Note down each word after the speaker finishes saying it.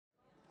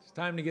It's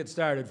time to get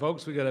started,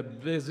 folks. We got a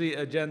busy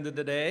agenda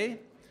today.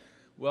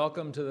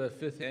 Welcome to the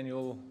 5th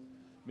annual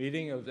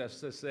meeting of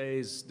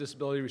SSA's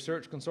Disability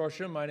Research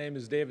Consortium. My name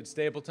is David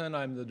Stapleton.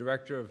 I'm the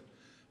director of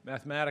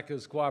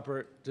Mathematica's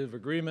cooperative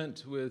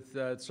agreement with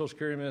Social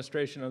Security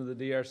Administration under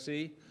the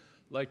DRC. I'd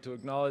like to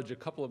acknowledge a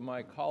couple of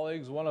my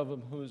colleagues, one of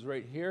them who's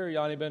right here,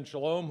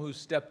 Ben-Shalom, who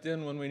stepped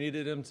in when we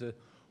needed him to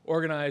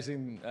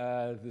organizing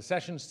the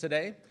sessions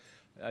today.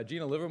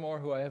 Gina Livermore,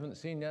 who I haven't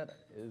seen yet,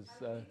 is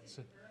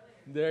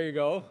there you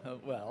go.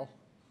 Well,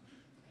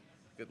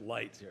 good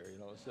lights here, you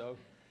know. So,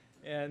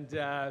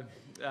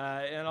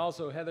 and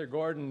also Heather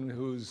Gordon,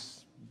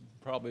 who's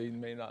probably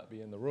may not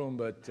be in the room,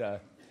 but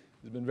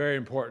has been very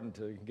important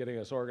to getting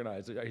us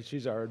organized.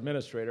 She's our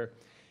administrator.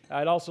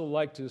 I'd also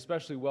like to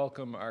especially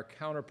welcome our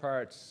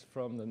counterparts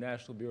from the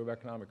National Bureau of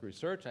Economic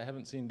Research. I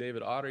haven't seen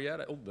David Otter yet.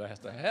 Oh,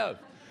 yes, I have.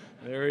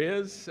 There he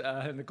is,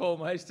 Nicole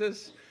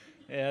Meistes,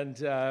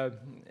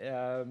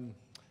 and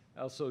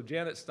also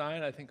Janet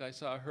Stein. I think I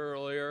saw her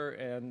earlier,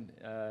 and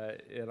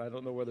I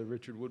don't know whether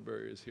Richard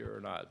Woodbury is here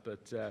or not,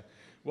 but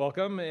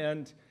welcome.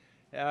 And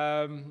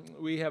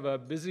we have a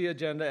busy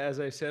agenda, as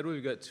I said.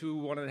 We've got two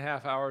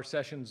 1.5-hour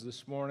sessions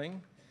this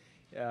morning,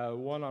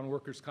 one on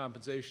workers'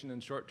 compensation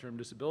and short-term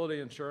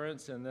disability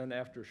insurance, and then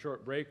after a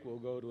short break, we'll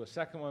go to a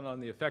second one on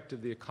the effect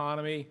of the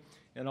economy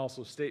and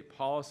also state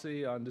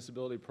policy on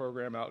disability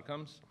program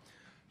outcomes.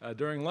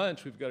 During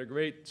lunch, we've got a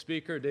great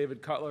speaker,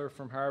 David Cutler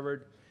from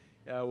Harvard.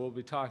 We'll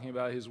be talking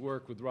about his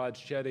work with Rod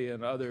Chetty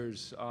and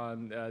others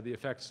on the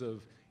effects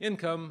of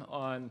income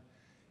on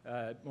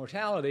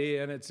mortality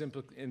and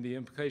in the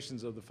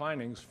implications of the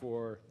findings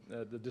for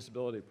the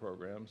disability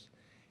programs.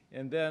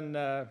 And then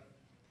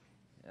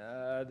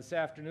this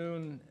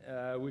afternoon,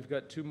 we've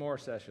got two more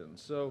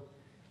sessions. So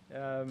if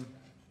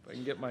I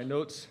can get my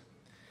notes.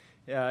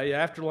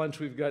 After lunch,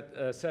 we've got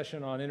a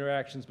session on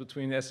interactions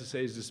between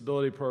SSA's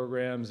disability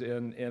programs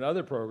and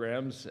other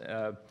programs.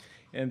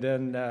 And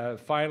then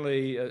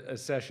finally, a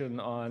session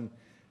on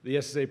the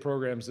SSA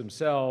programs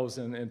themselves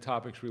and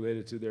topics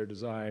related to their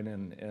design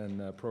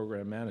and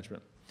program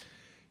management.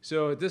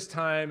 So at this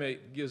time,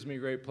 it gives me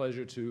great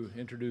pleasure to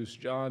introduce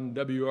John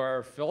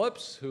W.R.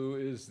 Phillips, who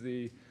is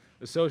the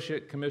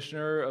Associate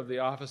Commissioner of the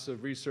Office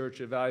of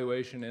Research,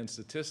 Evaluation, and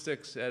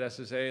Statistics at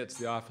SSA. It's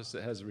the office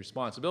that has the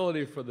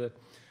responsibility for the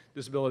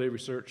Disability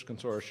Research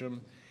Consortium.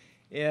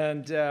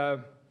 And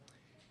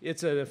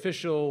it's an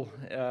official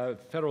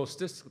federal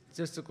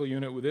statistical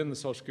unit within the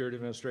Social Security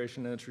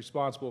Administration, and it's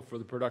responsible for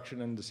the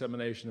production and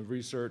dissemination of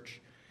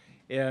research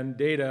and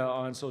data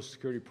on Social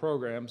Security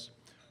programs.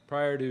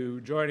 Prior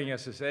to joining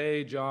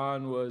SSA,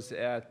 John was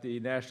at the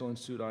National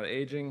Institute on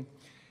Aging,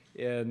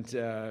 and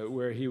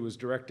where he was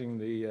directing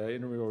the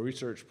intramural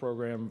research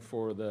program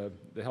for the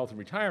Health and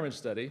Retirement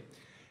Study.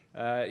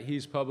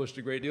 He's published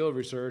a great deal of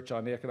research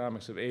on the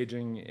economics of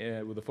aging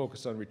with a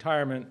focus on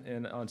retirement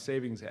and on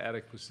savings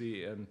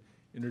adequacy and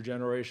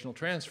intergenerational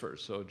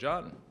transfers. So,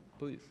 John,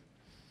 please.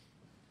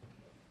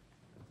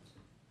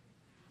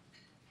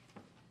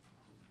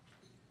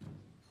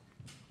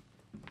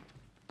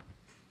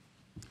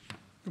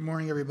 Good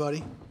morning,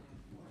 everybody.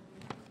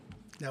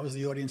 That was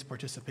the audience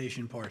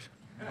participation part.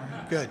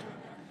 Good.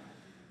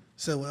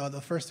 So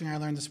the first thing I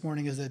learned this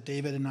morning is that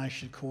David and I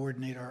should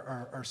coordinate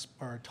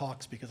our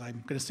talks because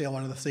I'm going to say a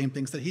lot of the same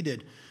things that he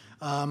did.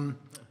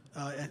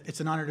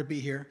 It's an honor to be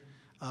here.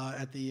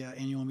 At the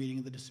annual meeting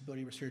of the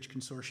Disability Research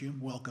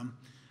Consortium. Welcome.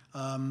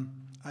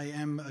 I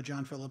am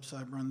John Phillips.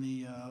 I run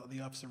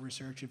the Office of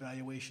Research,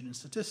 Evaluation, and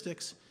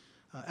Statistics.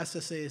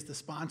 SSA is the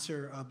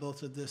sponsor of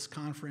both of this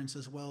conference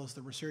as well as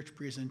the research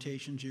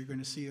presentations you're going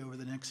to see over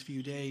the next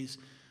few days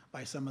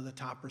by some of the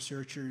top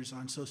researchers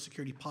on Social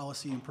Security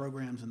policy and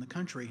programs in the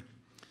country.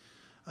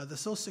 The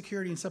Social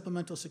Security and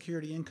Supplemental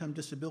Security Income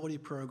Disability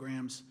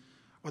Programs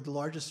are the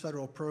largest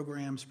federal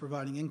programs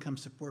providing income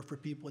support for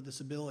people with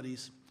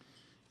disabilities.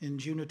 In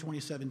June of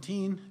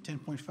 2017,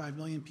 10.5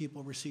 million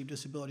people received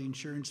disability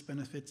insurance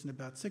benefits and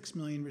about 6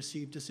 million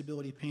received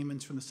disability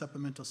payments from the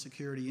Supplemental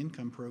Security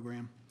Income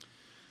Program.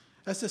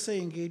 SSA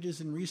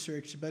engages in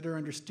research to better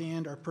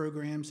understand our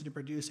programs and to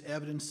produce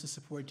evidence to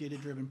support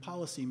data-driven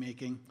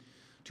policymaking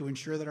to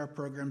ensure that our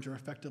programs are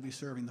effectively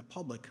serving the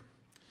public.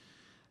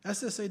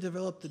 SSA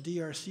developed the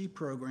DRC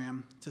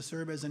program to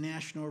serve as a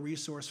national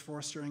resource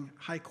fostering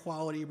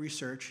high-quality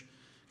research,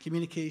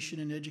 communication,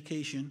 and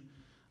education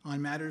on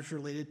matters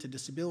related to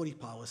disability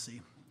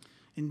policy.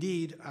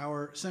 Indeed,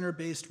 our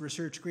center-based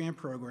research grant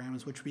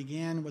programs, which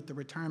began with the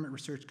Retirement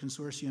Research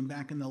Consortium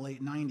back in the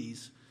late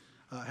 90s,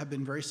 have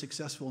been very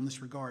successful in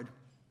this regard.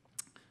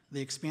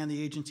 They expand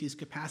the agency's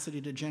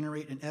capacity to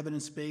generate an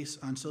evidence base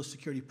on Social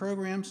Security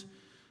programs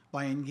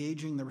by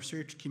engaging the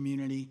research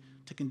community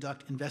to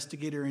conduct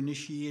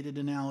investigator-initiated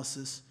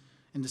analysis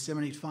and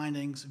disseminate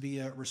findings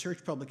via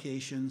research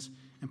publications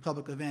and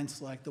public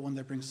events like the one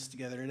that brings us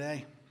together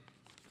today.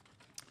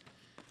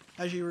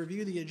 As you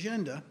review the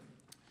agenda,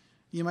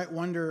 you might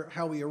wonder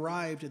how we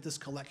arrived at this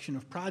collection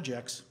of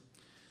projects.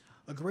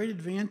 A great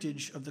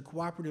advantage of the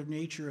cooperative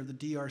nature of the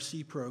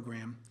DRC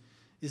program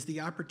is the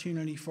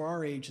opportunity for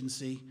our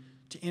agency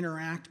to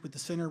interact with the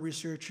center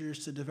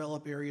researchers to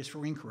develop areas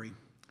for inquiry.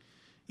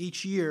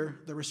 Each year,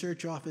 the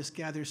research office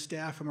gathers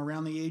staff from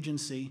around the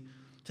agency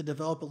to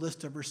develop a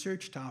list of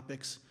research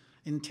topics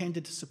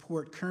intended to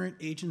support current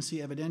agency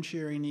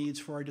evidentiary needs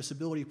for our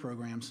disability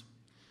programs.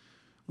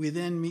 We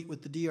then meet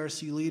with the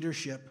DRC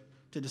leadership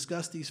to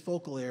discuss these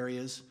focal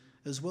areas,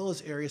 as well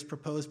as areas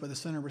proposed by the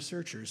center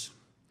researchers.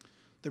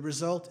 The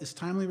result is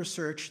timely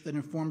research that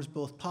informs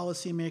both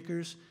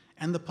policymakers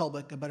and the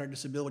public about our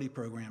disability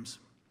programs.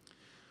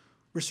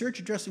 Research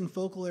addressing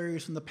focal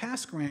areas from the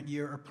past grant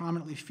year are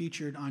prominently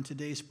featured on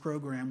today's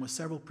program with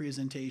several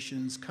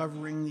presentations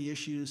covering the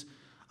issues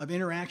of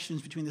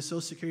interactions between the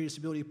Social Security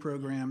disability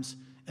programs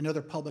and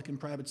other public and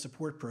private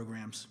support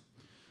programs.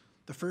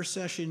 The first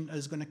session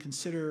is going to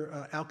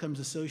consider outcomes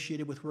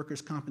associated with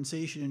workers'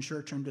 compensation and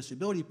short-term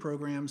disability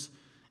programs,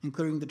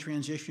 including the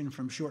transition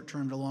from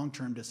short-term to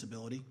long-term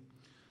disability.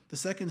 The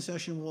second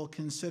session will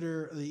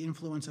consider the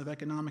influence of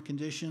economic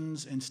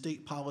conditions and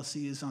state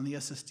policies on the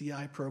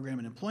SSDI program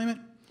and employment.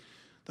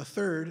 The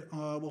third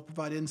will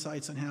provide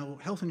insights on how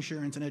health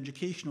insurance and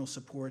educational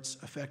supports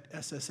affect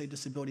SSA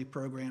disability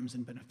programs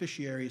and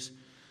beneficiaries.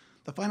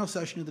 The final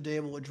session of the day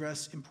will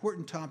address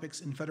important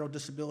topics in federal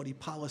disability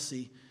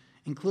policy,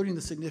 including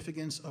the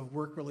significance of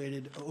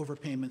work-related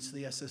overpayments to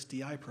the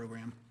SSDI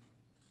program.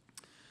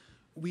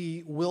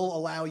 We will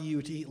allow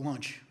you to eat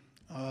lunch,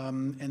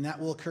 and that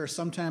will occur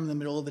sometime in the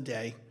middle of the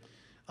day.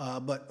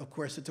 But of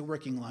course, it's a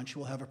working lunch.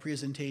 We'll have a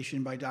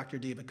presentation by Dr.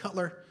 David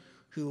Cutler,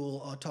 who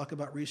will talk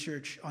about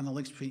research on the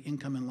links between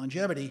income and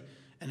longevity,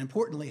 and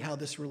importantly, how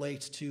this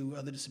relates to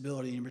the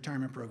disability and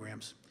retirement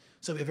programs.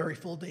 So we have a very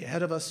full day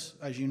ahead of us.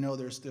 As you know,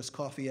 there's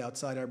coffee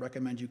outside. I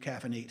recommend you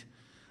caffeinate.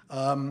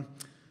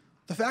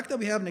 The fact that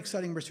we have an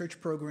exciting research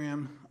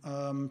program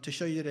to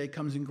show you today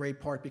comes in great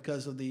part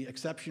because of the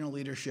exceptional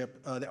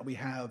leadership that we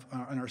have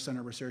on our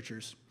center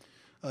researchers.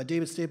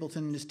 David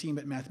Stapleton and his team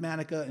at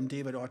Mathematica, and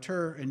David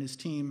Auteur and his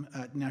team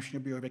at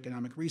National Bureau of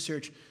Economic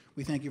Research,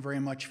 we thank you very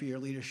much for your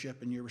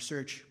leadership and your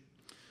research.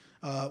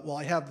 While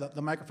I have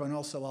the microphone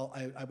also,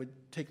 I would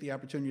take the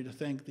opportunity to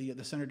thank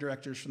the center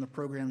directors from the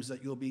programs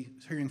that you'll be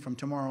hearing from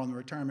tomorrow on the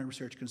Retirement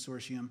Research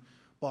Consortium,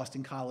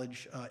 Boston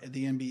College,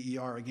 the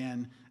MBER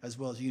again, as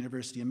well as the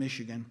University of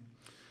Michigan.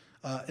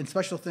 And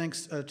special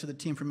thanks to the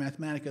team from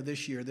Mathematica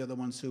this year. They're the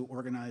ones who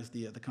organized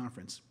the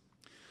conference.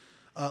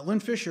 Lynn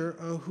Fisher,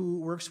 who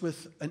works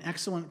with an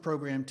excellent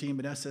program team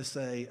at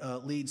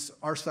SSA, leads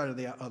our side of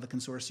the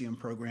consortium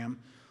program,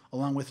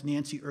 along with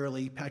Nancy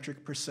Early,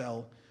 Patrick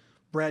Purcell,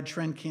 Brad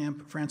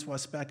Trenkamp, Francois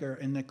Specker,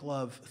 and Nick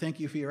Love. Thank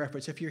you for your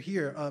efforts. If you're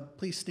here,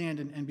 please stand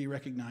and be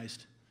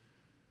recognized.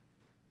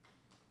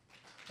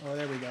 Oh,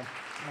 there we go.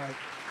 All right.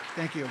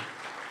 Thank you.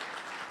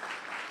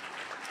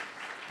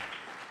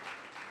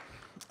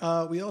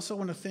 We also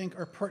want to thank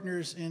our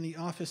partners in the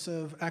Office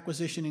of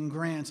Acquisition and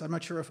Grants. I'm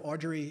not sure if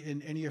Audrey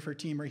and any of her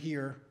team are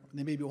here.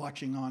 They may be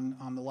watching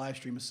on the live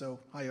stream, so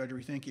hi,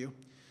 Audrey, thank you.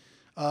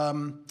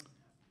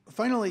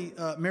 Finally,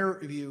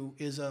 merit review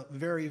is a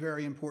very,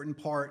 very important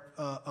part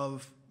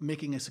of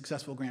making a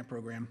successful grant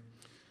program.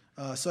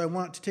 So I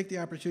want to take the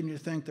opportunity to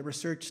thank the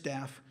research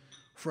staff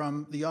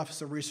from the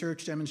Office of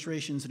Research,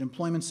 Demonstrations, and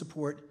Employment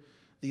Support,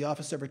 the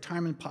Office of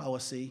Retirement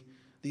Policy,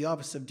 the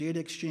Office of Data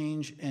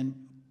Exchange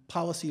and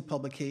Policy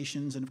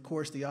Publications, and of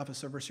course the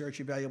Office of Research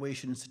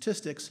Evaluation and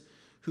Statistics,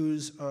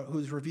 whose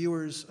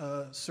reviewers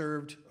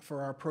served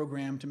for our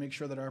program to make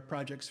sure that our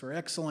projects were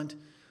excellent.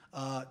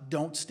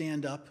 Don't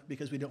stand up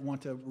because we don't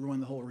want to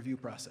ruin the whole review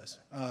process.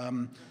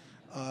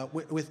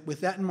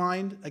 With that in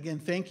mind, again,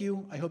 thank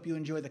you. I hope you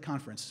enjoy the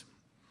conference.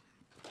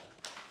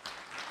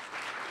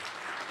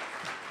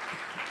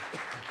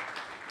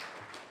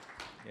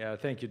 Yeah,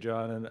 thank you,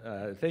 John,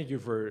 and thank you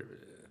for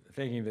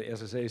thanking the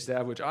SSA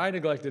staff, which I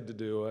neglected to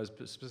do,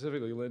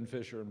 specifically Lynn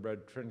Fisher and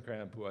Brad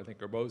Trenkamp, who I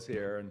think are both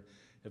here and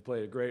have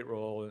played a great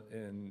role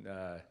in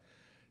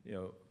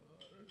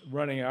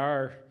running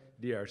our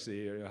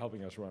DRC,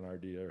 helping us run our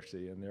DRC,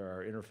 and they're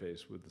our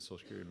interface with the Social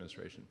Security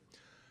Administration.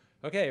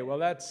 Okay, well,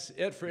 that's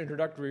it for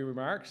introductory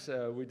remarks.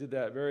 We did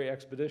that very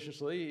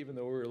expeditiously, even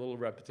though we were a little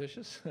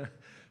repetitious.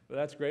 But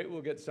that's great.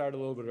 We'll get started a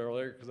little bit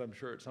earlier because I'm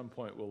sure at some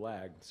point we'll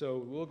lag.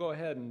 So we'll go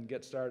ahead and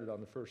get started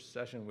on the first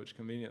session, which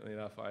conveniently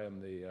enough I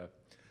am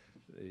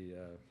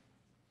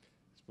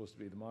supposed to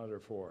be the monitor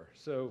for.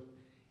 So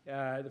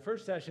the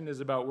first session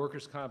is about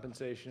workers'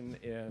 compensation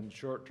and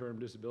short-term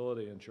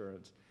disability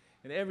insurance.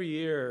 And every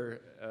year,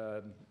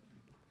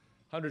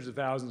 hundreds of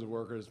thousands of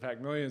workers, in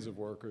fact, millions of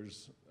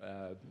workers,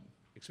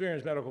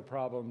 experience medical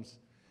problems,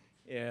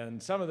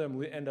 and some of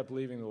them end up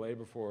leaving the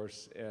labor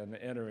force and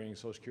entering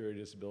Social Security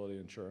disability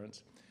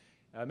insurance.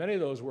 Many of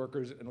those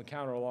workers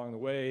encounter along the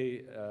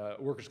way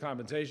workers'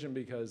 compensation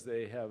because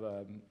they have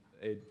a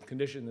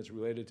condition that's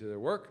related to their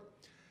work,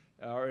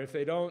 or if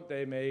they don't,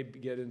 they may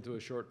get into a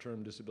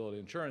short-term disability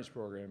insurance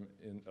program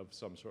of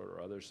some sort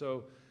or other.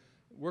 So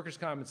workers'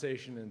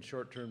 compensation and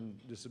short-term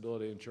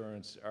disability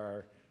insurance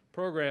are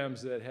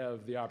programs that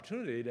have the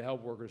opportunity to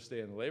help workers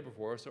stay in the labor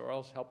force or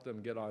else help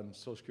them get on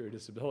Social Security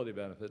disability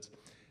benefits.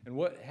 And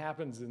what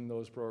happens in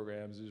those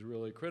programs is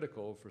really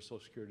critical for Social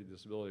Security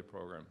disability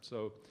programs.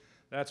 So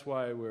that's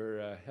why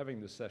we're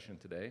having this session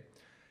today.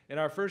 And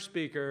our first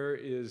speaker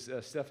is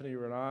Stephanie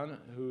Rennane,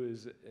 who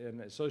is an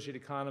associate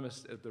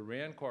economist at the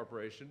Rand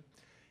Corporation.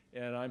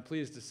 And I'm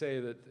pleased to say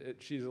that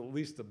she's at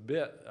least a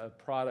bit a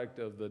product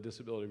of the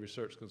Disability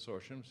Research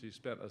Consortium. She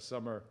spent a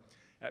summer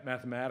at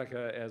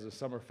Mathematica as a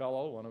summer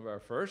fellow, one of our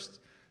first.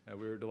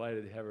 We were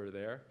delighted to have her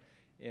there.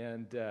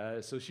 And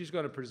so she's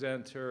going to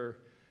present her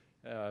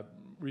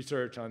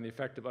research on the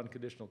effect of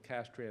unconditional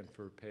cash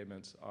transfer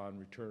payments on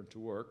return to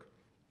work.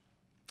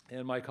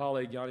 And my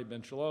colleague,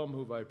 Ben-Shalom,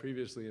 who I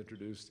previously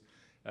introduced,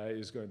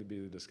 is going to be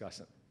the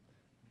discussant.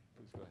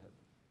 Please go ahead.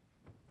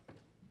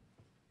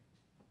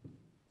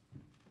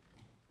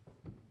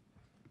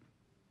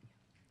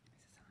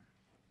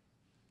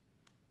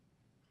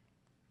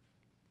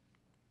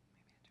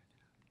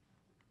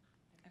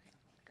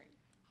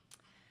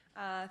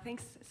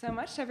 Thanks so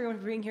much to everyone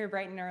for being here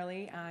bright and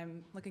early.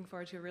 I'm looking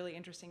forward to a really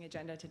interesting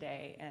agenda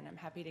today, and I'm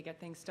happy to get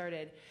things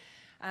started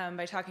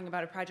by talking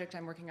about a project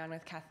I'm working on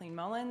with Kathleen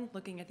Mullen,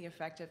 looking at the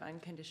effect of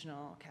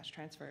unconditional cash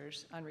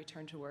transfers on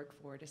return to work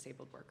for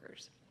disabled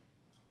workers.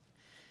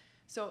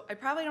 So I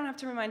probably don't have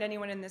to remind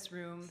anyone in this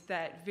room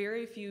that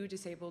very few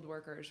disabled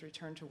workers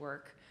return to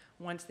work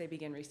once they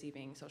begin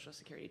receiving Social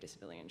Security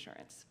disability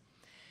insurance.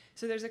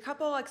 So there's a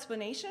couple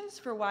explanations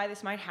for why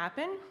this might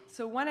happen.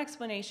 So one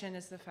explanation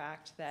is the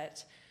fact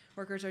that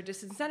workers are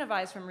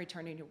disincentivized from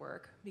returning to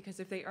work because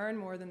if they earn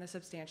more than the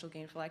substantial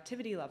gainful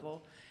activity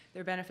level,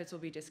 their benefits will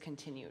be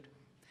discontinued.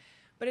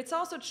 But it's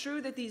also true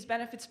that these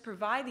benefits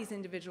provide these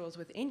individuals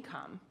with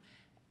income,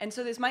 and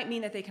so this might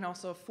mean that they can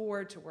also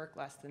afford to work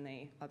less than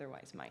they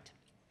otherwise might.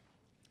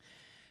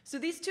 So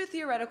these two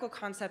theoretical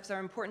concepts are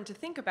important to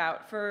think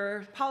about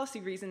for policy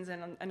reasons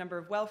and a number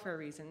of welfare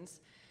reasons.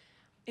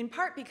 In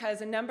part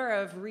because a number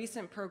of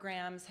recent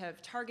programs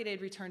have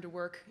targeted return to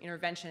work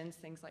interventions,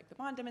 things like the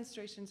bond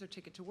demonstrations or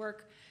ticket to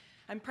work,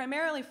 and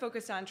primarily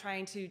focused on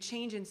trying to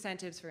change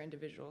incentives for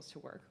individuals to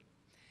work,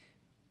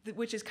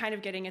 which is kind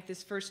of getting at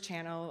this first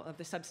channel of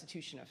the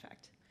substitution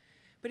effect.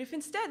 But if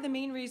instead the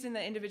main reason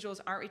that individuals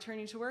aren't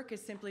returning to work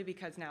is simply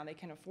because now they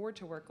can afford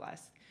to work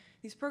less,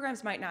 these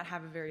programs might not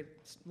have a very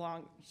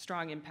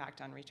strong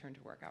impact on return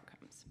to work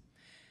outcomes.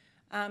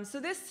 So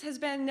this has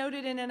been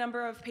noted in a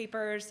number of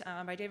papers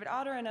by David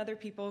Otter and other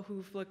people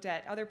who've looked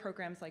at other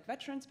programs like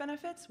veterans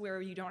benefits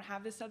where you don't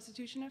have this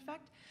substitution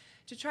effect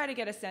to try to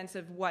get a sense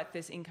of what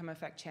this income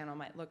effect channel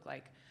might look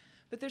like.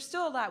 But there's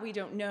still a lot we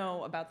don't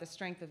know about the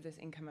strength of this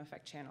income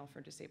effect channel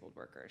for disabled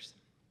workers.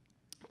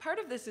 Part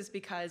of this is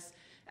because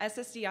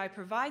SSDI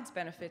provides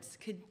benefits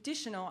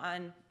conditional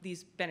on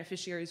these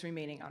beneficiaries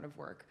remaining out of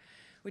work,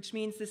 which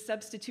means the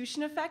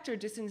substitution effect or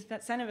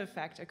disincentive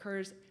effect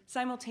occurs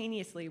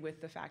simultaneously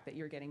with the fact that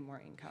you're getting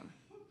more income.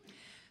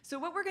 So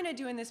what we're going to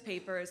do in this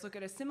paper is look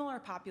at a similar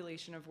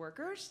population of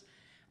workers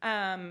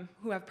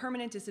who have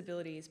permanent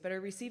disabilities but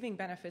are receiving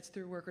benefits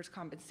through workers'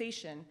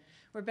 compensation,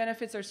 where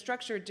benefits are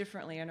structured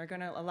differently and are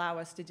going to allow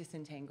us to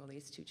disentangle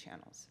these two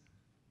channels.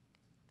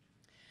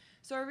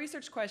 So our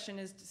research question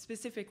is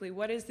specifically,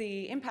 what is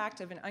the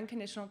impact of an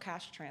unconditional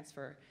cash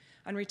transfer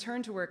on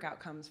return to work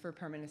outcomes for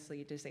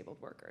permanently disabled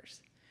workers?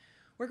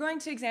 We're going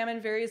to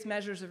examine various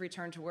measures of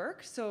return to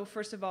work. So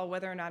first of all,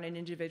 whether or not an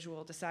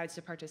individual decides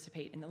to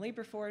participate in the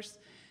labor force,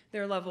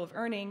 their level of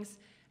earnings,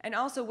 and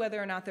also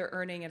whether or not they're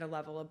earning at a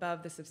level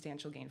above the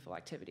substantial gainful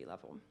activity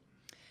level.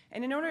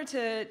 And in order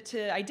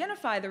to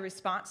identify the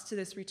response to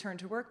this return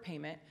to work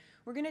payment,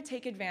 we're going to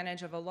take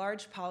advantage of a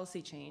large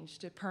policy change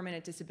to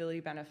permanent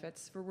disability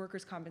benefits for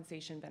workers'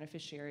 compensation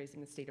beneficiaries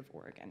in the state of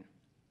Oregon.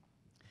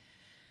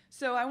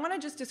 So I want to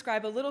just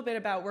describe a little bit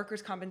about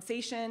workers'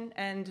 compensation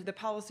and the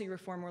policy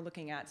reform we're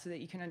looking at so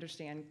that you can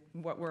understand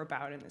what we're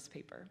about in this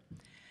paper.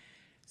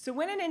 So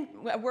when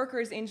a worker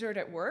is injured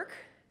at work,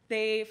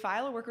 they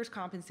file a workers'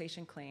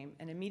 compensation claim,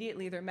 and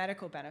immediately their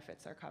medical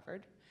benefits are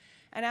covered.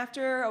 And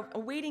after a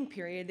waiting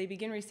period, they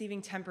begin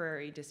receiving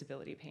temporary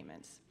disability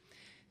payments.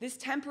 This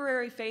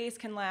temporary phase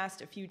can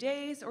last a few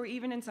days or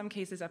even in some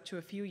cases up to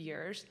a few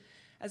years,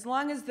 as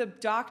long as the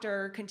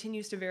doctor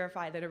continues to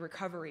verify that a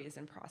recovery is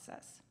in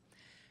process.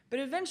 But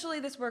eventually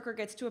this worker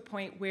gets to a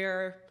point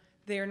where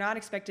they are not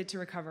expected to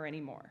recover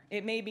anymore.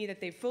 It may be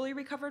that they've fully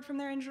recovered from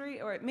their injury,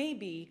 or it may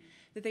be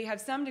that they have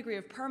some degree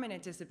of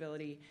permanent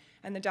disability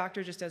and the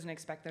doctor just doesn't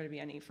expect there to be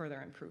any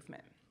further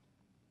improvement.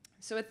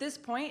 So at this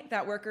point,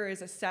 that worker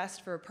is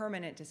assessed for a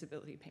permanent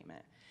disability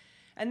payment.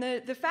 And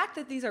the fact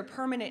that these are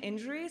permanent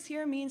injuries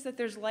here means that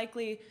there's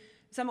likely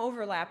some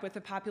overlap with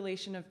the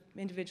population of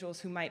individuals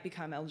who might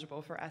become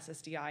eligible for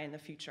SSDI in the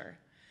future.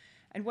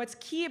 And what's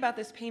key about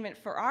this payment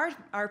for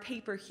our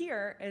paper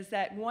here is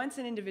that once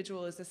an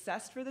individual is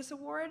assessed for this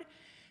award,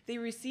 they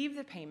receive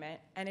the payment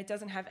and it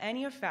doesn't have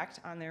any effect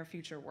on their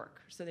future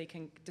work. So they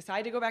can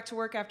decide to go back to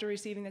work after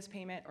receiving this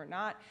payment or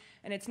not,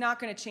 and it's not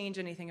going to change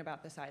anything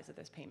about the size of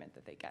this payment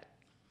that they get.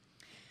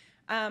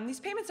 These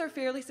payments are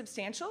fairly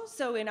substantial.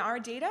 So in our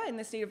data, in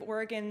the state of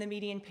Oregon, the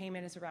median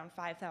payment is around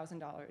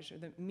 $5,000, or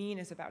the mean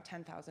is about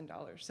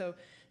 $10,000. So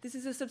this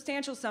is a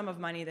substantial sum of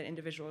money that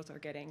individuals are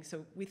getting.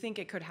 So we think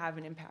it could have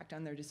an impact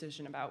on their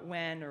decision about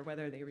when or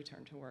whether they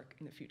return to work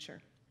in the future.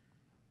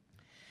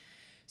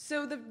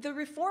 So the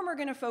reform we're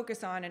going to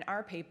focus on in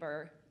our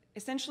paper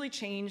essentially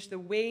changed the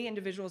way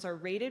individuals are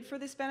rated for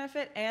this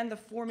benefit and the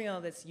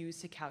formula that's used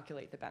to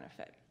calculate the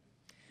benefit.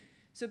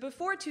 So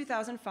before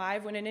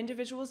 2005, when an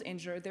individual was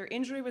injured, their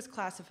injury was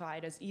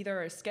classified as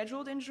either a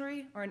scheduled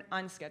injury or an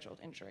unscheduled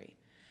injury.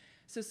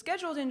 So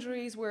scheduled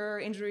injuries were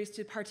injuries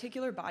to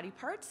particular body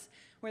parts,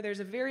 where there's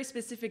a very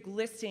specific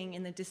listing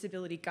in the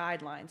disability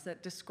guidelines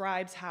that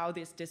describes how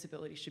this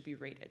disability should be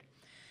rated.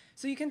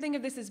 So you can think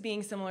of this as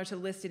being similar to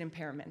listed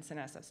impairments in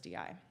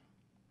SSDI.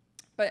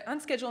 But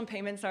unscheduled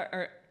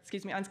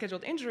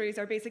unscheduled injuries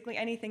are basically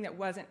anything that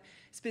wasn't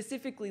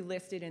specifically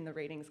listed in the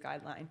ratings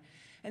guideline.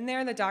 And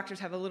there, the doctors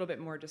have a little bit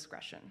more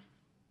discretion.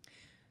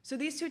 So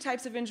these two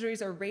types of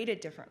injuries are rated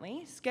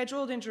differently.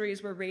 Scheduled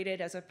injuries were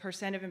rated as a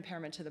percent of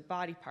impairment to the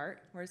body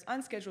part, whereas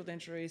unscheduled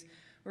injuries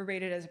were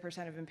rated as a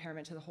percent of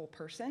impairment to the whole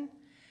person.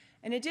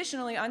 And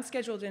additionally,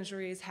 unscheduled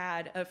injuries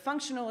had a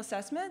functional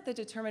assessment that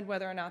determined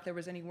whether or not there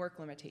was any work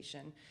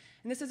limitation.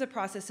 And this is a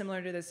process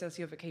similar to the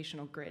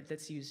sociovocational grid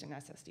that's used in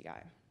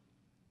SSDI.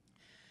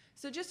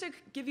 So just to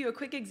give you a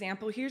quick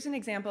example, here's an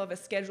example of a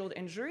scheduled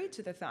injury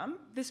to the thumb.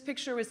 This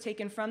picture was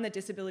taken from the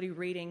Disability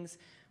Ratings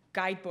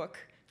Guidebook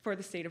for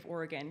the state of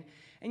Oregon.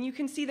 And you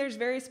can see there's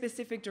very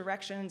specific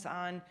directions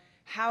on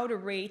how to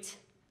rate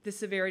the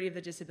severity of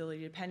the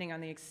disability depending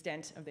on the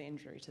extent of the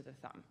injury to the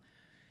thumb.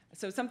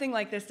 So something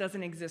like this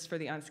doesn't exist for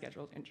the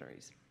unscheduled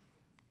injuries.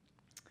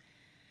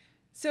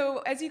 So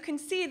as you can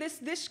see,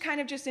 this kind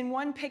of just in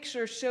one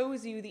picture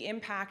shows you the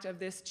impact of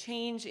this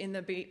change in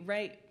the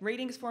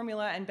ratings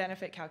formula and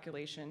benefit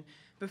calculation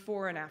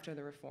before and after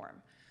the reform.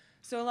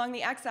 So along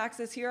the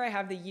x-axis here, I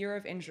have the year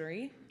of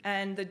injury,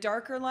 and the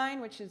darker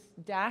line, which is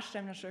dashed,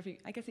 I'm not sure if you,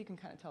 I guess you can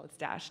kind of tell it's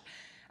dashed,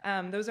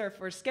 those are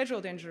for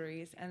scheduled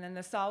injuries, and then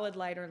the solid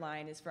lighter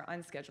line is for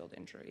unscheduled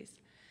injuries.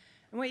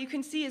 And what you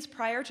can see is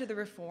prior to the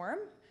reform,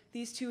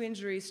 these two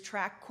injuries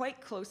track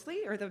quite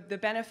closely, or the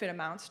benefit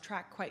amounts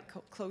track quite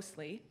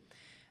closely,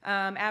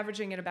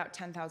 averaging at about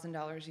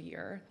 $10,000 a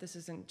year. This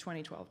is in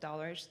 2012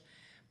 dollars.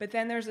 But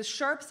then there's a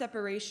sharp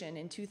separation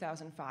in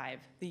 2005,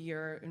 the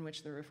year in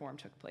which the reform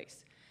took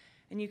place.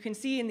 And you can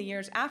see in the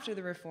years after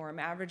the reform,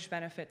 average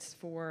benefits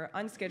for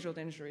unscheduled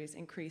injuries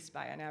increased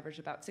by an average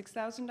about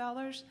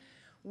 $6,000,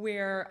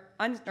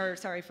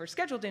 for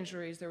scheduled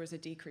injuries, there was a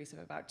decrease of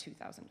about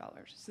 $2,000.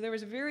 So there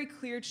was a very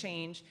clear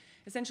change.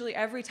 Essentially,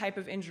 every type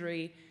of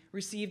injury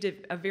received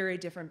a very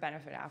different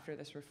benefit after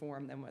this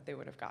reform than what they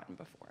would have gotten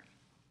before.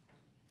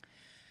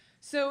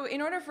 So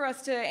in order for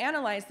us to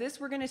analyze this,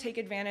 we're going to take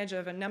advantage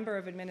of a number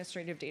of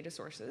administrative data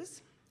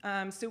sources.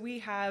 So we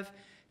have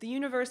the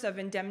universe of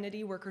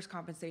indemnity workers'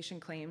 compensation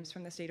claims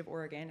from the state of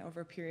Oregon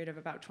over a period of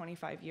about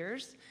 25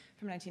 years,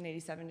 from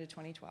 1987 to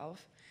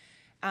 2012.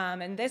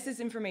 And this is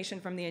information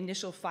from the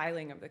initial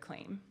filing of the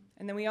claim.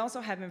 And then we also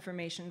have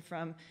information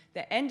from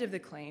the end of the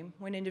claim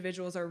when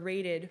individuals are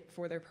rated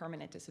for their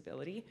permanent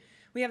disability.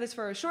 We have this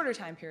for a shorter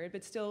time period,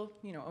 but still,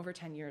 over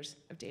 10 years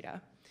of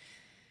data.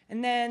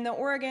 And then the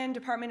Oregon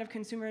Department of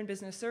Consumer and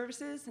Business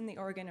Services and the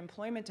Oregon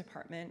Employment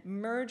Department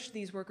merged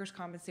these workers'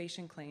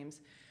 compensation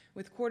claims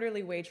with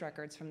quarterly wage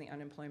records from the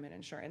unemployment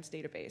insurance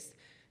database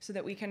so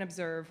that we can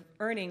observe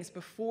earnings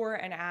before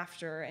and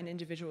after an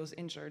individual is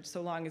injured,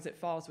 so long as it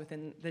falls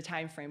within the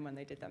time frame when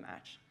they did the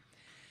match.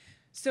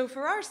 So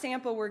for our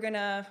sample, we're going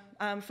to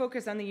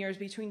focus on the years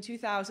between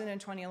 2000 and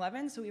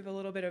 2011, so we have a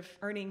little bit of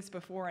earnings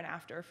before and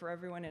after for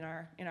everyone in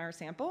our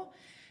sample.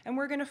 And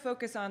we're going to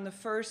focus on the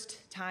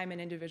first time an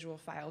individual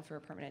filed for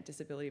a permanent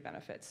disability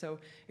benefit, so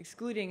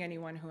excluding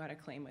anyone who had a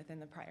claim within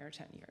the prior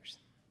 10 years.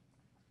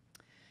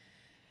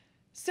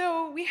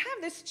 So we have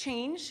this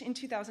change in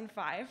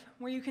 2005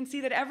 where you can see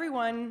that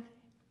everyone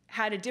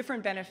had a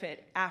different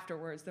benefit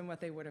afterwards than what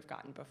they would have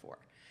gotten before.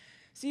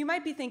 So you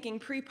might be thinking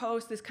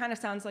pre-post, this kind of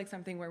sounds like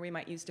something where we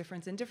might use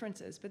difference in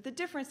differences. But the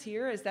difference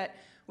here is that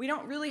we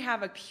don't really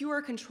have a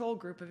pure control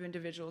group of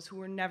individuals who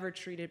were never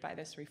treated by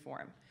this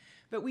reform.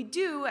 But we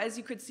do, as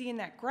you could see in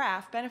that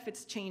graph,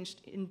 benefits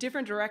changed in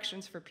different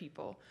directions for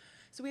people.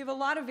 So we have a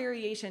lot of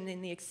variation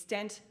in the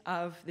extent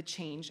of the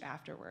change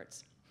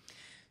afterwards.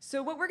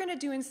 So what we're going to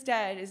do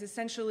instead is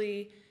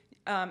essentially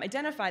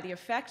identify the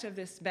effect of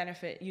this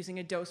benefit using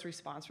a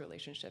dose-response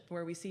relationship,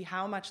 where we see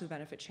how much the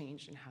benefit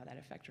changed and how that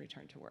effect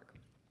returned to work.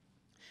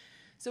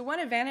 So one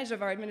advantage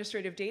of our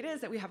administrative data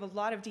is that we have a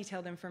lot of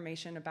detailed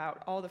information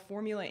about all the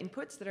formula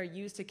inputs that are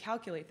used to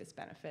calculate this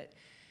benefit.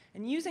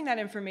 And using that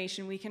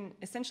information, we can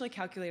essentially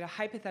calculate a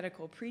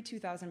hypothetical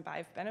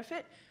pre-2005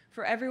 benefit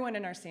for everyone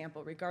in our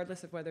sample,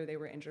 regardless of whether they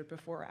were injured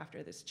before or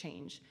after this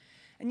change.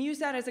 And use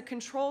that as a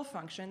control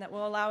function that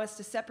will allow us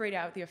to separate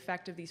out the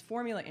effect of these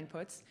formula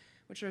inputs,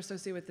 which are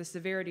associated with the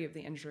severity of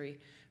the injury,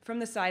 from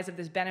the size of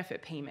this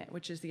benefit payment,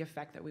 which is the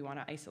effect that we want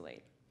to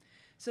isolate.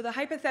 So the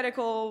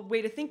hypothetical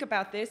way to think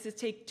about this is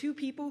take two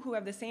people who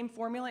have the same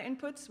formula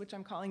inputs, which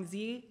I'm calling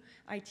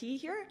ZIT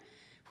here,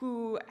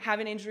 who have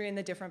an injury in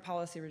the different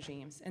policy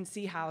regimes, and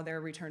see how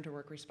their return to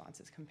work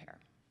responses compare.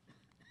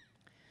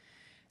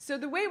 So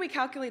the way we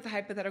calculate the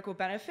hypothetical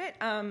benefit,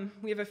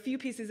 we have a few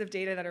pieces of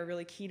data that are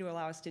really key to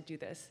allow us to do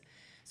this.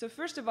 So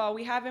first of all,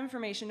 we have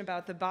information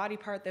about the body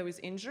part that was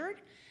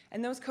injured,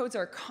 and those codes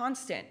are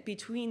constant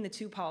between the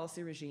two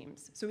policy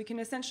regimes. So we can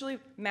essentially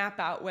map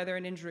out whether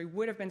an injury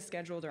would have been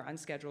scheduled or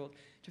unscheduled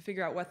to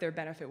figure out what their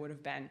benefit would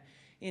have been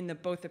in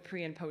both the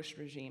pre and post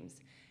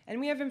regimes. And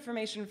we have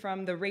information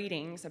from the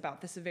ratings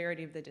about the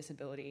severity of the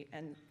disability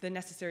and the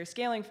necessary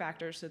scaling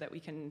factors so that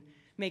we can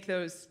make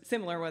those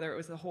similar, whether it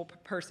was the whole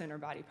person or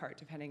body part,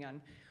 depending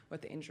on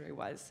what the injury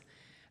was.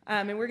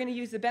 And we're going to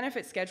use the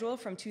benefit schedule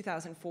from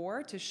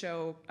 2004 to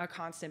show a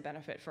constant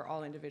benefit for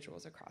all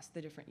individuals across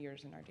the different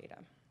years in our data.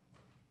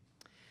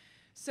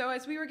 So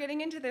as we were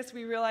getting into this,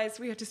 we realized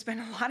we had to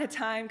spend a lot of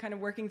time kind of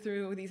working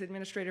through these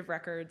administrative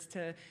records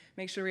to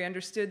make sure we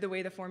understood the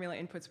way the formula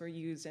inputs were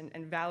used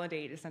and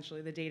validate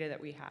essentially the data that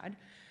we had.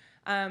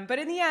 But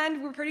in the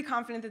end, we're pretty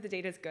confident that the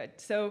data is good.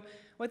 So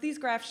what these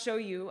graphs show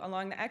you,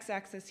 along the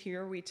x-axis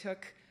here, we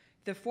took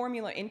the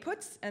formula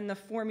inputs and the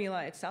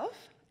formula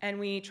itself, and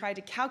we tried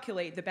to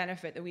calculate the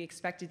benefit that we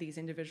expected these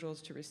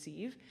individuals to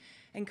receive,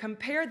 and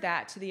compared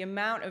that to the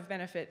amount of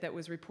benefit that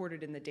was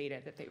reported in the data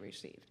that they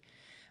received.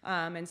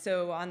 And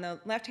so on the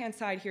left-hand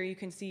side here, you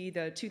can see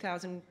the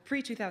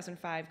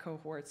pre-2005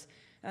 cohorts,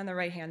 and on the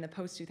right hand, the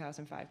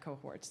post-2005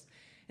 cohorts.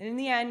 And in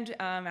the end,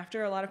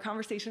 after a lot of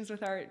conversations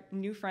with our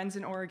new friends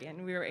in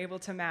Oregon, we were able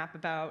to map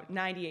about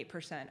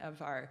 98%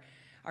 of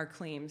our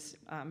claims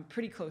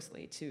pretty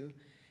closely to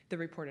the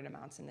reported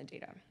amounts in the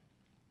data.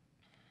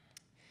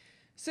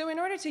 So in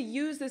order to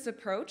use this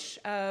approach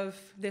of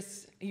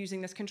using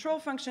this control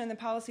function and the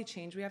policy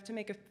change, we have to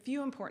make a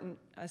few important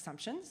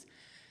assumptions.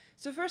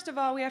 So first of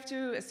all, we have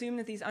to assume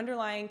that these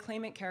underlying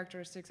claimant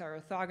characteristics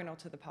are orthogonal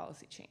to the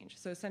policy change.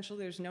 So essentially,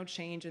 there's no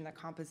change in the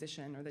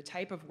composition or the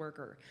type of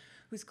worker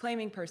who's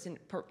claiming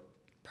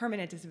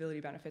permanent disability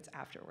benefits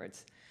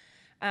afterwards.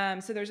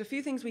 So there's a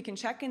few things we can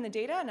check in the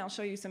data, and I'll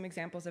show you some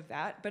examples of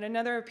that. But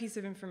another piece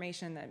of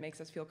information that makes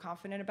us feel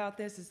confident about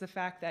this is the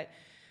fact that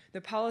the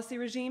policy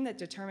regime that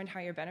determined how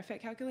your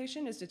benefit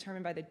calculation is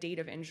determined by the date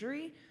of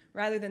injury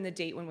rather than the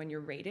date when you're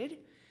rated.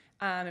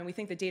 And we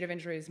think the date of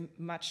injury is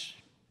much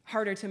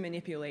harder to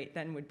manipulate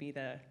than would be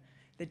the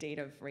date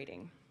of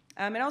rating.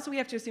 And also we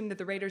have to assume that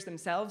the raters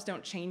themselves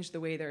don't change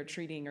the way they're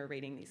treating or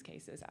rating these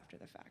cases after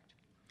the fact.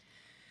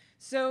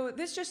 So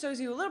this just shows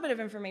you a little bit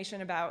of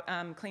information about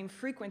claim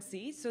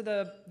frequency. So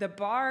the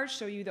bars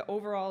show you the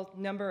overall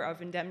number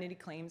of indemnity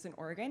claims in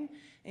Oregon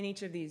in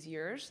each of these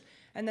years.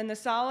 And then the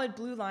solid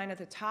blue line at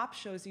the top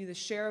shows you the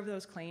share of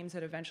those claims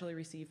that eventually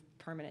receive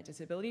permanent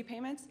disability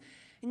payments.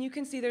 And you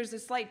can see there's a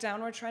slight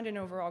downward trend in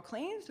overall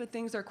claims, but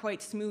things are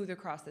quite smooth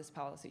across this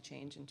policy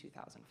change in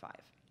 2005.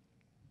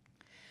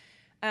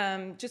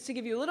 Just to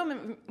give you a little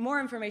bit more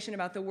information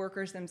about the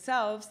workers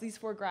themselves, these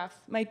four graphs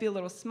might be a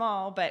little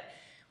small, but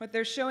what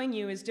they're showing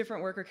you is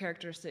different worker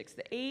characteristics: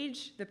 the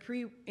age, the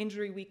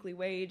pre-injury weekly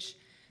wage,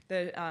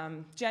 the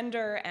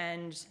gender,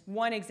 and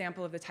one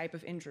example of the type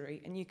of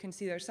injury. And you can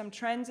see there's some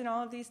trends in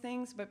all of these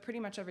things, but pretty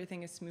much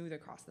everything is smooth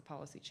across the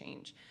policy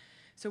change.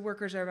 So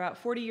workers are about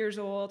 40 years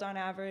old on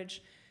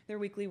average. Their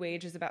weekly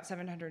wage is about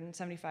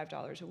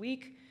 $775 a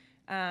week,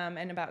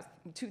 and about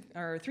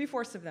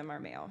 3/4 of them are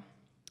male.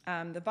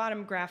 The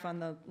bottom graph on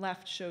the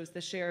left shows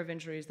the share of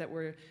injuries that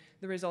were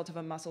the result of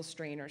a muscle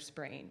strain or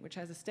sprain, which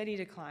has a steady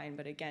decline,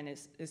 but again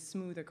is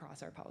smooth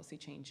across our policy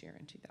change year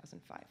in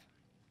 2005.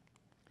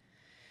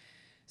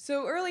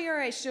 So earlier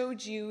I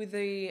showed you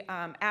the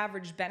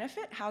average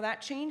benefit, how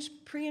that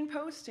changed pre and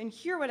post, and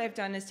here what I've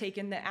done is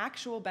taken the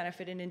actual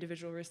benefit an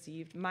individual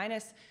received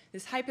minus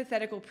this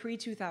hypothetical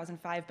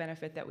pre-2005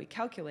 benefit that we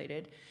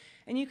calculated,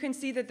 and you can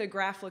see that the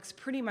graph looks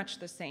pretty much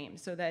the same,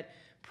 so that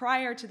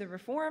prior to the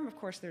reform, of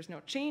course, there's no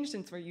change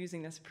since we're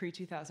using this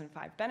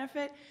pre-2005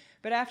 benefit,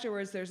 but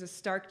afterwards there's a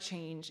stark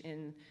change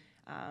in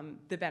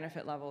the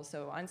benefit level,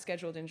 so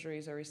unscheduled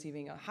injuries are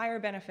receiving a higher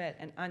benefit,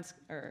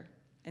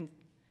 and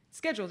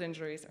scheduled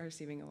injuries are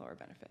receiving a lower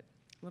benefit.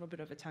 A little bit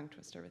of a tongue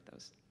twister with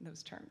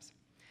those terms.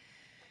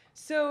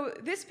 So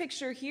this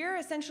picture here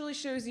essentially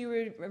shows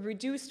you a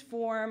reduced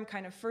form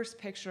kind of first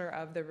picture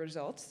of the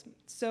results.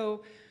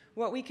 So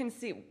what we can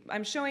see,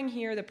 I'm showing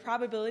here the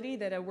probability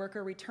that a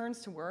worker returns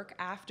to work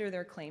after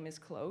their claim is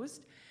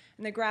closed.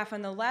 And the graph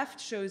on the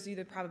left shows you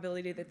the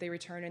probability that they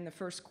return in the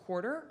first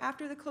quarter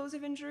after the close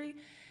of injury.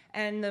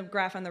 And the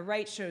graph on the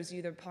right shows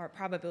you the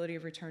probability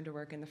of return to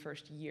work in the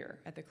first year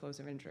at the close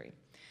of injury.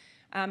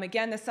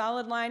 Again, the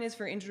solid line is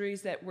for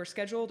injuries that were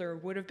scheduled or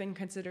would have been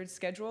considered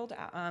scheduled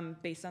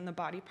based on the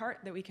body part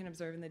that we can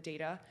observe in the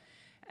data.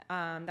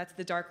 That's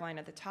the dark line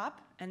at the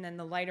top, and then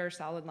the lighter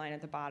solid line at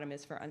the bottom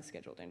is for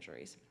unscheduled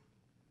injuries.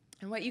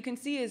 And what you can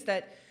see is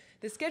that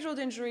the scheduled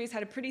injuries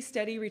had a pretty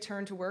steady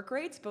return to work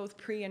rates, both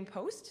pre and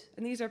post,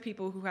 and these are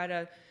people who had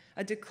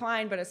a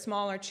decline but a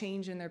smaller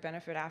change in their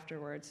benefit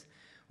afterwards.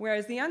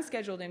 Whereas the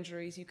unscheduled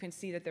injuries, you can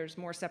see that there's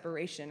more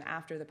separation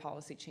after the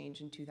policy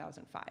change in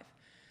 2005.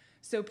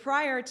 So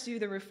prior to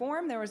the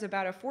reform, there was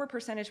about a 4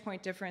 percentage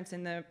point difference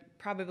in the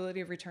probability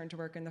of return to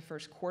work in the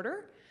first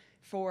quarter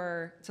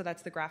so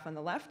that's the graph on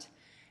the left.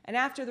 And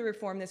after the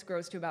reform, this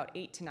grows to about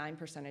 8 to 9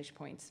 percentage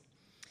points.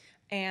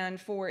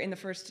 And in the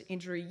first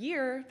injury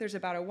year, there's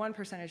about a 1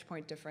 percentage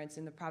point difference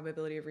in the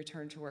probability of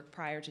return to work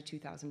prior to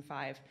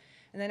 2005.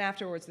 And then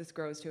afterwards, this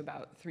grows to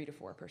about 3 to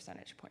 4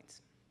 percentage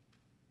points.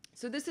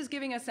 So this is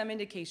giving us some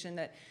indication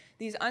that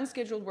these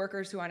unscheduled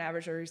workers who on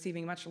average are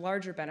receiving much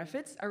larger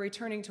benefits are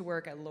returning to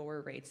work at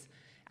lower rates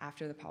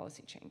after the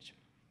policy change.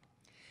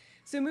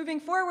 So moving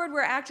forward,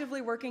 we're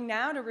actively working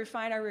now to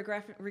refine our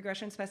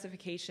regression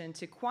specification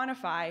to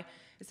quantify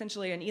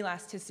essentially an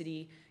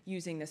elasticity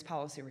using this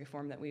policy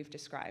reform that we've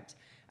described.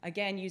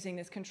 Again, using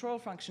this control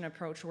function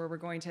approach where we're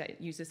going to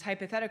use this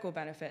hypothetical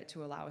benefit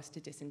to allow us to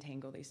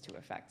disentangle these two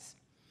effects.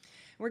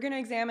 We're going to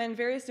examine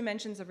various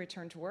dimensions of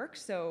return to work.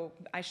 So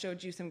I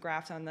showed you some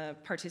graphs on the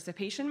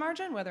participation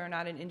margin, whether or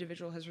not an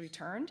individual has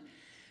returned.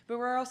 But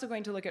we're also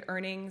going to look at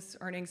earnings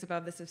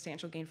above the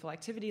substantial gainful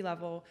activity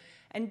level,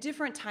 and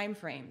different time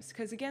frames.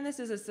 Because again, this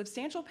is a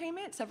substantial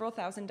payment, several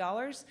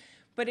 $1,000s,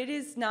 but it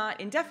is not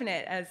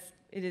indefinite as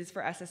it is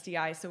for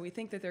SSDI. So we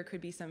think that there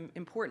could be some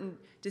important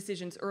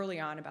decisions early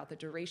on about the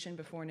duration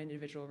before an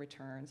individual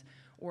returns,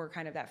 or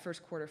kind of that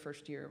first quarter,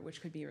 first year,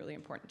 which could be really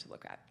important to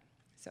look at.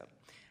 So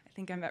I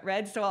think I'm at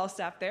red, so I'll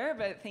stop there,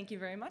 but thank you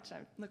very much.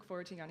 I look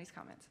forward to Yanni's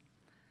comments.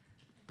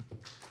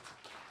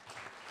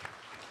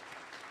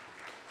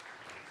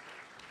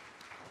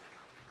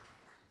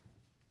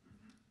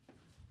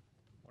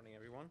 Morning,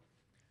 everyone.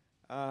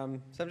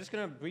 So I'm just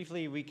going to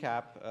briefly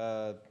recap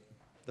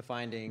the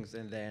findings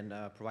and then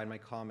provide my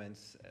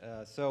comments.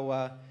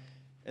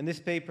 In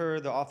this paper,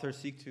 the authors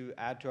seek to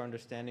add to our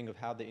understanding of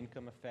how the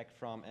income effect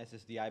from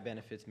SSDI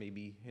benefits may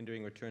be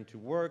hindering return to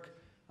work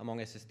among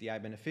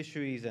SSDI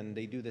beneficiaries, and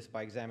they do this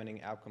by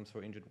examining outcomes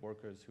for injured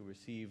workers who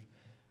receive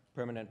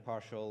permanent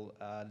partial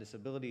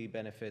disability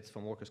benefits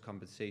from workers'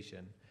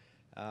 compensation.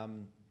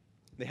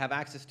 They have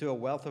access to a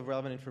wealth of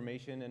relevant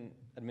information and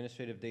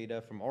administrative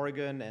data from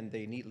Oregon, and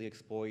they neatly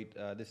exploit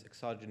this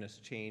exogenous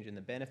change in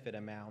the benefit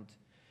amount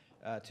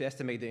to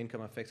estimate the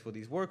income effects for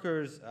these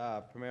workers,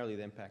 primarily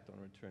the impact on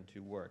return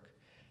to work.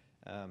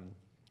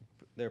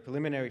 Their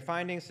preliminary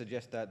findings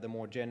suggest that the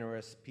more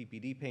generous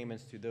PPD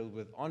payments to those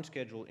with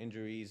unscheduled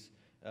injuries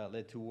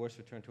led to worse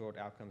return to work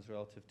outcomes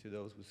relative to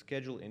those with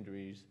scheduled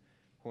injuries,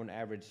 who on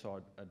average saw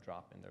a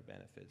drop in their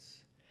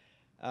benefits.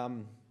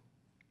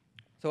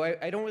 So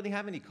I don't really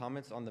have any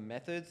comments on the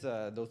methods.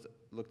 Those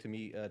look to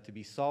me to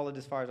be solid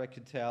as far as I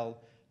could tell.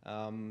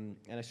 And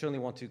I certainly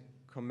want to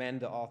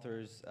commend the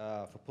authors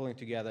for pulling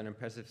together an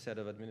impressive set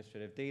of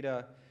administrative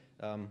data.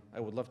 I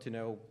would love to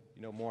know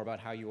more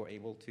about how you were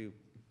able to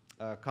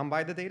come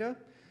by the data.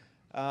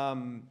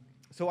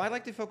 So I'd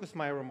like to focus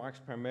my remarks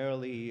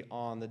primarily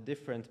on the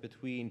difference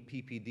between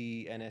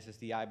PPD and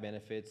SSDI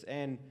benefits,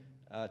 and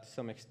to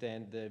some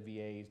extent the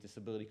VA's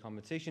disability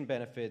compensation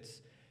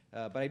benefits.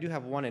 But I do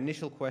have one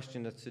initial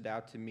question that stood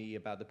out to me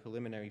about the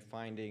preliminary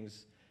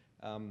findings.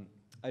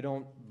 I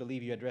don't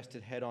believe you addressed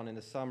it head on in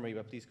the summary,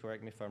 but please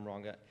correct me if I'm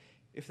wrong.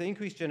 If the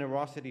increased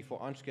generosity for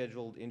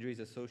unscheduled injuries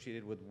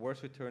associated with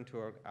worse return to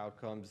work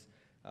outcomes,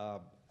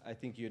 I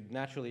think you'd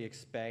naturally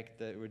expect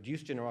the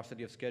reduced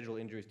generosity of scheduled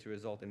injuries to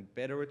result in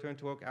better return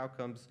to work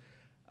outcomes.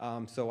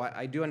 So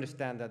I do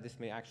understand that this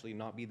may actually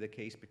not be the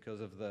case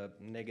because of the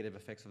negative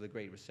effects of the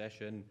Great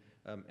Recession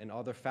and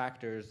other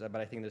factors,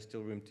 but I think there's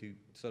still room to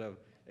sort of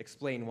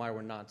explain why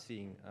we're not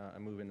seeing a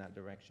move in that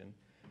direction.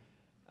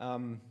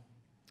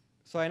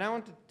 So I now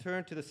want to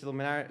turn to the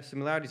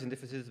similarities and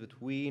differences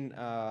between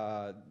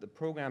the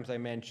programs I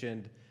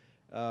mentioned.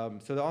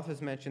 So the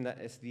authors mentioned that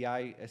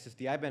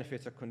SSDI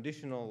benefits are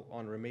conditional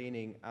on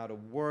remaining out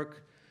of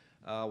work,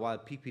 while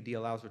PPD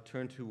allows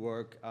return to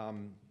work.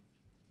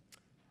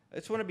 I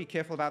just want to be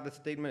careful about that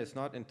statement. It's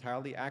not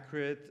entirely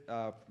accurate.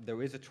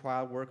 There is a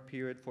trial work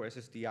period for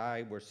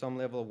SSDI where some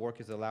level of work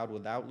is allowed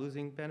without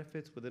losing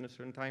benefits within a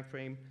certain time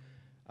frame.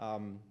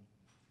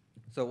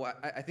 So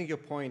I think your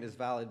point is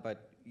valid,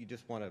 but you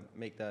just want to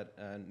make that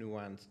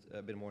nuanced,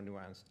 a bit more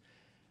nuanced.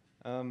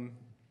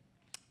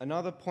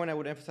 Another point I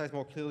would emphasize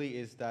more clearly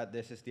is that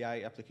the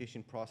SSDI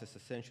application process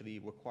essentially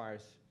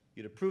requires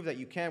you to prove that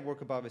you can't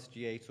work above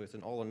SGA, so it's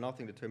an all or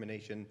nothing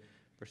determination,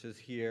 versus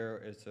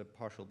here it's a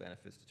partial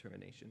benefits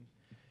determination.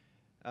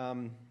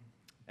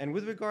 And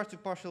with regards to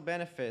partial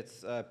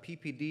benefits,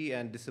 PPD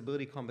and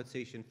disability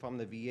compensation from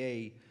the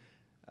VA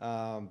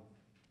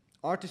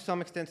are to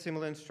some extent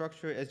similar in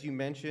structure, as you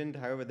mentioned.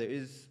 However, there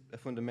is a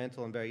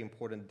fundamental and very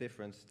important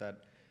difference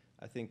that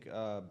I think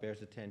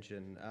bears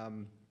attention.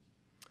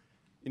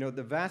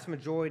 The vast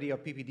majority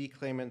of PPD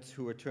claimants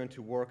who return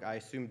to work, I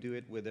assume, do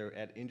it with their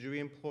at-injury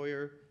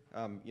employer.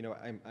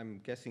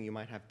 I'm guessing you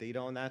might have data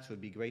on that, so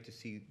it'd be great to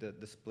see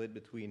the split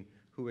between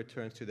who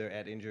returns to their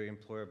at-injury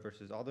employer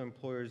versus other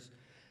employers.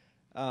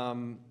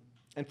 And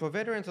for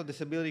veterans on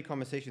disability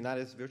compensation, that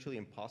is virtually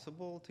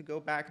impossible to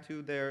go back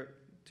to their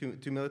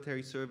to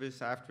military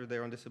service after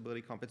they're on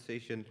disability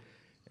compensation,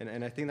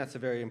 and I think that's a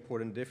very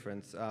important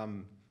difference.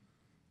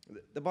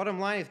 The bottom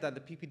line is that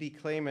the PPD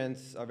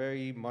claimants are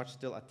very much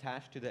still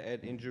attached to the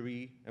ed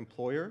injury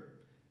employer.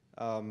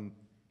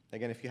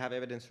 Again, if you have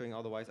evidence showing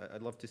otherwise,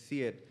 I'd love to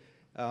see it.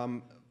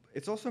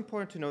 It's also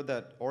important to note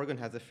that Oregon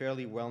has a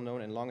fairly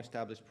well-known and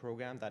long-established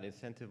program that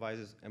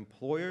incentivizes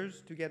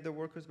employers to get their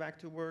workers back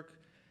to work.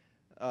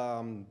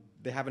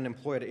 They have an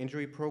employer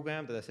injury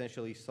program that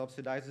essentially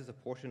subsidizes a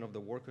portion of the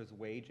worker's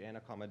wage and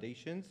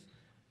accommodations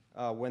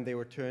when they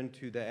return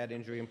to the ed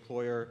injury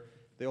employer.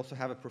 They also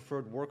have a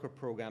preferred worker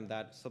program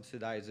that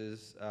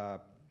subsidizes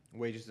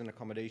wages and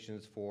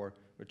accommodations for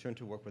return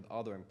to work with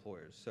other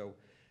employers. So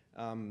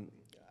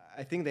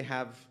I think they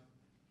have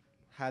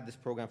had this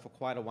program for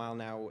quite a while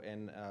now,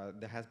 and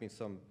there has been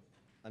some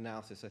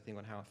analysis, I think,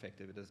 on how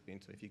effective it has been.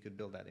 So if you could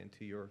build that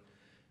into your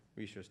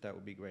research, that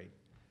would be great.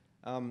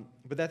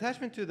 But the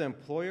attachment to the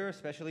employer,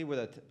 especially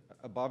with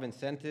above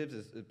incentives,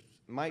 it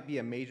might be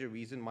a major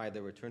reason why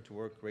the return to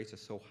work rates are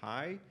so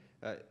high,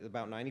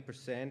 about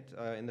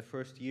 90% in the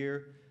first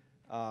year.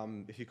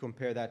 If you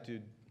compare that to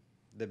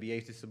the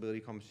VA's disability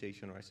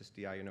compensation or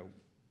SSDI, you're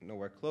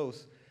nowhere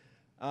close.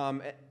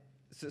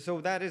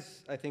 So that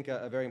is, I think,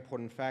 a very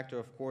important factor.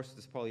 Of course,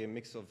 there's probably a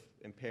mix of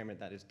impairment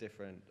that is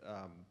different.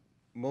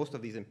 Most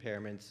of these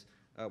impairments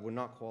would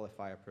not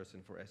qualify a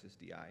person for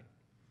SSDI.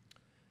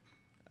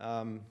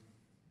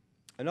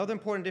 Another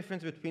important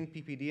difference between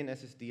PPD and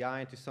SSDI,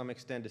 and to some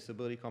extent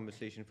disability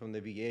compensation from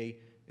the VA,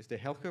 is the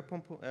healthcare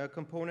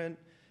component.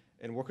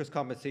 In workers'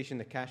 compensation,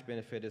 the cash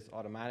benefit is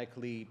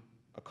automatically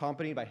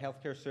accompanied by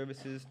healthcare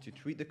services to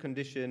treat the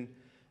condition.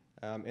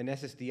 In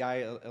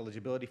SSDI,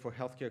 eligibility for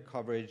healthcare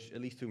coverage,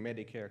 at least through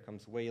Medicare,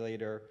 comes way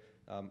later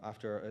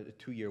after a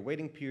 2-year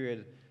waiting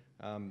period.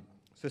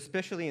 So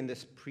especially in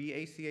this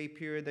pre-ACA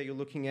period that you're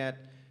looking at,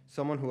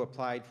 someone who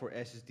applied for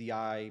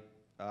SSDI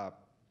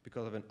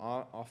because of an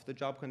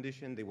off-the-job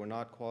condition, they were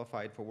not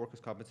qualified for workers'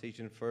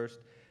 compensation first.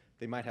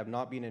 They might have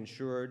not been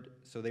insured,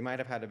 so they might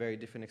have had a very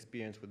different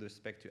experience with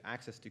respect to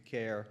access to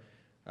care,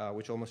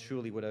 which almost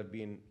surely would have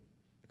been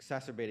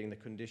exacerbating the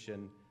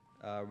condition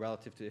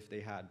relative to if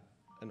they had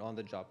an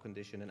on-the-job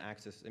condition and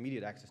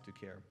immediate access to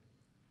care.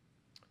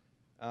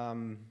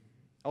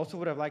 Also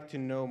would have liked to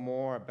know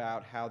more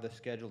about how the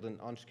scheduled and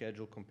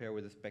unscheduled compare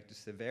with respect to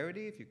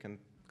severity, if you can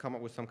come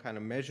up with some kind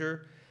of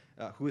measure.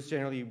 Who is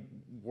generally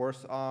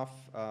worse off?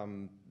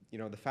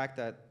 The fact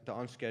that the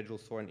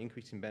unscheduled saw an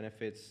increase in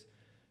benefits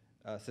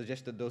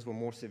suggested those were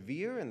more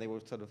severe and they were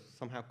sort of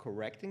somehow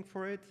correcting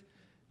for it.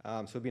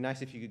 So it'd be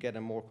nice if you could get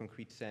a more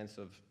concrete sense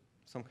of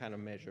some kind of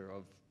measure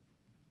of,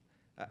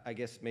 I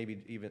guess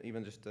maybe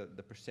even just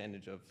the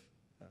percentage of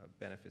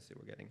benefits they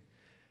were getting.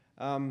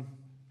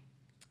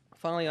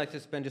 Finally, I'd like to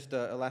spend just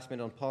a last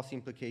minute on policy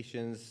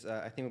implications.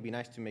 I think it would be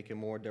nice to make a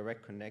more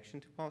direct connection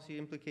to policy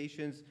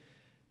implications.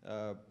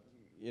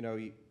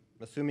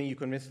 Assuming you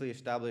convincingly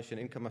establish an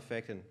income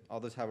effect, and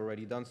others have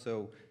already done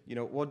so,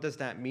 what does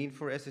that mean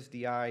for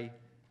SSDI?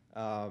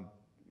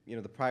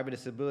 The private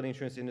disability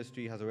insurance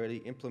industry has already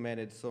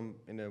implemented some,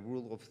 in a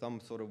rule of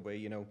thumb sort of way,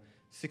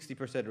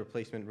 60%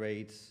 replacement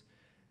rates,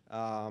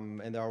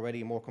 and there are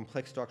already more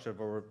complex structure of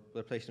our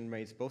replacement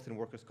rates, both in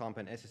workers' comp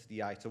and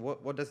SSDI. So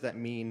what does that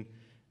mean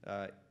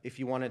if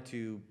you wanted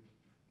to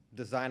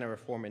design a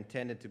reform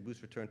intended to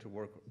boost return to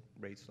work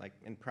rates, like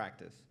in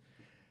practice?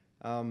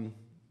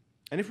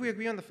 And if we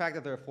agree on the fact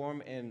that the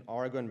reform in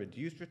Oregon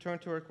reduced return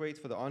to work rates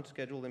for the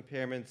unscheduled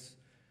impairments,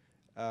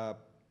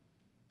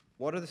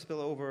 what are the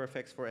spillover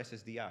effects for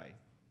SSDI?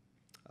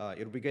 It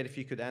would be great if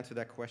you could answer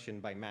that question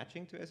by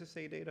matching to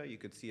SSA data. You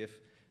could see if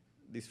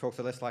these folks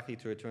are less likely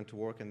to return to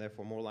work and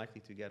therefore more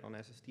likely to get on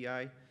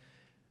SSDI.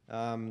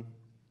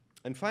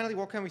 And finally,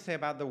 what can we say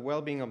about the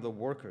well-being of the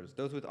workers?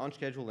 Those with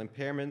unscheduled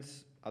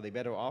impairments, are they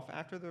better off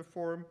after the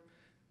reform?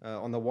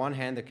 On the one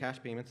hand, the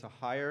cash payments are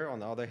higher.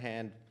 On the other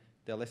hand,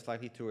 they're less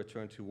likely to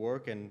return to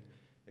work, and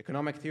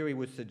economic theory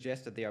would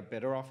suggest that they are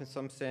better off in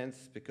some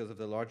sense because of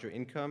the larger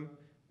income.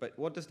 But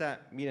what does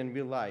that mean in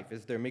real life?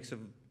 Is their mix of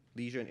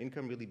leisure and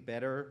income really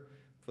better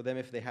for them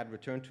if they had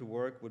returned to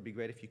work? Would be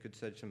great if you could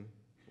shed some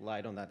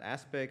light on that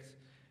aspect,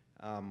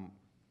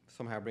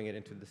 somehow bring it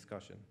into the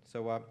discussion.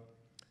 So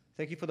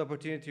thank you for the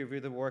opportunity to review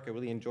the work. I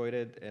really enjoyed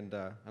it, and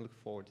I look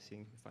forward to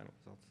seeing the final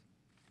results.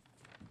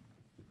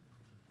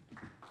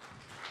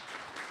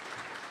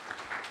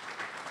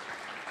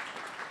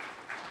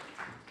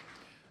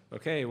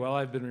 Okay, well,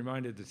 I've been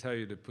reminded to tell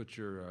you to put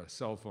your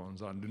cell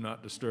phones on Do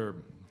Not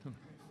Disturb.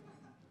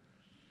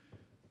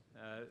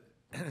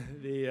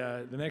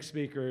 The next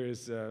speaker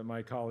is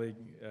my colleague,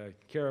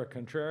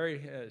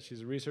 Contreary.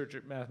 She's a researcher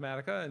at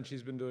Mathematica, and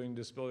she's been doing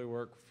disability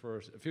work for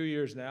a few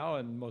years now,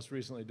 and most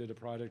recently did a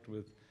project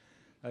with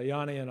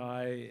Yanni and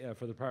I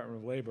for the Department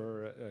of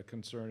Labor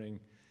concerning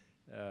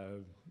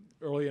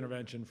early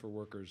intervention for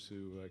workers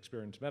who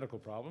experience medical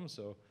problems.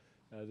 So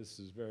this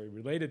is very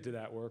related to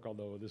that work,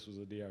 although this was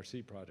a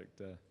DRC project.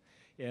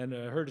 And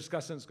her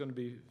discussant is going to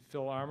be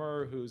Phil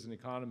Armour, who's an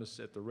economist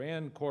at the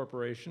Rand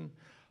Corporation.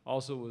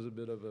 Also was a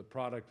bit of a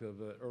product of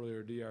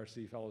earlier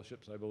DRC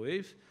fellowships, I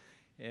believe.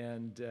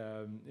 And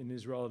in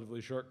his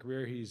relatively short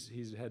career,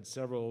 he's had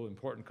several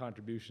important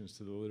contributions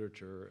to the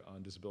literature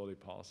on disability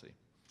policy.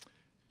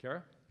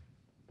 Kara?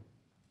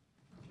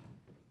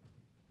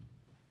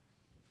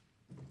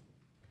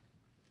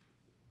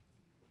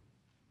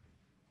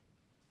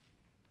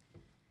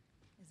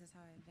 Is this how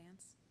I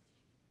advance?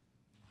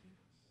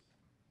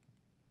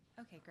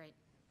 Okay, great.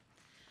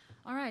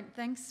 All right,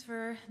 thanks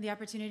for the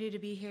opportunity to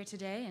be here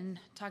today and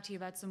talk to you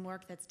about some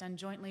work that's done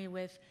jointly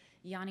with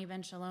Yanni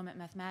Ben-Shalom at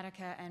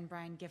Mathematica and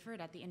Brian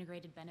Gifford at the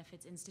Integrated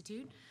Benefits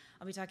Institute.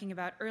 I'll be talking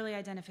about early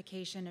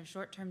identification of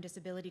short-term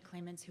disability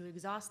claimants who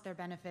exhaust their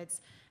benefits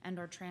and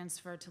or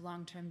transfer to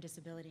long-term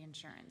disability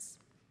insurance.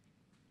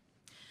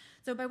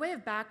 So by way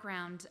of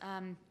background,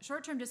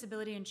 short-term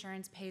disability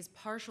insurance pays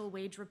partial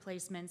wage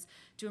replacements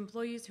to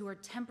employees who are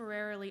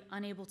temporarily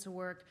unable to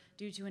work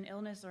due to an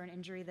illness or an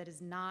injury that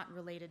is not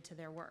related to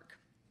their work.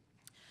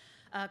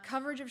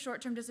 Coverage of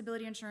short-term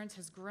disability insurance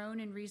has grown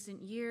in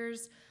recent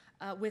years,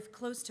 with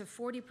close to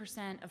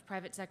 40% of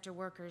private sector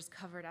workers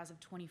covered as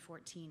of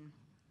 2014.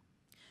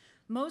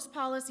 Most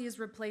policies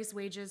replace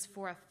wages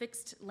for a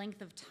fixed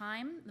length of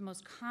time. The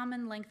most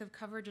common length of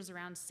coverage is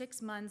around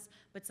 6 months,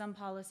 but some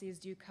policies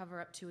do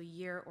cover up to a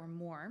year or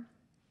more.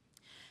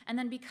 And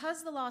then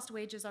because the lost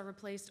wages are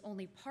replaced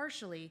only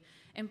partially,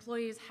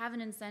 employees have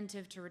an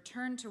incentive to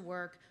return to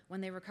work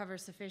when they recover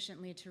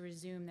sufficiently to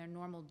resume their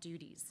normal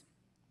duties.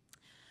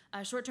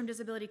 Short-term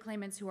disability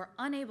claimants who are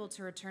unable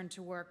to return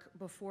to work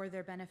before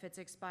their benefits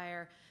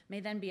expire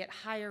may then be at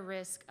higher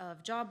risk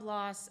of job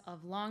loss,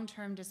 of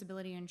long-term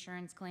disability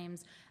insurance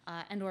claims,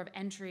 and or of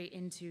entry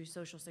into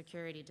Social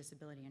Security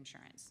disability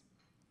insurance.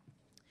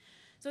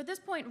 So at this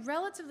point,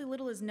 relatively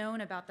little is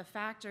known about the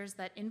factors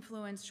that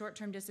influence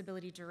short-term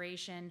disability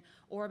duration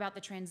or about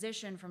the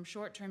transition from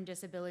short-term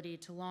disability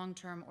to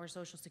long-term or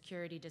Social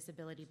Security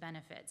disability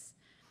benefits.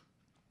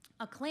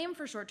 A claim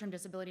for short-term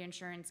disability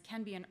insurance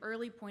can be an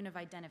early point of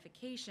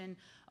identification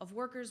of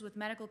workers with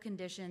medical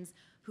conditions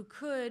who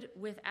could,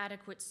 with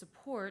adequate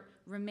support,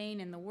 remain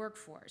in the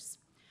workforce.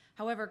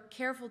 However,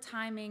 careful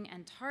timing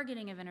and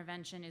targeting of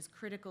intervention is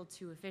critical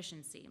to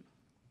efficiency.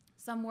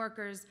 Some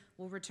workers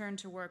will return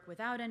to work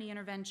without any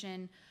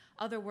intervention.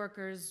 Other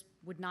workers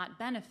would not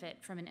benefit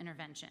from an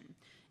intervention.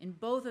 In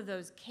both of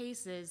those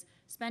cases,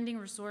 spending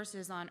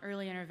resources on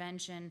early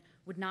intervention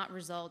would not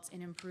result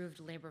in improved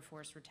labor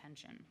force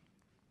retention.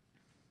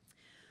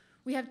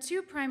 We have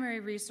two primary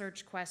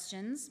research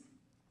questions.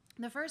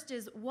 The first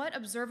is, what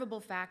observable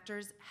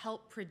factors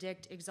help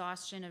predict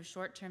exhaustion of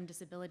short-term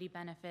disability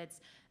benefits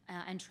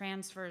and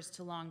transfers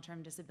to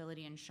long-term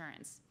disability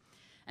insurance?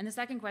 And the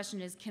second question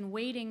is, can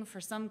waiting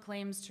for some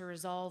claims to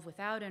resolve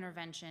without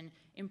intervention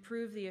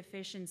improve the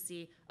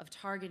efficiency of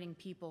targeting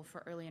people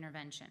for early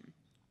intervention?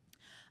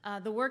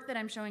 The work that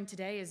I'm showing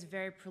today is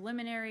very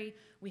preliminary.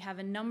 We have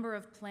a number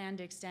of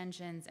planned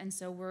extensions, and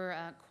so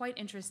we're quite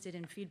interested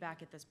in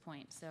feedback at this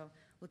point. So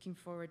looking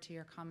forward to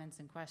your comments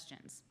and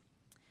questions.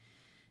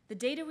 The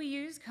data we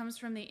use comes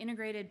from the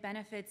Integrated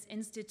Benefits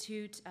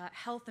Institute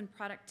Health and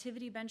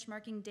Productivity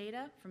Benchmarking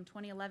data from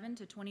 2011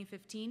 to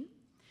 2015.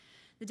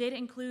 The data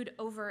include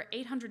over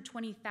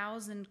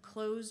 820,000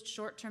 closed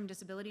short-term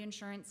disability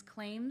insurance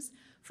claims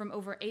from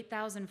over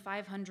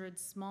 8,500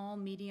 small,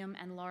 medium,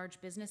 and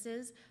large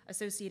businesses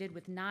associated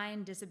with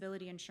 9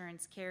 disability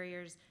insurance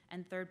carriers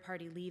and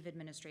third-party leave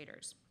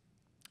administrators.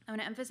 I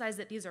want to emphasize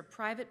that these are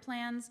private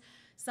plans.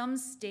 Some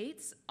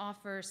states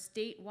offer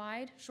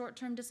statewide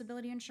short-term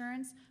disability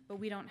insurance, but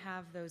we don't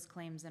have those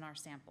claims in our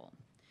sample.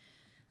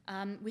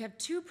 We have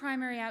 2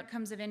 primary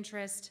outcomes of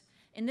interest.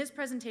 In this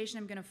presentation,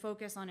 I'm going to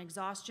focus on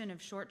exhaustion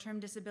of short-term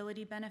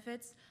disability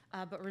benefits,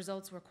 but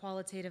results were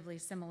qualitatively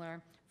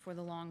similar for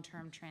the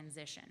long-term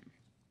transition.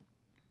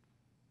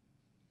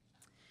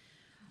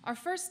 Our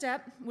first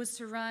step was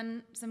to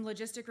run some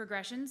logistic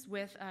regressions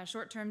with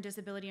short-term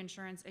disability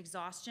insurance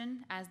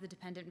exhaustion as the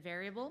dependent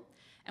variable,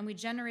 and we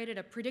generated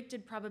a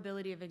predicted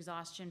probability of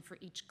exhaustion for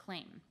each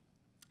claim.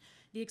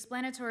 The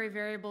explanatory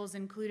variables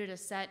included a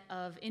set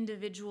of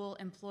individual,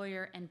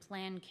 employer, and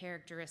plan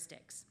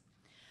characteristics.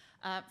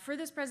 For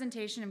this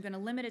presentation, I'm going to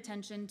limit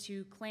attention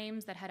to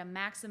claims that had a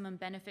maximum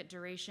benefit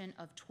duration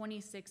of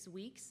 26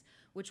 weeks,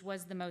 which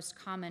was the most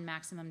common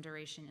maximum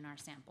duration in our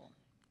sample.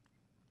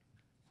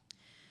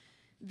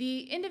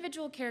 The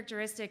individual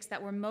characteristics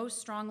that were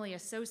most strongly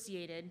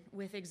associated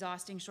with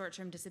exhausting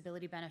short-term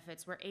disability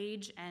benefits were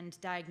age and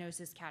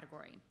diagnosis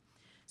category.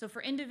 So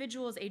for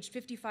individuals aged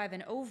 55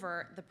 and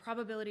over, the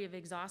probability of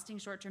exhausting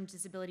short-term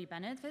disability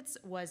benefits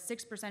was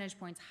 6 percentage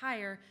points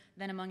higher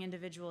than among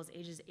individuals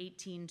ages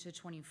 18 to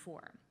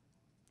 24.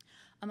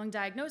 Among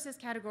diagnosis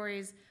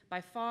categories, by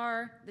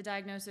far, the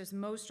diagnosis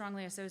most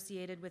strongly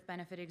associated with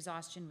benefit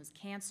exhaustion was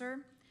cancer.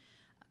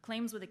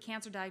 Claims with a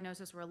cancer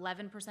diagnosis were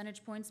 11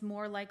 percentage points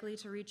more likely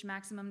to reach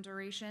maximum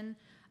duration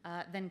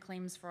than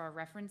claims for our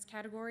reference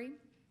category.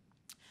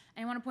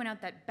 And I want to point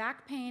out that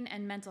back pain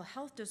and mental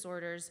health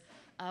disorders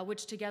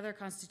which together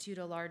constitute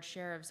a large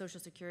share of Social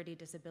Security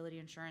disability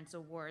insurance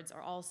awards,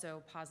 are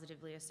also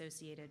positively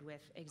associated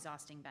with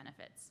exhausting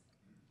benefits.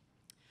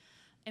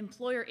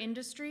 Employer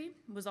industry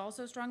was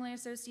also strongly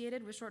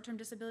associated with short-term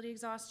disability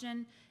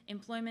exhaustion.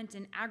 Employment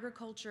in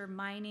agriculture,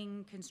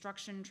 mining,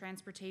 construction,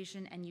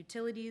 transportation, and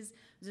utilities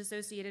was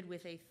associated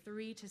with a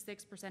 3 to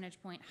 6 percentage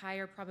point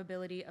higher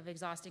probability of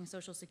exhausting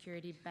Social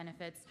Security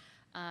benefits,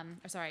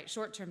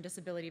 short-term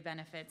disability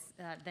benefits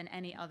than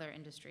any other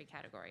industry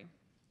category.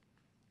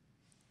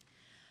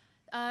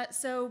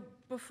 So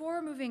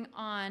before moving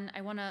on,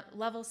 I want to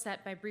level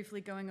set by briefly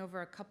going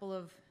over a couple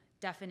of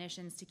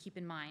definitions to keep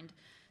in mind.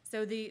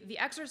 So the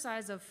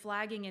exercise of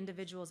flagging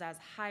individuals as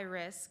high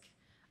risk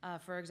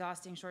for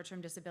exhausting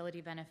short-term disability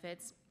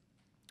benefits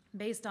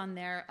based on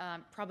their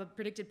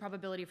predicted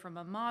probability from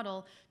a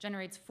model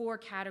generates 4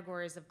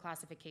 categories of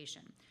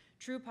classification: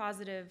 true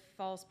positive,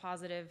 false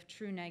positive,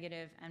 true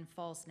negative, and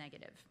false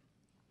negative.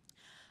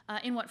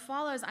 In what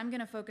follows, I'm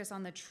going to focus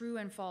on the true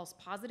and false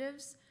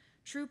positives.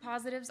 True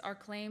positives are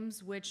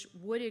claims which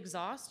would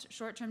exhaust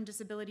short-term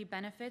disability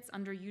benefits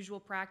under usual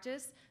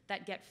practice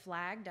that get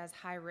flagged as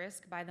high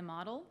risk by the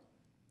model.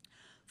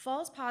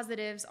 False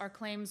positives are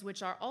claims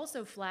which are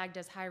also flagged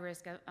as high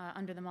risk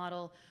under the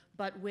model,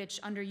 but which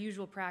under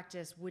usual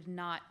practice would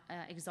not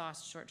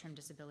exhaust short-term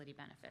disability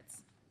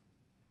benefits.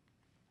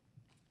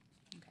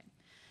 Okay.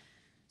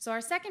 So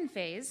our second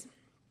phase,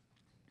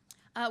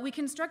 we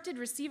constructed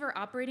receiver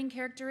operating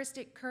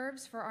characteristic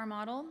curves for our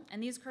model,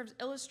 and these curves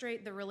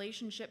illustrate the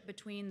relationship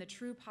between the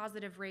true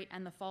positive rate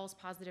and the false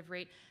positive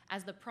rate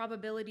as the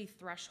probability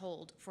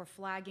threshold for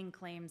flagging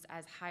claims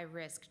as high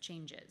risk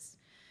changes.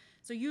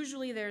 So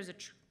usually there's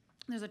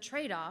a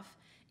trade-off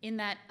in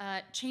that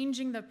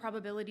changing the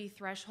probability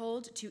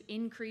threshold to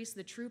increase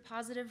the true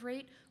positive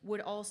rate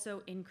would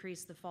also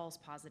increase the false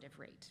positive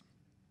rate.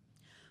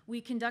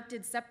 We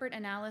conducted separate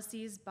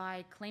analyses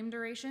by claim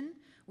duration.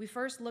 We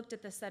first looked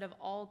at the set of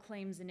all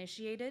claims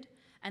initiated,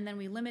 and then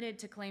we limited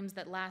to claims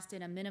that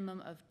lasted a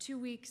minimum of 2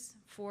 weeks,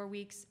 4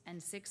 weeks,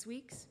 and 6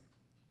 weeks.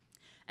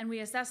 And we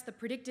assessed the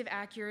predictive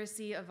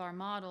accuracy of our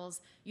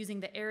models using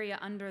the area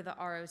under the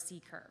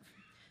ROC curve.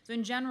 So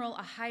in general,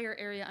 a higher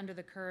area under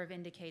the curve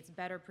indicates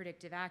better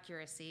predictive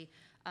accuracy.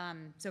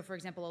 So for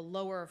example, a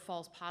lower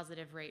false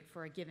positive rate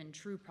for a given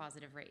true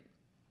positive rate.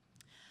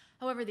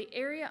 However, the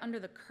area under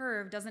the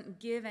curve doesn't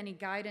give any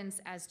guidance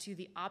as to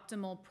the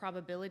optimal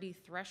probability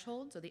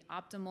threshold, so the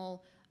optimal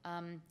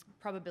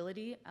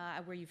probability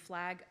where you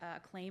flag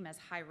a claim as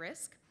high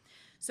risk.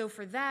 So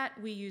for that,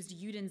 we used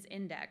Yuden's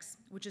index,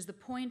 which is the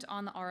point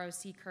on the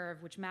ROC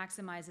curve which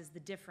maximizes the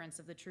difference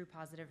of the true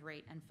positive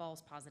rate and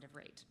false positive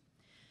rate.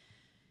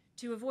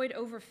 To avoid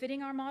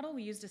overfitting our model,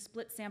 we used a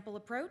split sample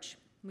approach.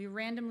 We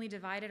randomly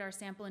divided our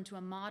sample into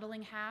a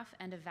modeling half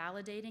and a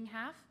validating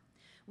half.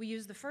 We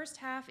used the first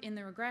half in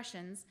the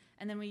regressions,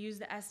 and then we used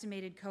the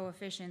estimated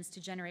coefficients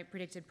to generate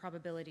predicted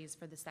probabilities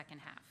for the second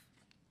half.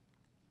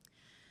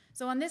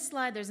 So on this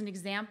slide, there's an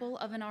example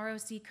of an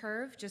ROC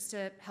curve, just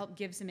to help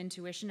give some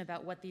intuition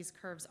about what these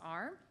curves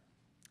are.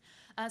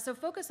 So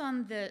focus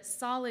on the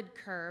solid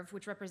curve,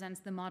 which represents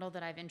the model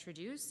that I've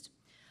introduced.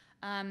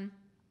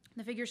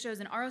 The figure shows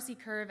an ROC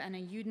curve and a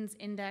Yuden's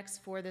index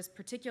for this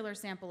particular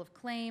sample of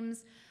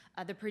claims.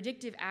 The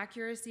predictive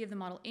accuracy of the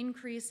model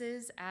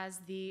increases as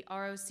the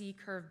ROC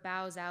curve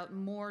bows out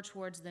more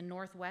towards the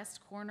northwest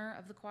corner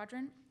of the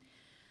quadrant.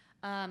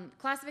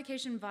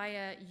 Classification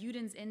via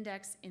Yuden's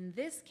index in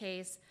this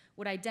case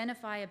would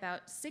identify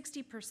about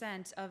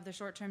 60% of the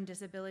short-term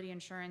disability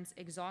insurance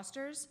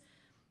exhausters,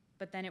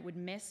 but then it would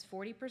miss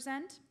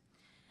 40%.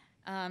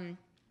 And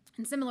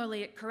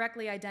similarly, it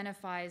correctly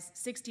identifies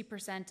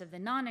 60% of the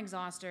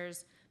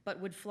non-exhausters, but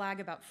would flag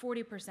about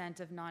 40%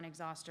 of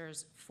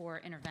non-exhausters for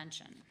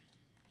intervention.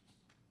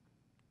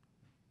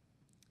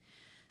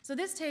 So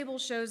this table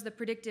shows the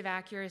predictive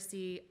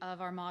accuracy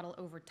of our model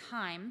over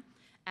time,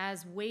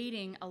 as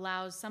weighting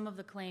allows some of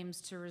the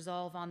claims to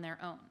resolve on their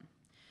own.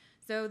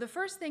 So the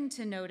first thing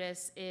to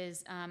notice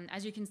is,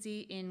 as you can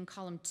see in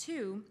column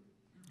 2,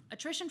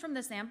 attrition from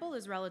the sample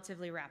is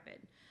relatively rapid.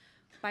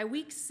 By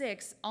week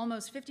 6,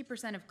 almost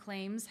 50% of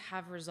claims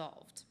have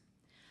resolved.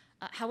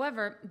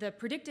 However, the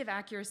predictive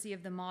accuracy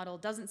of the model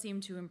doesn't seem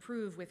to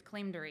improve with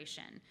claim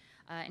duration.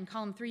 In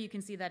column 3, you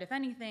can see that if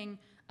anything,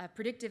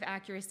 predictive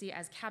accuracy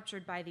as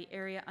captured by the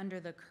area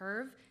under the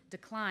curve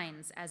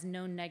declines as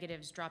known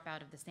negatives drop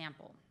out of the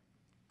sample.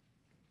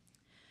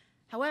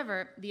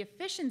 However, the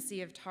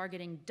efficiency of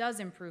targeting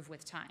does improve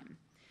with time.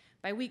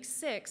 By week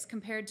 6,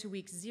 compared to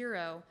week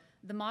 0,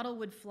 the model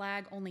would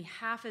flag only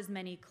half as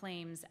many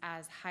claims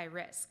as high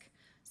risk.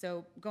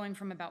 So going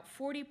from about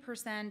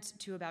 40%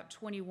 to about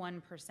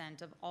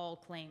 21% of all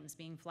claims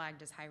being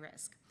flagged as high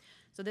risk.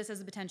 So this has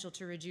the potential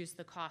to reduce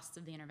the costs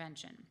of the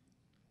intervention.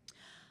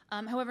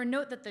 However,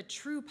 note that the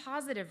true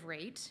positive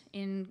rate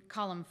in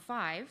column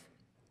 5,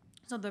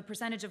 so the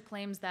percentage of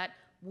claims that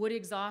would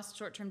exhaust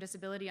short-term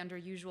disability under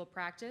usual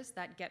practice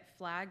that get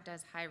flagged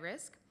as high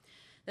risk,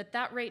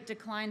 that rate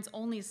declines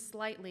only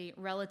slightly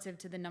relative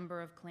to the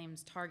number of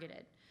claims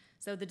targeted.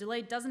 So the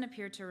delay doesn't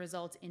appear to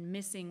result in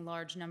missing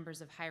large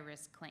numbers of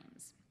high-risk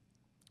claims.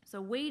 So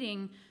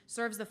weighting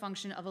serves the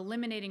function of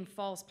eliminating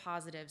false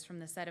positives from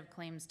the set of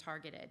claims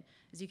targeted.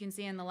 As you can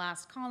see in the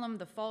last column,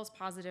 the false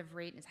positive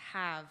rate is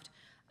halved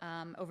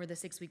over the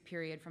 6-week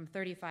period from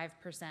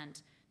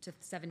 35% to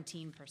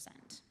 17%.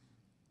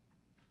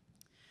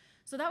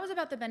 So that was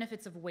about the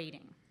benefits of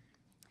weighting.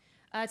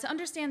 To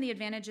understand the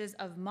advantages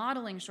of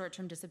modeling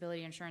short-term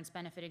disability insurance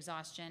benefit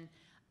exhaustion,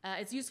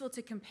 it's useful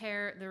to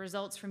compare the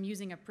results from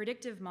using a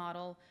predictive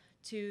model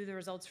to the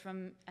results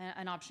from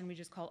an option we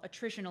just call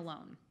attrition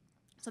alone.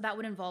 So that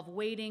would involve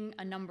waiting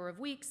a number of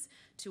weeks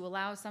to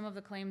allow some of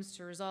the claims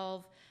to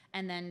resolve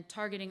and then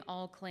targeting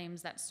all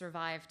claims that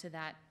survive to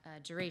that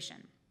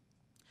duration.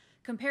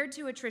 Compared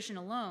to attrition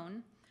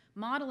alone,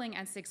 modeling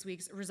at 6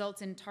 weeks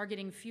results in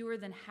targeting fewer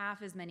than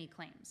half as many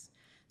claims.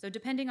 So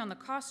depending on the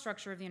cost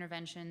structure of the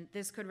intervention,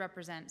 this could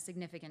represent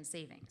significant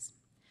savings.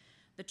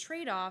 The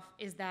trade-off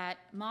is that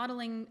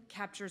modeling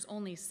captures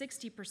only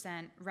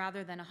 60%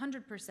 rather than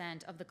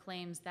 100% of the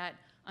claims that,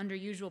 under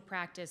usual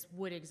practice,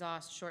 would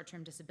exhaust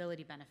short-term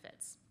disability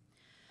benefits.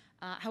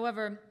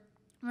 However,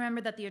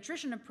 remember that the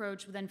attrition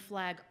approach would then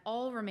flag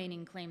all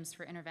remaining claims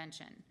for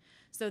intervention.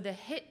 So the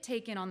hit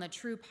taken on the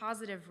true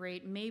positive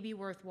rate may be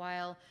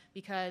worthwhile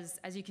because,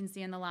 as you can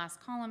see in the last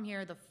column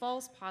here, the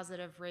false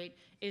positive rate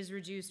is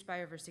reduced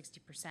by over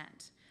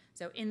 60%.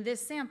 So in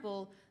this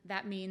sample,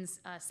 that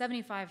means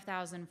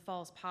 75,000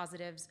 false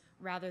positives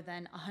rather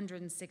than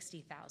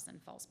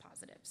 160,000 false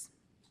positives.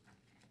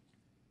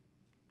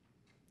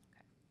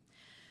 Okay.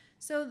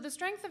 So the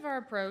strength of our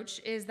approach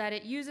is that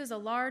it uses a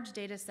large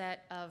data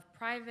set of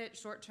private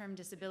short-term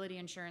disability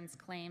insurance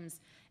claims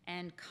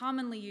and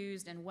commonly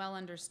used and well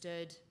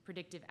understood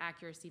predictive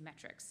accuracy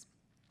metrics.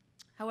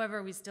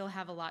 However, we still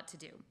have a lot to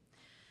do.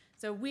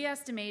 So we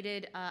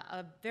estimated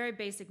a very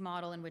basic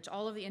model in which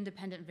all of the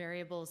independent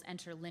variables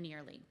enter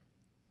linearly.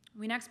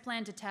 We next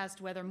plan to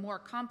test whether more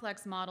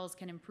complex models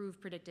can improve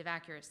predictive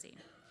accuracy.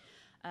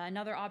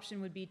 Another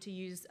option would be to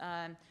use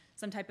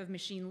some type of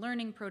machine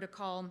learning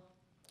protocol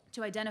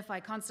to identify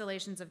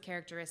constellations of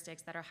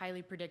characteristics that are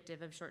highly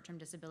predictive of short-term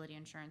disability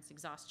insurance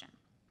exhaustion.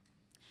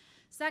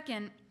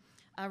 Second,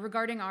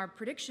 regarding our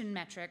prediction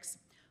metrics,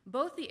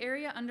 both the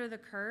area under the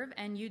curve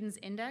and Uden's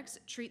index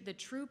treat the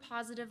true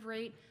positive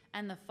rate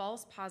and the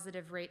false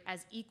positive rate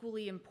as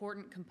equally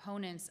important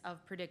components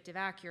of predictive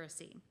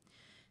accuracy.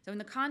 So in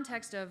the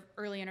context of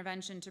early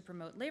intervention to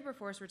promote labor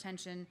force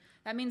retention,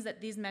 that means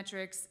that these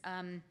metrics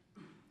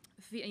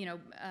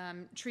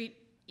treat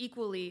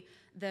equally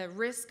the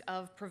risk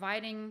of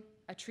providing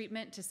a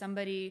treatment to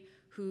somebody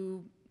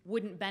who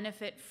wouldn't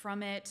benefit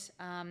from it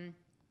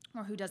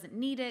or who doesn't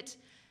need it,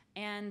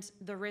 and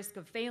the risk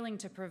of failing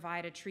to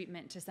provide a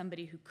treatment to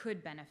somebody who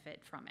could benefit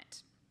from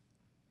it.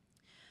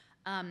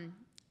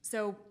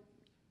 So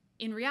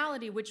in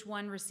reality, which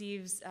one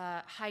receives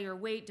higher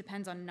weight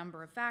depends on a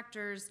number of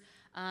factors.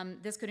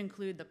 This could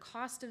include the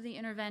cost of the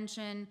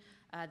intervention,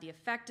 the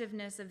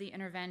effectiveness of the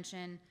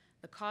intervention,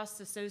 the costs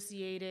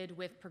associated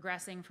with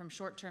progressing from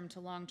short-term to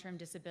long-term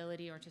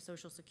disability or to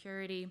Social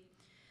Security.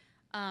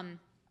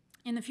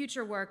 In the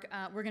future work,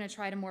 we're going to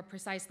try to more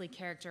precisely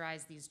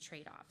characterize these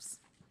trade-offs.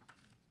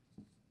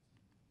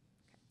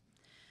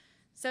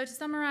 So to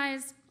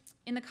summarize,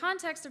 in the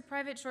context of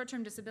private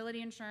short-term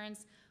disability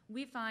insurance,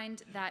 we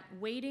find that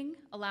weighting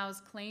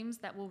allows claims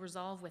that will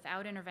resolve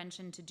without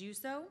intervention to do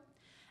so,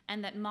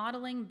 and that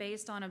modeling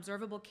based on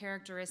observable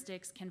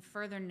characteristics can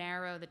further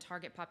narrow the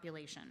target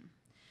population.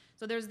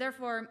 So there's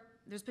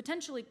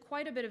potentially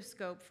quite a bit of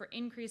scope for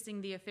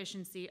increasing the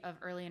efficiency of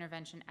early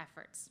intervention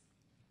efforts.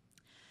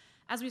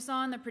 As we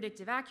saw in the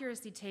predictive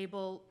accuracy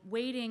table,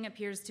 weighting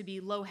appears to be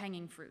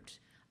low-hanging fruit.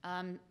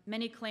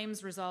 Many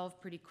claims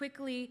resolve pretty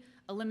quickly,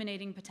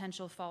 eliminating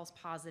potential false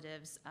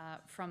positives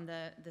from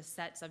the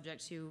set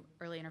subject to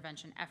early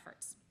intervention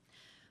efforts.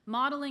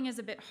 Modeling is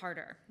a bit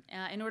harder.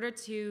 In order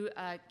to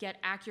get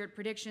accurate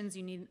predictions,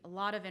 you need a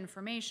lot of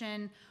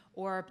information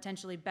or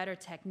potentially better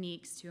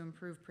techniques to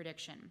improve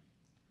prediction.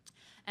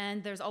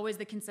 And there's always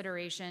the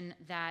consideration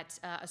that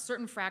a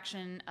certain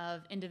fraction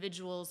of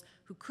individuals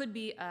who could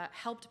be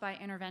helped by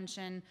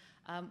intervention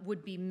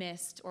would be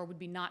missed or would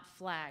be not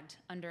flagged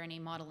under any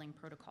modeling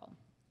protocol.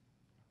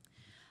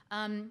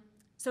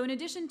 So in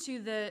addition to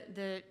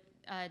the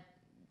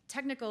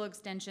technical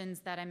extensions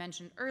that I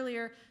mentioned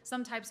earlier,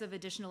 some types of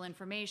additional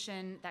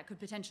information that could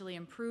potentially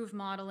improve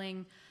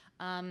modeling.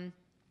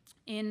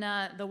 In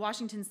the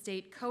Washington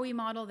State COE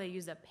model, they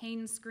use a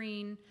pain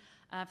screen.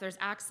 If there's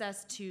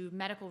access to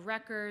medical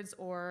records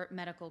or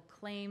medical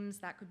claims,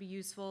 that could be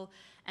useful.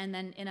 And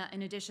then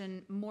in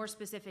addition, more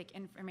specific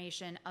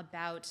information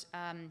about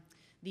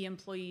the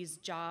employee's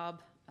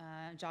job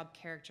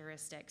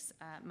characteristics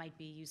might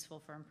be useful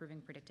for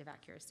improving predictive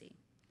accuracy.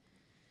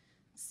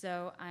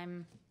 So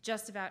I'm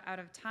just about out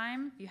of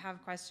time. If you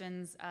have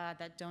questions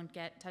that don't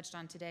get touched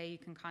on today, you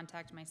can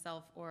contact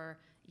myself or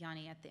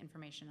Yanni at the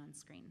information on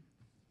screen.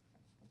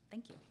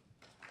 Thank you.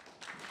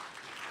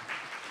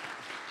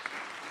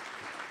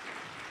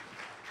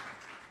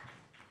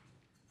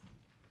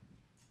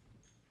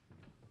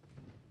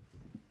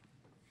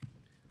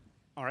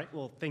 All right,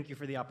 well, thank you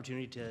for the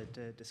opportunity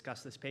to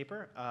discuss this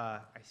paper. I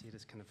see it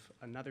as kind of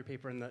another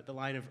paper in the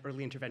line of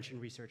early intervention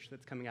research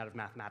that's coming out of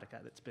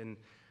Mathematica that's been,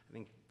 I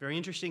think, very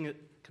interesting at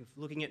kind of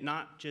looking at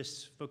not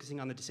just focusing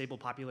on the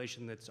disabled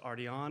population that's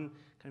already on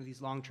kind of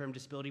these long-term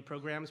disability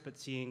programs, but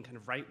seeing kind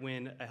of right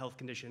when a health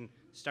condition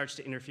starts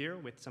to interfere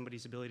with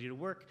somebody's ability to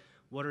work,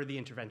 what are the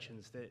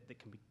interventions that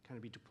can be kind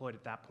of be deployed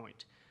at that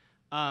point.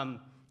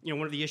 One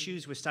of the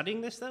issues with studying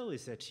this, though,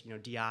 is that,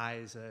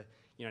 DIs,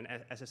 and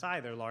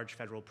SSI, they're large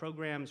federal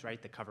programs,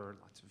 right, that cover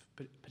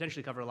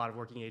potentially cover a lot of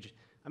working age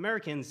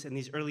Americans, and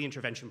these early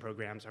intervention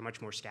programs are much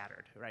more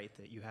scattered, right,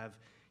 that you have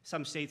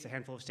some states, a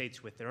handful of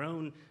states with their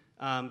own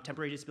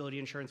temporary disability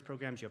insurance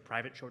programs, you have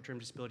private short-term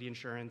disability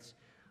insurance,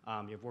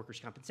 you have workers'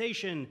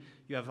 compensation,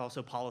 you have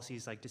also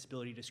policies like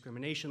disability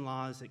discrimination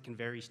laws that can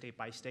vary state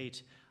by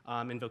state,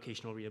 and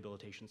vocational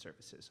rehabilitation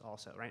services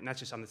also, right, and that's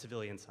just on the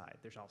civilian side.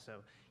 There's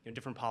also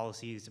different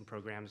policies and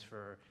programs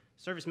for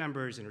service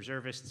members and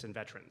reservists and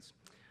veterans.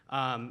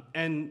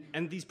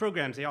 And these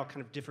programs, they all kind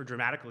of differ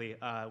dramatically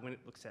when it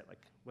looks at like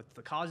what's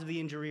the cause of the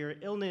injury or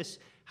illness,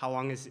 how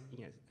long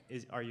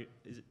are you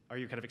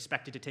kind of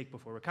expected to take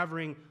before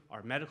recovering,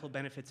 are medical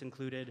benefits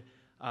included,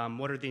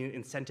 what are the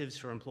incentives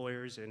for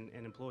employers and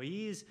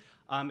employees,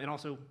 and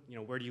also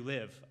where do you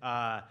live.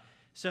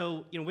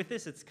 So with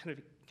this, it's kind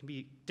of can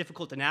be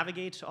difficult to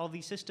navigate all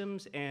these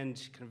systems and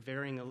kind of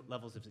varying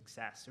levels of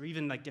success, or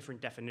even like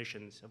different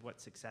definitions of what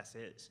success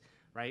is.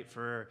 Right,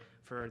 for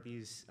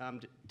these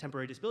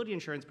temporary disability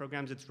insurance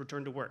programs, it's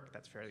return to work.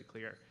 That's fairly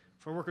clear.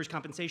 For workers'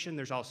 compensation,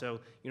 there's also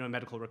a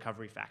medical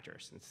recovery factor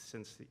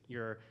since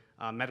your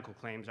medical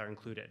claims are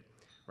included,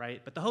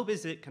 right? But the hope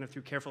is that kind of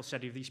through careful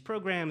study of these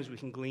programs, we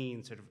can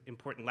glean sort of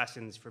important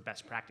lessons for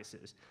best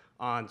practices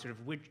on sort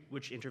of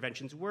which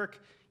interventions work,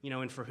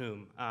 and for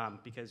whom,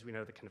 because we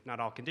know that kind of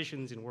not all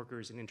conditions in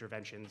workers and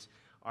interventions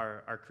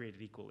are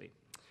created equally.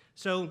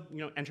 So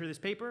enter this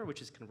paper, which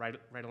is kind of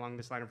right along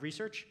this line of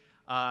research.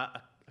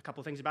 A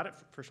couple things about it.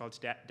 First of all, it's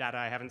data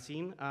I haven't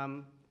seen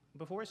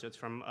before, so it's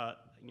from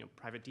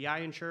private DI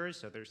insurers,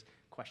 so there's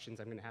questions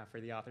I'm going to have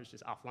for the authors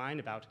just offline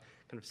about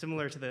kind of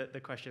similar to the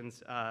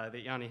questions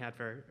that Yanni had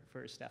for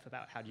Steph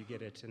about how do you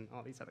get it and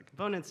all these other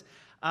components.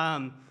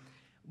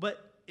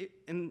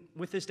 And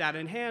with this data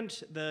in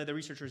hand, the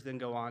researchers then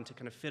go on to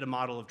kind of fit a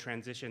model of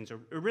transitions, or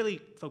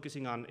really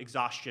focusing on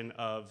exhaustion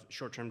of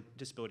short-term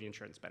disability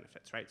insurance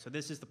benefits, right? So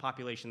this is the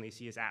population they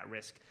see as at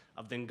risk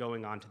of then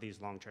going on to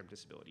these long-term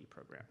disability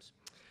programs.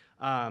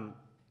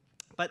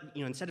 But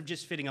instead of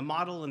just fitting a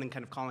model and then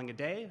kind of calling it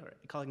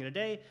a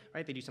day,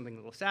 right? They do something a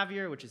little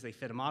savvier, which is they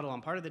fit a model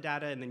on part of the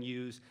data and then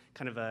use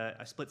kind of a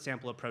split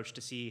sample approach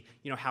to see,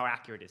 how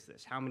accurate is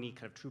this? How many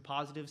kind of true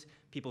positives,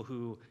 people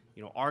who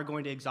are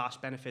going to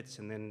exhaust benefits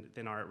and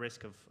then are at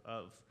risk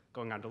of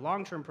going on to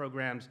long-term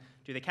programs,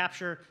 do they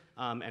capture,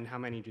 and how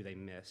many do they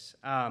miss?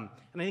 And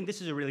I think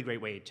this is a really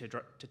great way to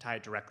tie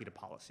it directly to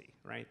policy,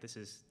 right? This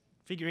is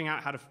figuring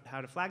out how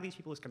to flag these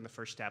people is kind of the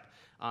first step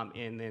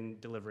in then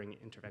delivering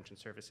intervention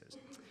services.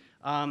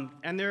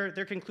 And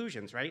their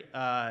conclusions, right?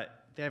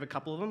 They have a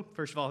couple of them.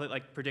 First of all, that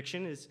like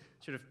prediction is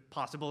sort of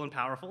possible and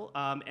powerful,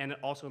 and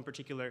also in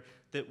particular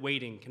that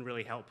weighting can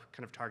really help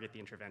kind of target the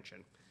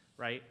intervention,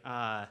 right?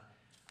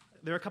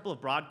 There are a couple of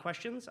broad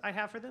questions I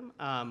have for them.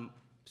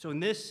 So in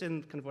this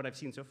and kind of what I've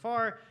seen so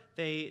far,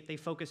 they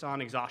focus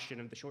on exhaustion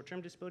of the short-term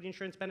disability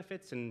insurance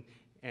benefits, and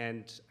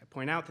I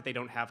point out that they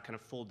don't have kind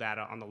of full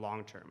data on the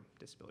long-term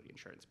disability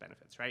insurance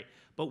benefits, right?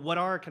 But what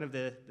are kind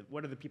of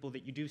what are the people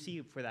that you do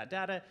see for that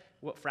data?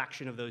 What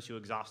fraction of those who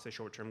exhaust the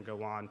short-term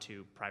go on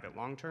to private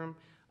long-term?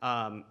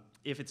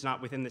 If it's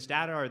not within this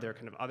data, are there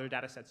kind of other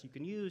data sets you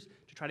can use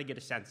to try to get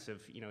a sense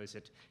of, is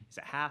it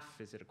half?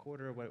 Is it a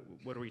quarter?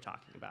 What are we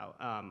talking about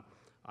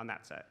on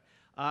that set?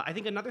 I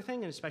think another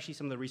thing, and especially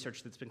some of the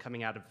research that's been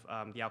coming out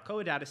of the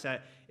Alcoa data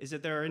set, is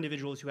that there are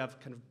individuals who have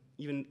kind of,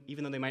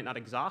 even though they might not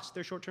exhaust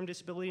their short-term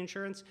disability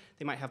insurance,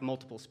 they might have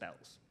multiple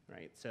spells,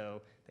 right?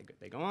 So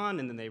they go on,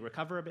 and then they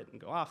recover a bit and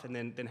go off, and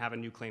then have a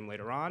new claim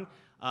later on.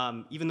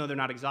 Even though they're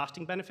not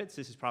exhausting benefits,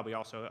 this is probably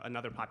also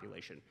another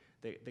population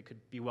that could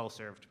be well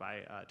served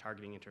by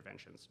targeting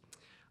interventions.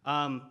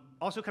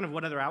 Also, kind of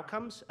what other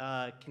outcomes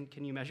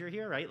can you measure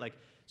here, right?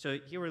 So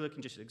here we're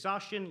looking just at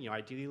exhaustion.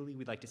 Ideally,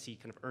 we'd like to see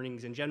kind of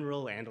earnings in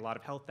general and a lot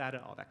of health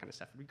data. All that kind of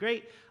stuff would be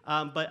great.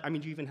 But I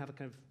mean, do you even have a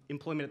kind of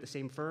employment at the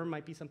same firm?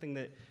 Might be something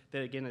that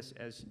again, as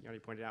you already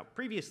pointed out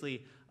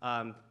previously,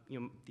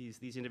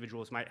 these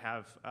individuals might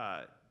have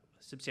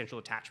substantial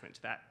attachment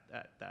to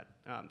that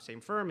same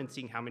firm, and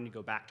seeing how many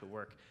go back to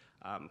work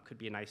could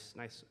be a nice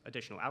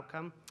additional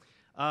outcome.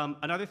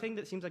 Another thing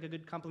that seems like a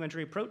good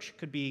complementary approach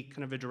could be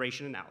kind of a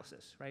duration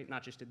analysis, right?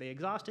 Not just did they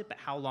exhaust it, but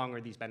how long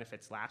are these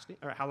benefits lasting,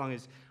 or how long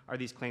are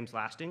these claims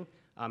lasting?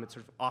 It's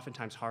sort of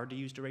oftentimes hard to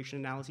use duration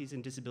analyses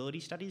in disability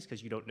studies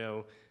because you don't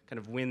know kind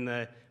of when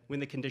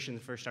the condition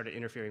first started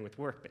interfering with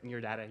work, but in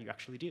your data you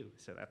actually do.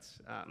 So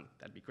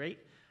that'd be great.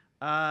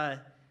 A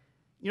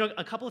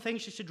couple of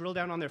things just to drill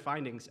down on their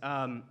findings.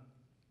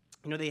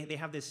 they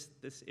have this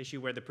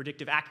issue where the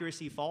predictive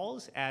accuracy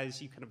falls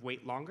as you kind of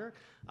wait longer.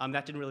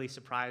 That didn't really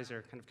surprise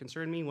or kind of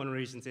concern me. One of the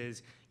reasons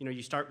is,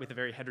 you start with a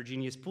very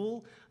heterogeneous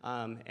pool,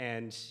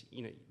 and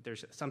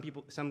there's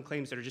some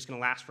claims that are just going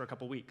to last for a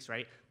couple weeks,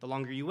 right? The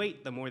longer you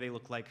wait, the more they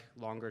look like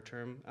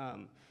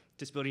longer-term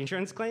disability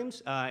insurance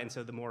claims, and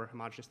so the more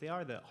homogeneous they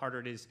are, the harder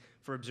it is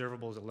for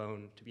observables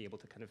alone to be able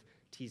to kind of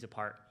tease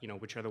apart,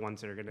 which are the ones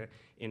that are going to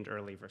end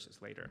early versus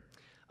later.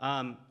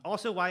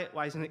 Also, why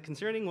isn't it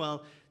concerning?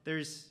 Well,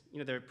 there's,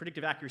 their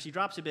predictive accuracy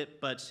drops a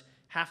bit, but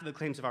half of the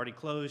claims have already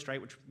closed,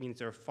 right? Which means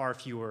there are far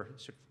fewer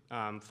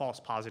false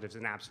positives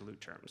in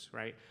absolute terms,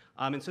 right?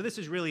 And so this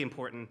is really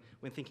important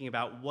when thinking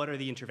about what are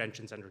the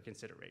interventions under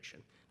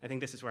consideration. I think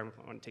this is where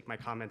I want to take my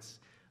comments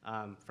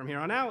from here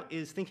on out,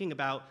 is thinking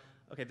about,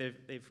 okay,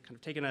 they've kind of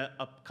taken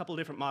a couple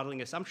different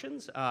modeling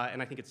assumptions,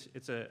 and I think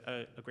it's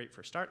a great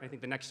first start. I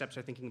think the next steps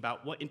are thinking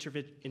about what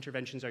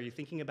interventions are you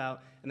thinking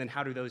about, and then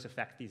how do those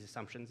affect these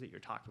assumptions that you're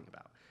talking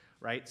about,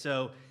 right?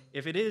 So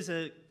if it is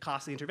a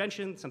costly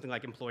intervention, something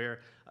like employer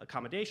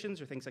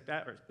accommodations or things like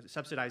that, or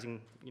subsidizing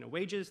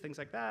wages, things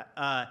like that,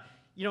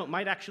 it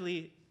might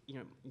actually,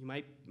 you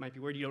might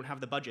be worried you don't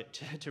have the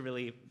budget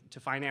to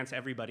finance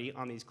everybody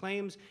on these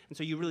claims, and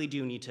so you really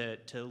do need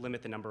to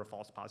limit the number of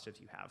false positives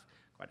you have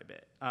quite a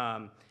bit.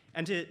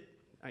 And to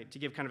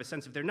give kind of a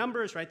sense of their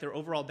numbers, right, their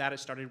overall data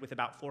started with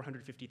about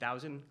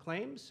 450,000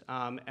 claims,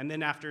 and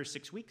then after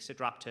 6 weeks, it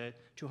dropped to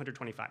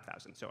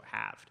 225,000, so it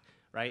halved,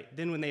 right?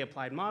 Then when they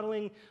applied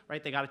modeling,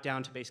 right, they got it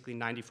down to basically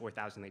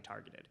 94,000 they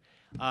targeted.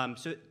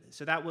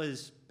 So that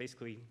was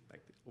basically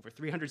like over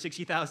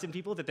 360,000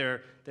 people that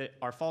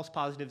are false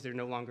positives they're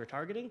no longer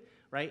targeting,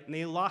 right? And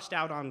they lost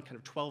out on kind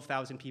of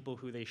 12,000 people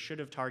who they should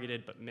have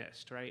targeted but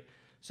missed, right?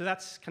 So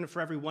that's kind of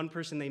for every one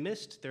person they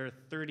missed, there are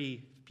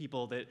 30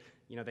 people that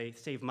they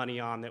save money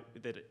on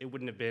that it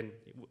wouldn't have been,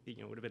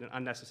 would have been an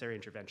unnecessary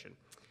intervention.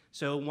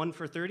 So 1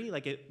 for 30,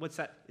 what's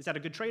that? Is that a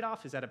good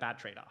trade-off? Is that a bad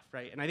trade-off,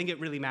 right? And I think it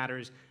really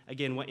matters,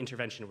 again, what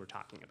intervention we're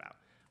talking about,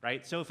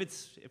 right? So if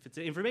it's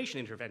an information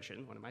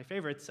intervention, one of my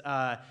favorites,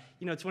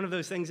 it's one of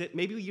those things that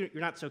maybe you're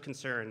not so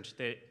concerned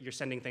that you're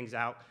sending things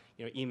out,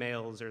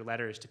 emails or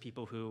letters to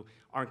people who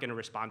aren't going to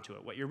respond to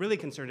it. What you're really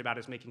concerned about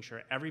is making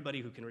sure everybody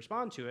who can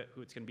respond to it,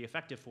 who it's going to be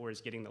effective for,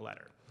 is getting the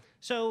letter.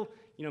 So,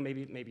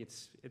 maybe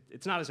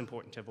it's not as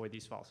important to avoid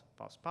these false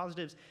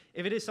positives.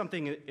 If it is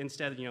something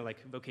instead,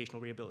 like vocational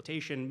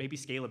rehabilitation, maybe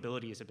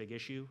scalability is a big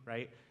issue,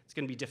 right? It's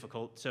going to be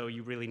difficult, so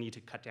you really need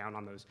to cut down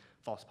on those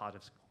false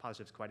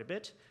positives quite a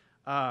bit.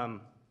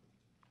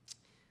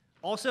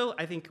 Also,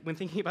 I think when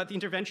thinking about the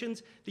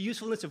interventions, the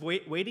usefulness of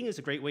waiting is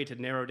a great way to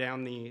narrow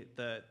down the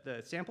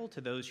sample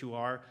to those who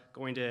are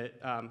going to,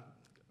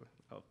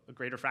 a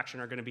greater fraction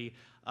are going to be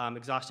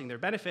exhausting their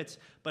benefits.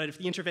 But if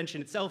the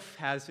intervention itself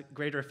has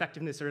greater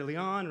effectiveness early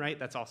on, right,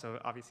 that's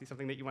also obviously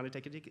something that you want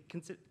to take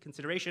into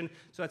consideration.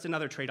 So that's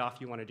another trade-off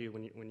you want to do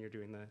when you're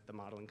doing the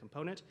modeling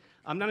component.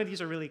 None of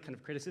these are really kind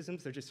of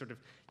criticisms. They're just sort of,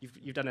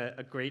 you've done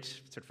a great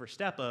sort of first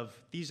step of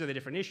these are the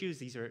different issues.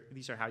 These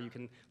are how you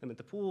can limit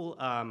the pool.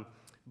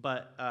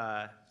 But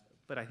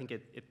I think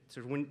it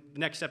sort of, when the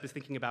next step is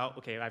thinking about,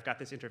 okay, I've got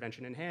this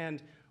intervention in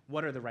hand,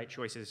 what are the right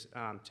choices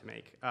to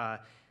make?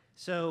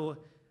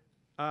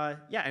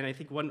 Yeah, and I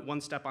think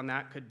one step on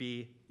that could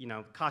be,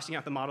 costing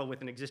out the model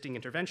with an existing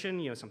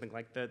intervention, something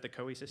like the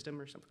COE system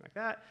or something like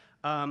that.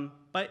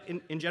 But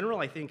in general,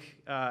 I think,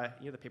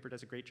 the paper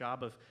does a great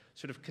job of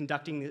sort of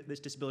conducting this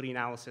disability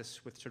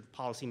analysis with sort of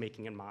policy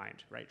making in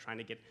mind, right? Trying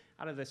to get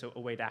out of this a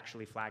way to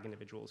actually flag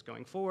individuals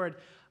going forward.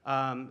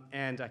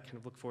 And I kind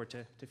of look forward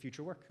to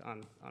future work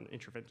on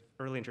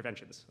early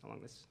interventions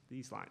along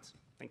these lines.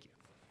 Thank you.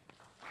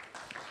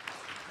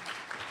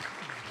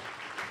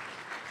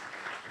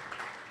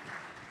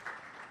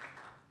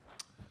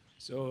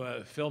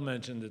 So Phil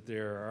mentioned that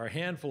there are a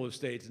handful of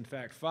states, in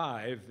fact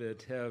 5,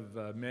 that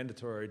have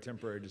mandatory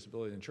temporary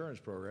disability insurance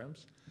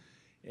programs.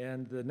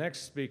 And the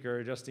next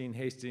speaker, Justine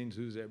Hastings,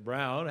 who's at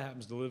Brown,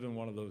 happens to live in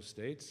one of those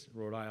states,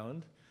 Rhode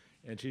Island.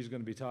 And she's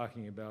going to be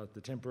talking about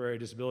the temporary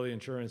disability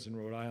insurance in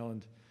Rhode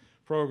Island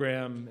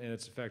program and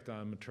its effect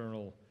on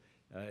maternal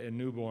and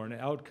newborn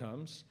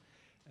outcomes.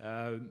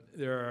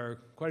 There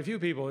are quite a few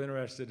people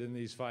interested in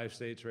these 5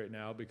 states right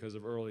now because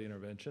of early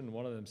intervention.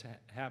 One of them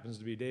happens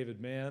to be David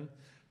Mann,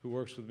 who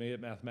works with me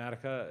at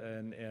Mathematica,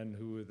 and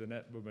who with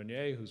Annette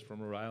Bournier, who's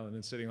from Rhode Island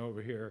and sitting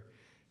over here,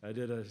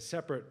 did a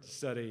separate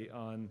study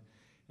on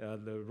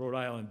the Rhode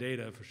Island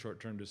data for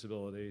short-term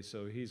disability.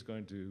 So he's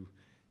going to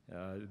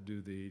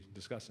do the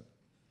discussant.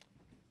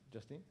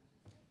 Justine?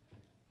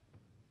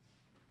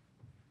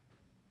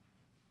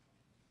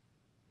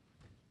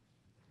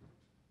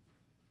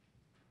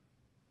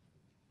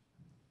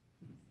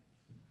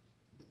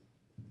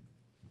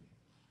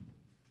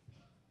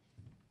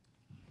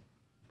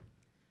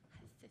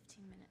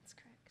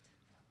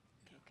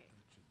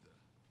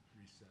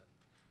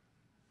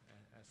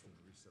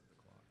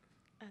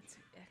 That's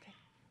okay.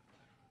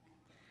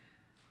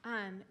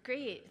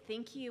 Great.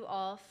 Thank you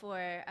all for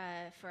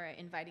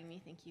inviting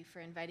me. Thank you for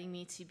inviting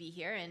me to be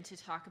here and to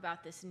talk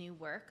about this new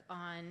work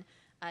on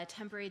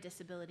temporary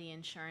disability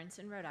insurance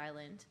in Rhode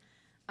Island.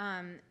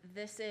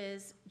 This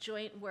is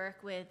joint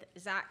work with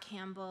Zach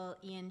Campbell,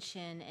 Ian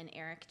Chyn, and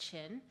Eric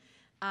Chyn.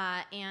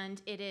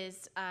 And it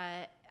is,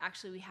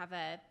 actually we have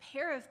a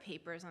pair of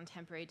papers on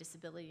temporary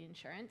disability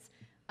insurance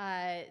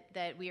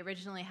that we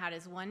originally had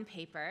as one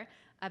paper,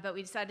 but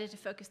we decided to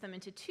focus them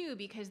into two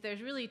because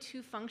there's really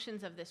two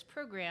functions of this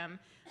program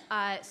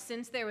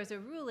since there was a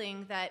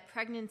ruling that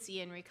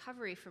pregnancy and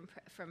recovery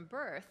from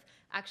birth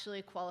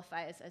actually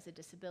qualifies as a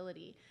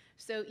disability.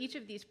 So each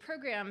of these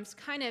programs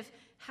kind of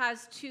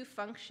has two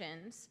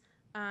functions.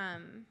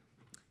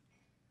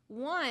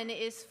 One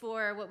is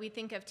for what we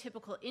think of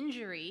typical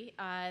injury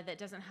that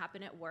doesn't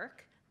happen at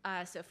work.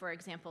 So for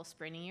example,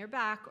 spraining your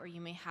back, or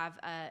you may have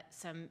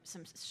some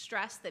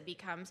stress that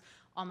becomes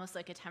almost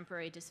like a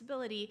temporary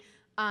disability.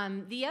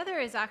 The other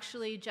is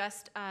actually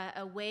just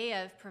a way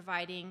of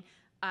providing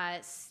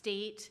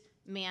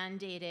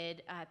state-mandated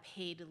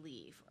paid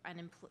leave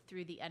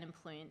through the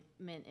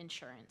unemployment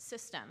insurance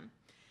system.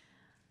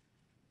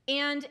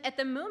 And at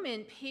the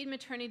moment, paid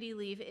maternity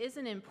leave is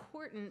an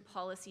important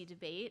policy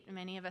debate.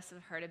 Many of us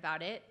have heard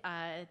about it.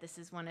 This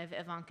is one of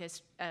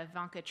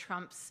Ivanka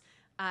Trump's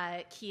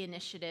key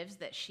initiatives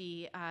that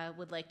she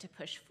would like to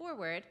push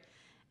forward.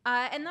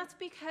 And that's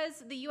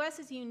because the US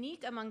is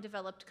unique among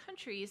developed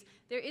countries.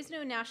 There is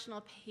no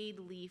national paid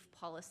leave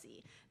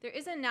policy. There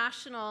is a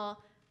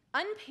national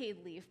unpaid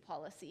leave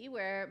policy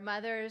where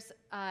mothers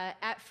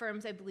at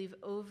firms, I believe,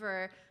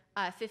 over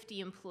 50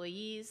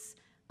 employees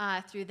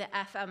through the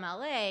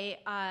FMLA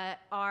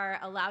are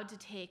allowed to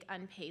take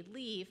unpaid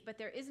leave, but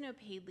there is no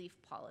paid leave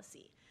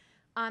policy.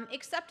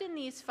 Except in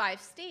these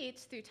 5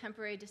 states, through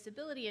temporary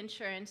disability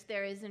insurance,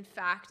 there is in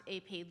fact a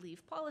paid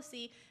leave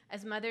policy,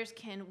 as mothers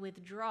can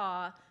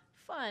withdraw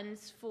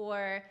funds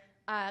for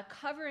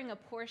covering a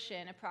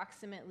portion,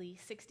 approximately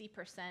 60%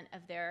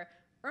 of their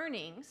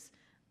earnings,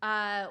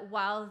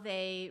 while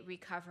they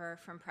recover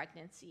from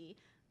pregnancy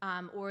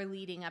or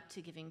leading up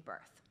to giving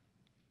birth.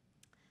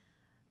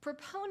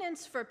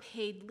 Proponents for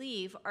paid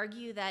leave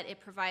argue that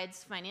it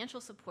provides financial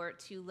support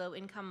to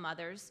low-income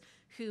mothers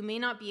who may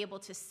not be able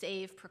to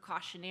save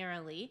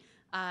precautionarily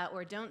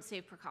or don't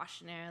save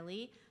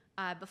precautionarily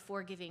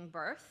before giving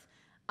birth,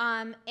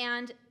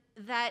 and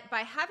that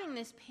by having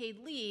this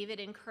paid leave, it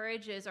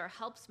encourages or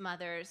helps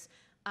mothers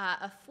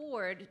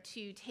afford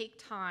to take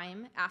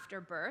time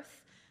after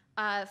birth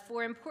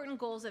for important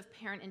goals of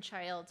parent and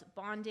child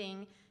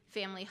bonding,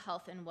 family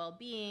health and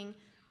well-being,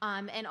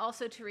 and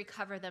also to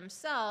recover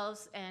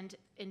themselves and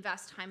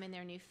invest time in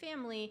their new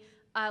family,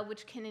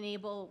 which can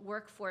enable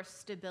workforce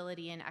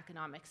stability and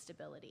economic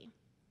stability.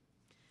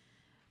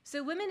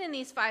 So women in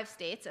these 5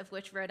 states, of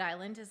which Rhode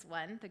Island is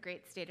one, the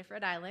great state of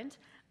Rhode Island,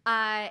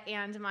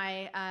 and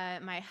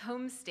my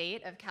home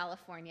state of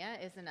California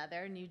is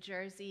another, New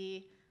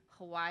Jersey,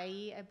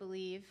 Hawaii, I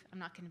believe. I'm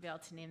not going to be able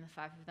to name the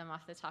 5 of them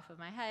off the top of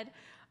my head.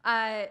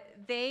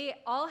 They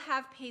all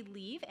have paid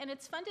leave, and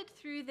it's funded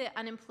through the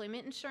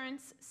unemployment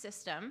insurance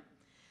system.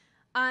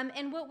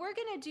 And what we're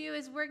going to do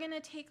is we're going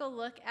to take a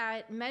look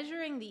at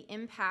measuring the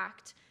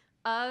impact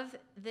of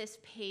this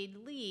paid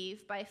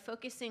leave by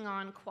focusing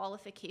on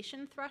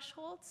qualification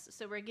thresholds.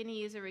 So we're going to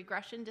use a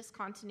regression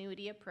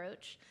discontinuity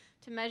approach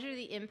to measure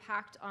the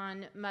impact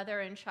on mother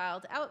and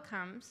child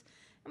outcomes.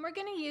 And we're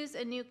going to use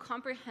a new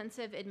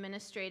comprehensive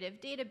administrative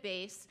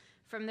database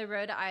from the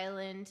Rhode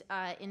Island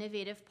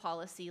Innovative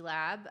Policy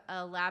Lab,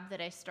 a lab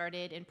that I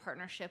started in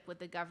partnership with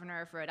the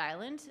governor of Rhode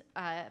Island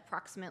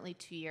approximately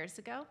 2 years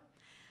ago.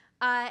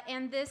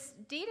 And this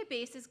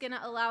database is going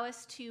to allow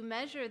us to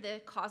measure the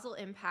causal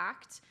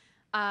impact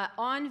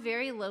on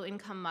very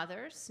low-income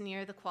mothers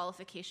near the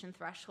qualification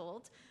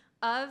threshold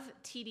of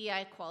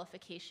TDI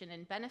qualification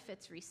and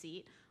benefits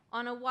receipt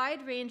on a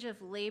wide range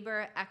of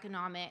labor,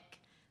 economic,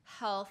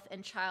 health,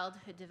 and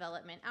childhood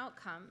development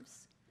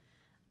outcomes.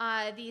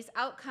 These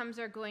outcomes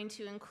are going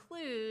to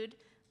include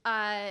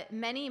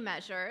many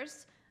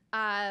measures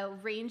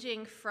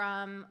ranging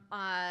from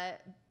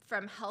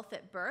health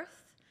at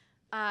birth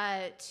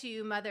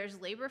to mother's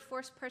labor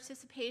force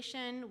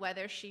participation,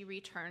 whether she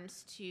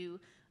returns to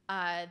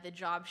the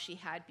job she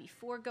had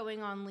before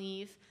going on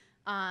leave,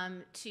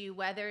 to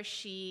whether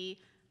she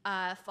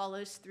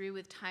follows through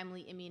with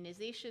timely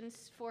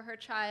immunizations for her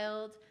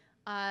child,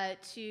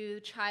 to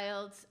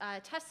child's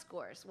test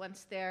scores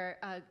once they're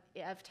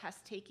of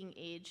test-taking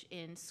age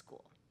in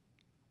school.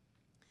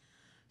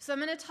 So I'm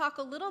going to talk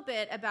a little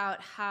bit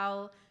about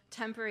how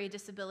temporary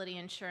disability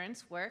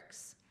insurance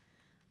works.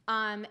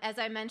 As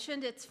I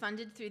mentioned, it's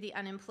funded through the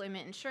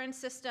unemployment insurance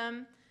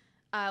system,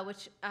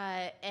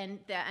 and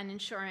the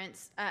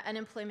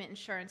unemployment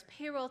insurance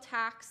payroll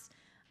tax.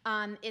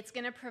 It's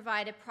going to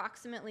provide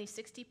approximately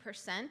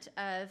 60%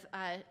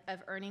 of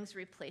earnings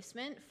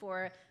replacement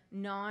for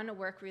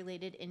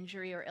non-work-related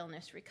injury or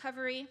illness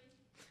recovery.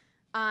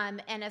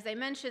 And as I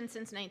mentioned,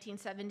 since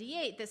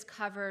 1978, this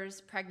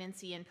covers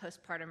pregnancy and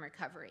postpartum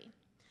recovery.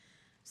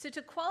 So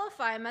to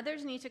qualify,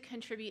 mothers need to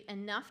contribute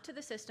enough to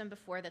the system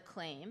before the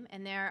claim,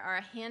 and there are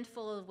a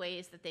handful of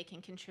ways that they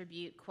can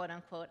contribute,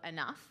 quote-unquote,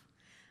 enough.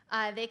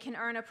 They can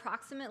earn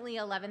approximately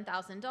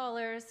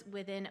 $11,000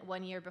 within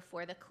 1 year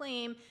before the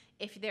claim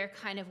if they're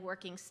kind of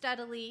working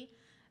steadily.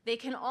 They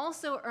can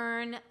also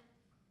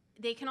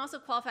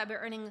qualify by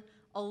earning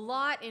a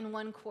lot in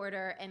one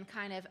quarter and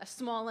kind of a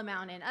small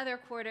amount in other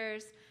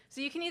quarters.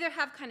 So you can either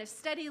have kind of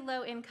steady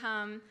low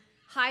income,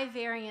 high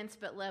variance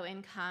but low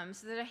income.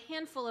 So there's a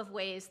handful of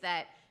ways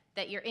that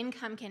your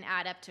income can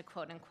add up to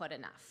quote unquote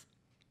enough.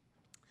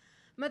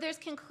 Mothers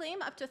can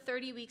claim up to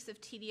 30 weeks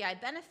of TDI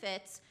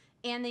benefits,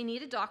 and they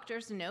need a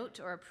doctor's note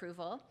or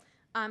approval.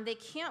 They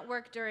can't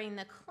work during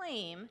the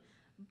claim,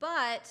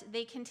 but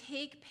they can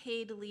take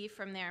paid leave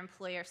from their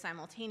employer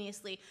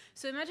simultaneously.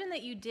 So imagine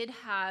that you did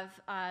have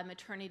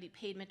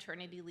paid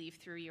maternity leave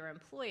through your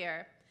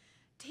employer.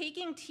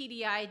 Taking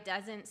TDI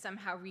doesn't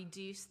somehow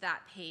reduce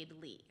that paid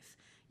leave.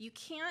 You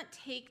can't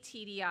take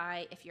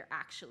TDI if you're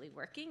actually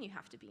working. You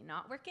have to be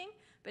not working.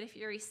 But if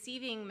you're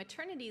receiving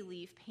maternity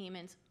leave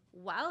payments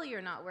while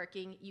you're not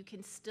working, you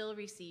can still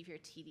receive your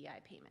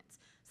TDI payments.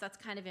 So that's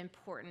kind of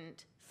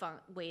important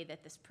way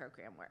that this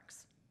program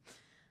works.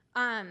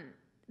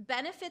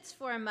 Benefits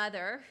for a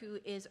mother who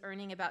is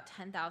earning about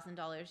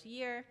 $10,000 a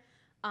year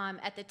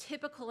at the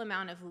typical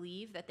amount of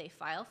leave that they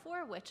file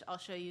for, which I'll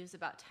show you is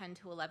about 10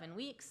 to 11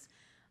 weeks,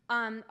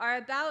 are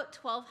about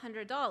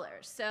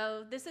 $1,200.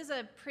 So this is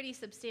a pretty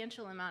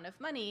substantial amount of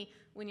money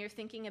when you're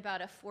thinking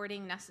about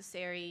affording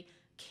necessary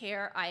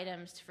care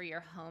items for your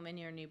home and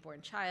your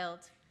newborn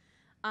child.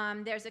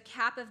 There's a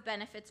cap of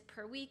benefits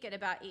per week at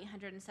about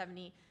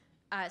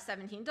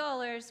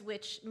 $817,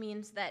 which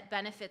means that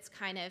benefits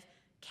kind of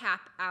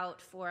cap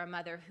out for a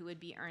mother who would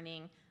be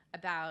earning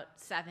about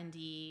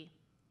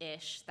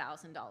 $70,000-ish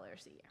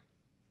a year.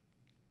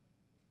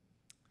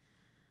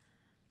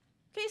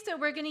 Okay, so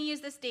we're going to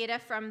use this data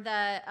from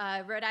the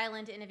Rhode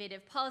Island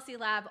Innovative Policy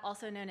Lab,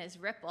 also known as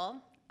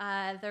RIIPL,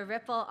 the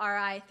RIIPL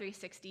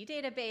RI360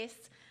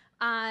 database.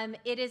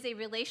 It is a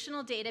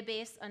relational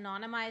database,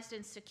 anonymized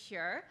and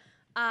secure,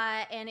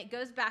 and it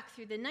goes back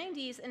through the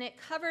 90s, and it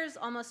covers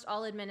almost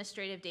all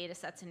administrative data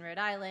sets in Rhode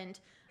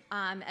Island,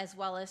 as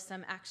well as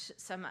some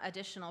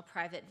additional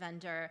private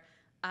vendor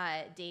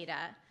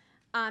data.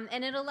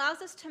 And it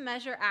allows us to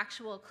measure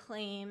actual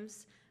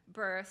claims,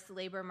 birth,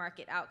 labor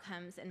market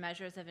outcomes, and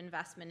measures of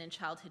investment in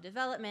childhood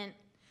development.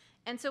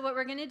 And so what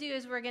we're going to do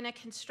is we're going to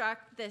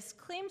construct this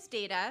claims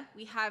data.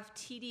 We have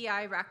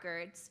TDI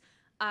records,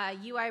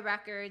 UI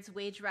records,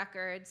 wage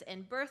records,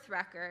 and birth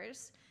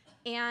records.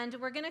 And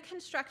we're going to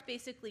construct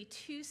basically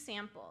two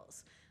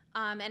samples.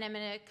 And I'm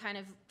going to kind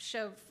of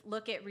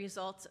look at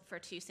results for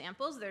two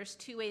samples. There's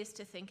two ways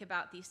to think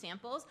about these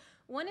samples.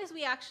 One is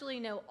we actually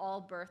know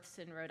all births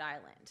in Rhode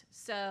Island.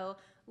 So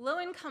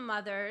low-income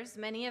mothers,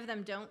 many of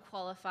them don't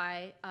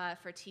qualify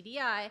for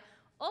TDI.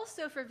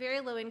 Also, for very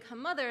low-income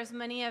mothers,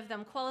 many of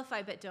them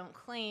qualify but don't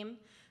claim.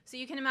 So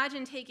you can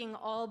imagine taking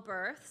all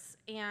births,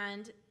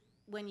 and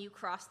when you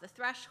cross the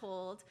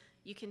threshold,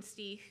 you can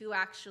see who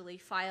actually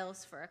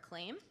files for a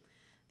claim.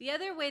 The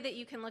other way that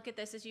you can look at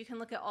this is you can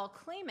look at all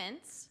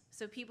claimants,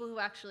 so people who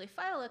actually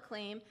file a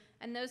claim,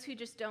 and those who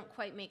just don't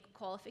quite make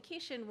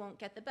qualification won't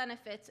get the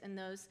benefits, and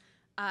those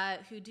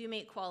who do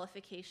make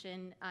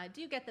qualification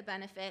do get the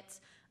benefits.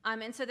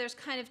 And so there's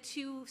kind of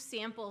two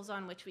samples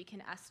on which we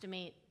can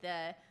estimate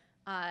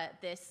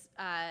this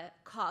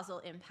causal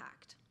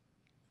impact.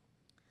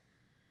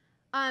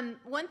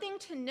 One thing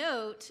to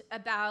note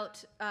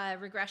about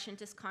regression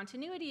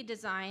discontinuity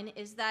design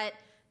is that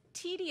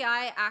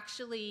TDI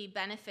actually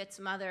benefits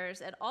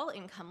mothers at all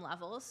income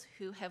levels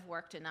who have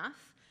worked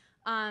enough.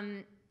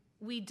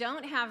 We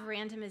don't have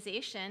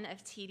randomization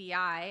of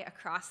TDI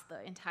across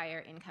the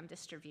entire income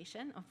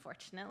distribution,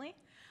 unfortunately.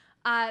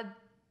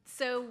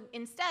 So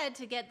instead,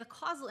 to get the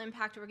causal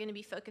impact, we're going to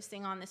be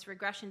focusing on this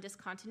regression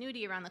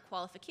discontinuity around the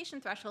qualification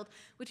threshold,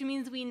 which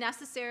means we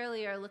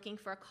necessarily are looking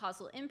for a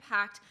causal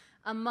impact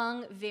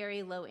among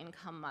very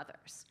low-income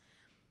mothers.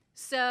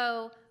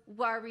 So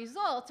our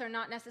results are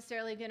not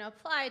necessarily going to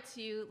apply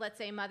to, let's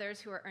say, mothers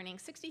who are earning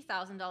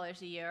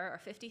 $60,000 a year or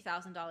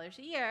 $50,000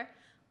 a year,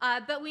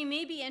 but we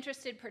may be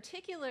interested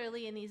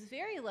particularly in these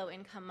very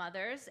low-income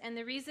mothers, and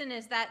the reason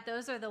is that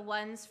those are the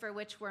ones for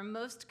which we're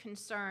most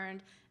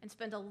concerned and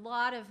spend a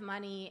lot of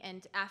money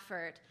and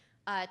effort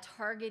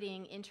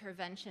targeting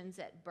interventions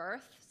at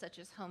birth, such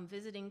as home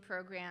visiting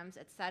programs,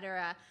 et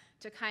cetera,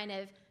 to kind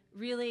of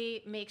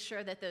really make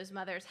sure that those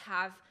mothers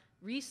have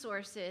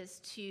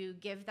resources to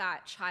give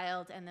that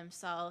child and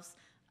themselves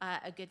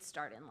a good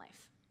start in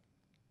life.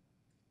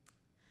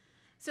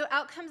 So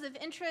outcomes of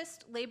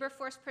interest, labor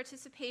force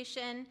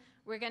participation,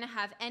 we're going to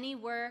have any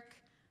work,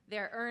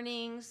 their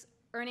earnings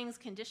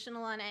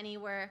conditional on any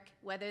work,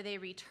 whether they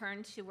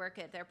return to work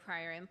at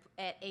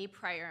a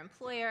prior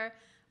employer.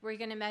 We're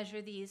going to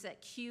measure these at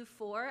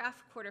Q4,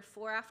 quarter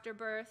 4 after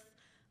birth,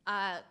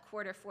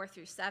 quarter 4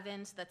 through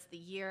 7, so that's the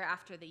year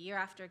after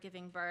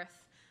giving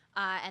birth,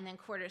 and then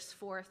quarters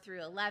 4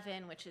 through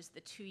 11, which is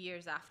the 2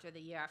 years after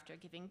the year after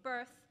giving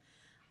birth.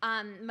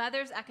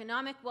 Mothers'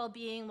 economic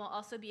well-being will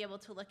also be able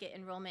to look at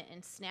enrollment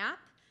in SNAP,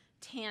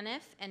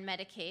 TANF, and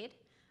Medicaid.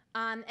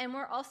 And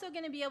we're also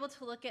going to be able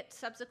to look at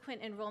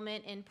subsequent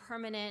enrollment in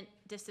permanent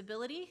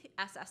disability,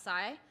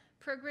 SSI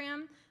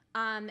program,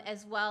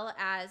 as well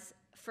as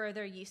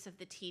further use of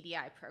the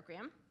TDI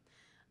program.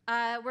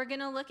 We're going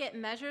to look at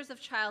measures of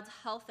child's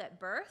health at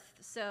birth.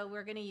 So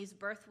we're going to use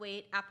birth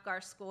weight,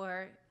 APGAR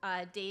score,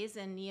 days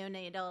in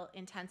neonatal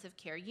intensive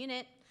care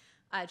unit,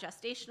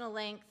 gestational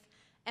length,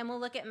 and we'll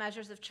look at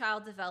measures of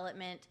child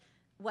development,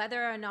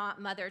 whether or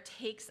not mother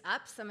takes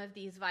up some of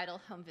these vital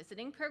home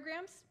visiting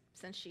programs,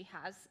 since she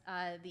has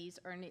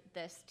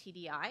this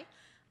TDI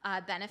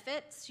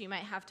benefits. She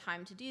might have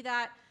time to do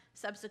that.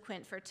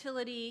 Subsequent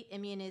fertility,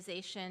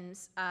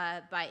 immunizations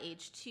by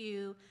age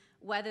 2,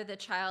 whether the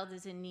child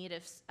is in need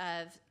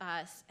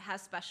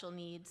has special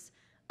needs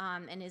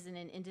and is in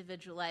an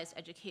individualized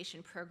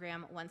education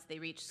program once they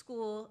reach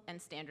school, and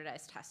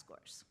standardized test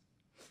scores.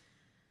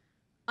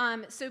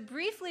 So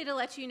briefly, to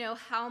let you know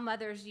how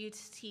mothers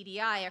use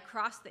TDI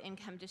across the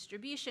income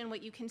distribution,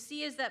 what you can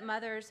see is that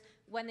mothers,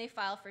 when they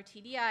file for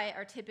TDI,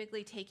 are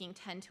typically taking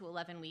 10 to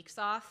 11 weeks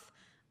off,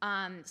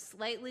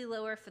 slightly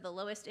lower for the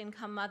lowest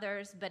income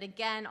mothers, but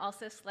again,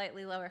 also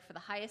slightly lower for the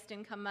highest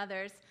income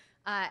mothers,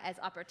 as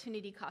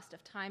opportunity cost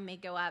of time may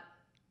go up.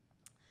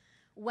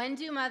 When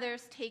do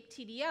mothers take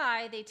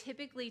TDI? They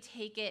typically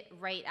take it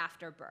right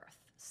after birth.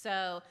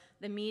 So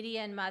the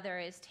median mother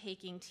is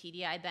taking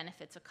TDI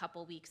benefits a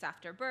couple weeks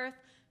after birth.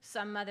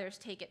 Some mothers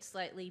take it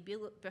slightly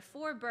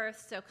before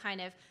birth. So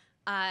kind of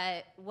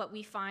what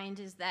we find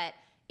is that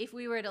if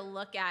we were to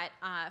look at,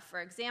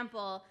 for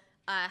example,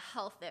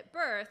 health at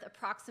birth,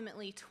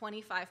 approximately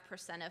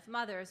 25% of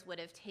mothers would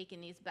have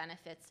taken these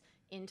benefits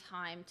in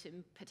time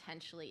to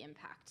potentially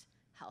impact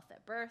health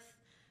at birth.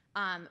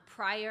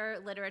 Prior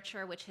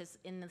literature, which is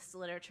in this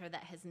literature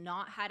that has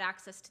not had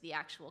access to the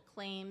actual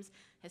claims,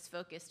 has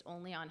focused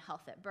only on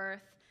health at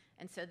birth.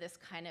 And so this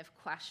kind of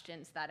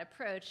questions that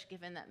approach,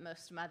 given that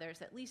most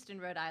mothers, at least in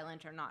Rhode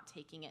Island, are not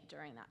taking it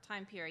during that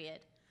time period.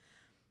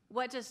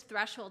 What does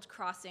threshold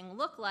crossing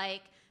look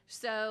like?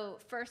 So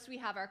first we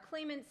have our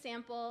claimant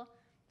sample.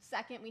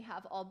 Second, we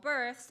have all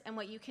births. And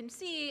what you can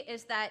see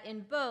is that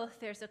in both,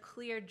 there's a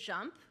clear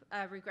jump,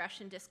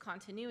 regression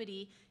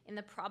discontinuity, in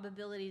the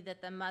probability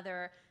that the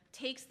mother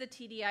takes the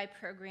TDI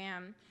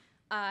program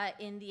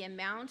in the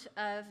amount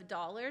of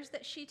dollars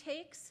that she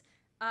takes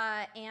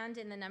and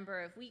in the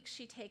number of weeks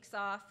she takes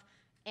off.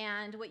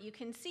 And what you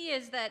can see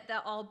is that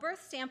the all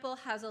birth sample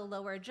has a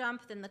lower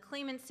jump than the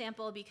claimant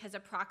sample because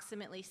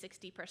approximately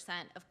 60%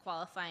 of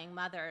qualifying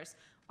mothers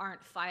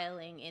aren't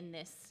filing in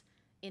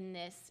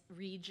this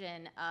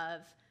region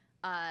of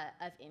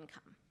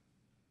income.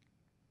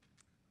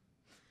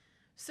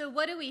 So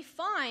what do we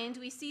find?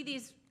 We see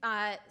these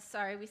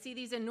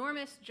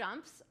enormous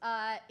jumps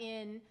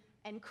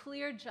and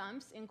clear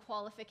jumps in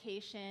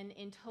qualification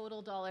in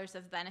total dollars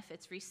of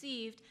benefits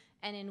received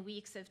and in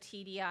weeks of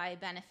TDI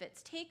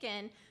benefits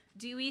taken.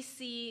 Do we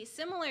see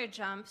similar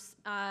jumps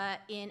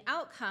in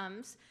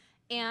outcomes?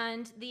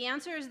 And the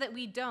answer is that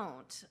we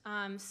don't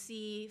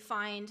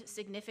find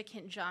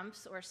significant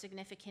jumps or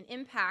significant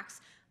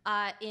impacts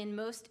in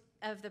most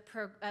of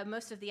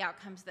the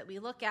outcomes that we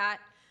look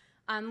at.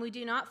 We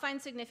do not find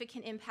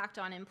significant impact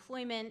on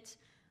employment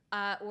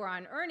or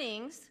on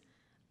earnings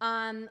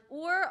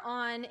or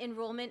on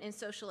enrollment in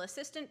social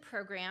assistant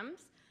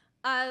programs.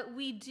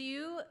 We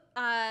do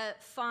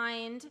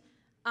find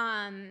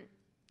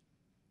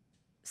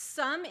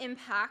some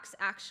impacts,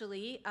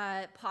 actually,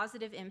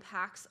 positive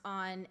impacts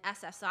on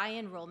SSI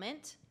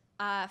enrollment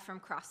from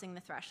crossing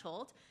the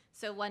threshold.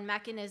 So one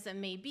mechanism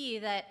may be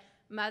that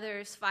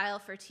mothers file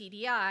for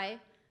TDI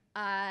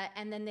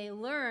and then they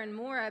learn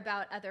more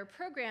about other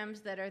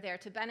programs that are there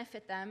to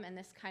benefit them, and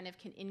this kind of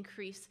can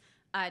increase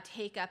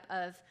take-up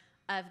of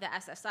the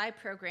SSI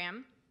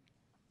program.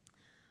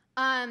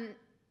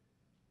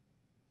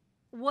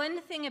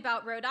 One thing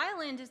about Rhode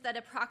Island is that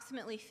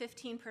approximately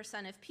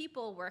 15% of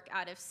people work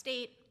out of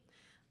state.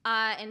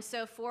 And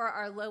so for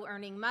our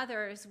low-earning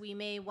mothers, we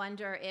may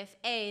wonder if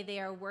A, they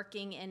are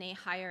working in a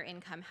higher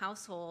income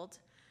household,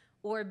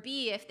 or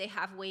B, if they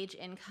have wage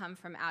income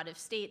from out of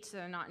state, so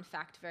they're not in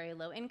fact very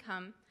low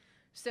income.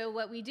 So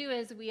what we do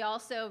is we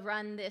also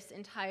run this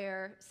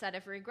entire set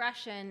of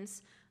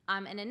regressions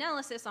and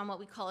analysis on what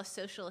we call a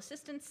social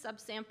assistance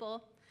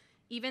subsample.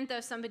 Even though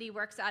somebody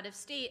works out of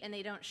state and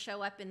they don't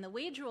show up in the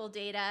wage roll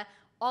data,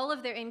 all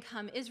of their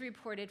income is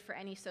reported for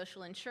any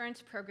social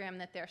insurance program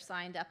that they're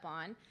signed up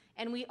on.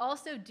 And we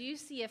also do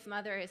see if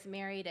mother is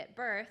married at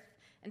birth,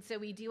 and so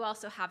we do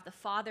also have the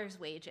father's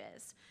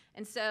wages.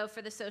 And so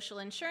for the social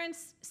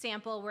insurance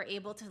sample, we're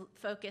able to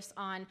focus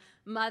on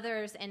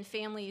mothers and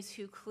families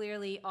who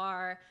clearly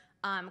are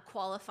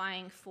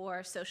qualifying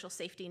for social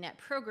safety net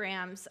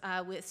programs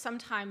with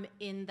sometime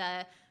in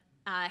the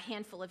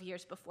handful of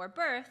years before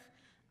birth.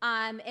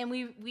 And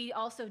we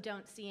also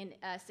don't see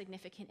a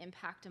significant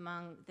impact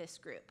among this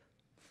group.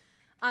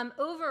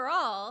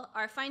 Overall,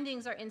 our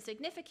findings are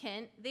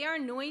insignificant. They are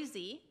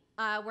noisy.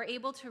 We're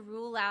able to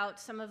rule out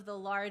some of the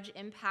large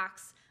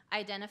impacts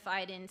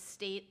identified in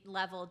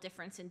state-level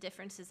difference in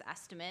differences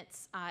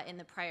estimates in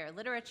the prior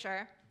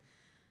literature.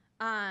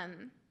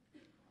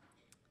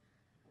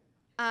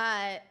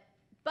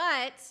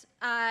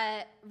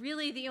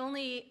 Really the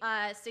only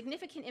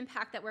significant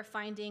impact that we're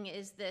finding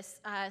is this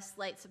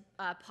slight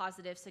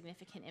positive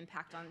significant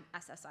impact on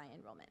SSI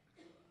enrollment.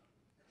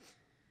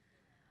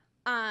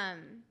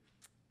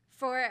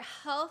 For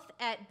health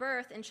at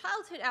birth and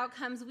childhood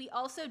outcomes, we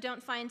also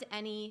don't find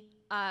any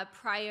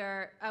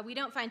we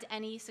don't find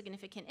any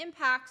significant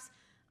impacts.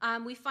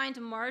 We find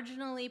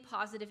marginally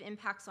positive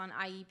impacts on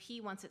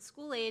IEP once at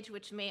school age,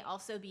 which may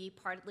also be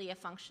partly a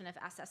function of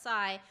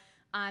SSI.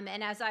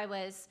 And as I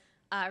was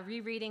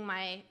rereading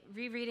my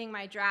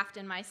draft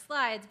and my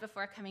slides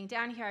before coming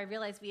down here, I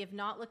realized we have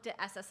not looked at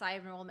SSI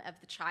enrollment of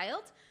the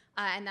child,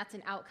 and that's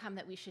an outcome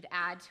that we should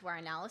add to our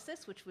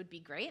analysis, which would be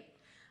great.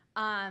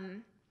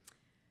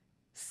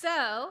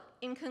 So,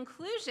 in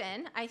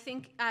conclusion, I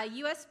think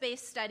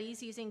US-based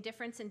studies using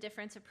difference in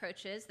difference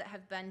approaches that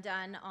have been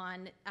done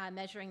on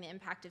measuring the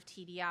impact of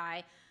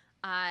TDI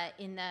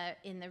in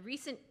the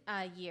recent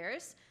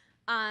years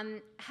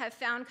have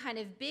found kind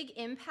of big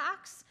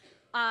impacts.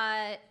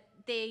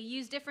 They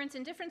use difference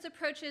in difference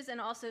approaches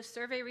and also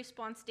survey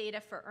response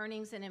data for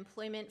earnings and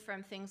employment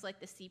from things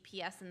like the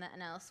CPS and the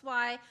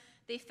NLSY.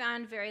 They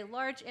found very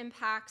large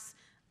impacts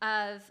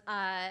of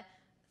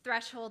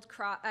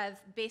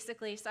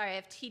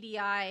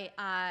TDI,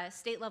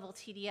 state-level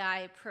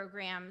TDI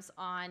programs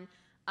on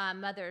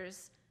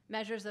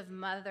measures of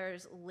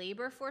mothers'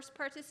 labor force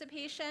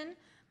participation.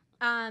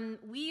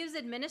 We use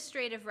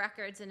administrative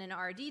records in an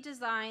RD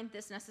design.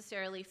 This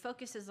necessarily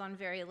focuses on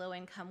very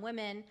low-income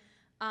women.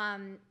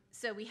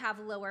 So we have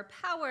lower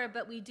power,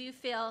 but we do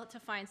fail to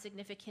find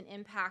significant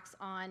impacts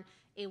on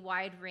a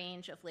wide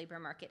range of labor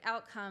market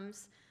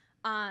outcomes.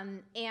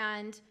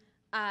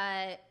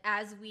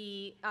 As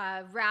we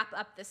wrap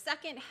up the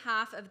second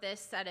half of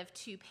this set of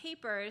two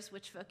papers,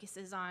 which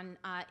focuses on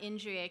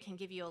injury, I can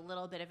give you a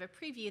little bit of a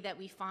preview that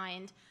we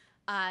find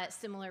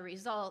similar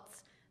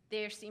results.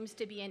 There seems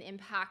to be an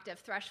impact of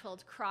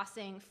threshold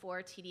crossing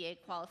for TDA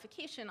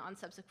qualification on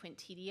subsequent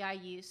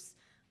TDI use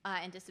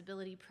and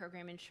disability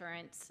program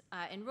insurance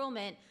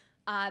enrollment,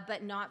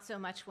 but not so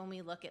much when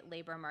we look at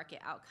labor market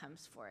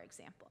outcomes, for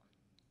example.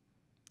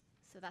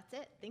 So that's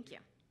it. Thank you.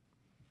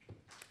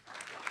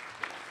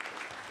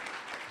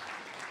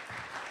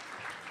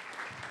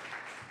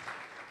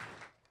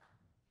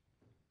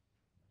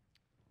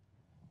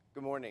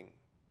 Good morning.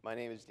 My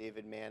name is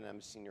David Mann. I'm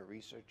a senior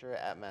researcher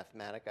at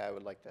Mathematica. I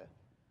would like to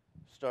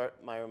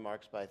start my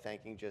remarks by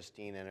thanking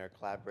Justine and her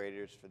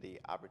collaborators for the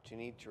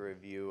opportunity to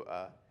review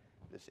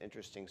this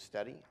interesting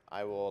study.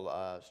 I will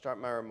start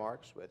my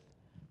remarks with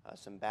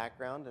some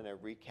background and a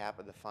recap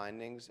of the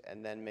findings,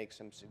 and then make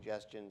some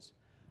suggestions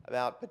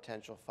about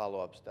potential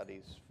follow-up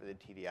studies for the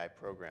TDI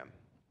program.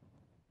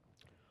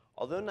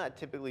 Although not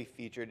typically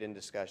featured in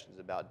discussions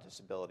about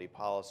disability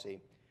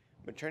policy,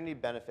 maternity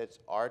benefits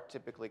are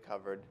typically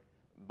covered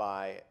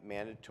by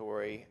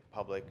mandatory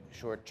public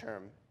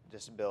short-term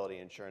disability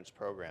insurance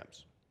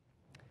programs.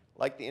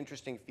 Like the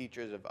interesting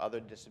features of other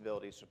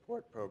disability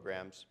support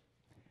programs,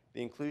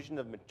 the inclusion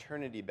of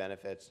maternity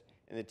benefits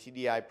in the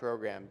TDI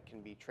program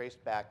can be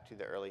traced back to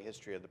the early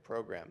history of the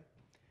program.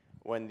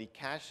 When the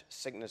cash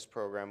sickness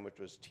program, which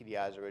was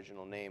TDI's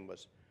original name,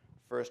 was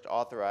first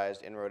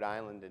authorized in Rhode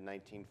Island in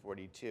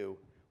 1942,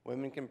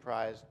 women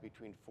comprised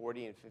between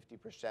 40 and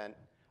 50%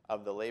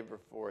 of the labor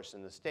force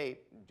in the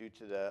state due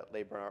to the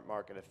labor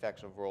market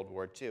effects of World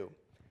War II.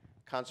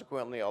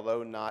 Consequently,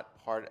 although not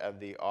part of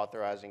the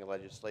authorizing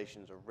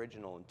legislation's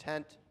original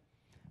intent,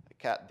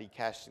 the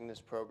cash sickness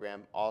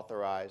program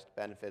authorized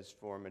benefits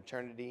for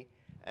maternity,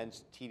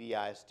 and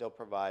TDI still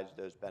provides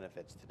those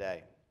benefits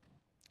today.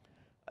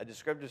 A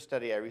descriptive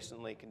study I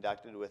recently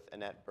conducted with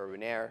Annette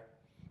Bourbonnaire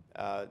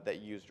that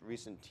used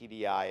recent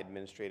TDI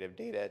administrative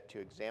data to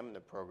examine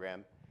the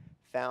program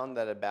found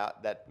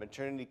that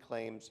maternity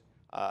claims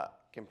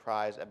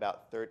comprise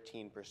about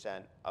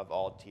 13% of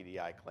all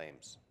TDI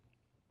claims.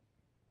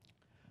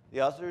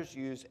 The authors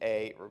use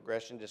a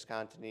regression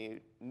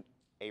discontinuity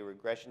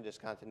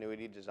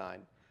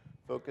design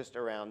focused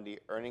around the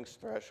earnings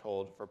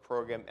threshold for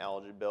program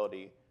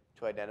eligibility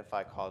to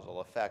identify causal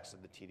effects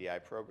of the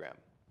TDI program.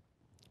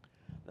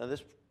 Now,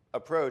 this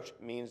approach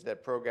means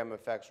that program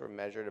effects were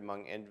measured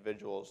among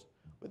individuals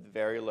with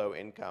very low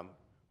income,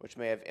 which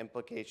may have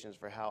implications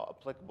for how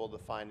applicable the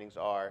findings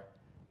are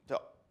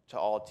to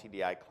all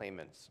TDI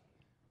claimants.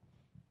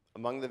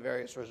 Among the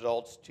various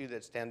results, two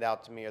that stand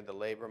out to me are the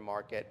labor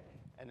market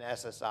and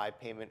SSI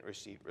payment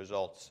receipt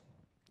results.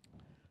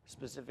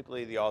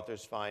 Specifically, the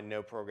authors find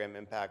no program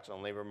impacts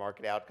on labor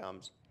market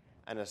outcomes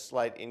and a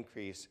slight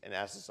increase in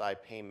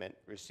SSI payment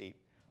receipt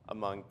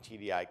among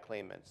TDI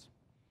claimants.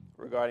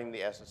 Regarding the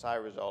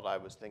SSI result, I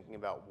was thinking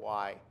about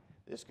why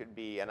this could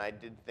be, and I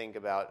did think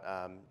about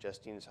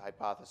Justine's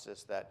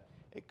hypothesis that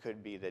it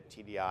could be that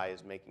TDI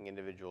is making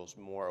individuals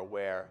more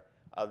aware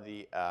of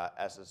the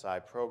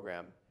SSI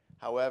program.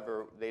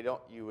 However,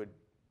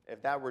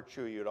 if that were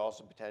true, you would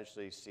also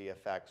potentially see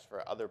effects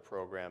for other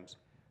programs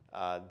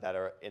that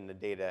are in the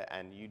data,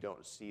 and you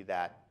don't see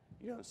that.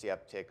 You don't see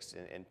upticks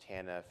in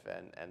TANF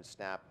and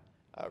SNAP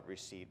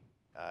receipt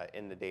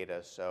in the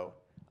data. So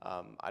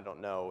I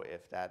don't know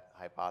if that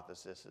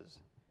hypothesis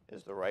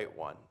is the right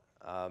one.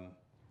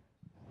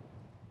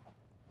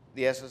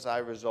 The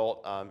SSI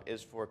result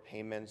is for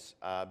payments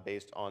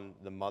based on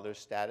the mother's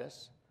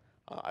status.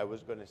 I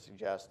was going to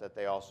suggest that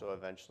they also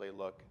eventually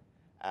look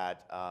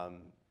at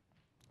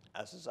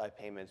SSI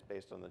payments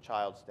based on the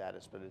child's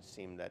status, but it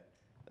seemed that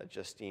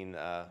Justine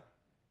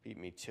beat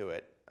me to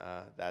it,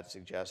 that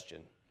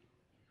suggestion.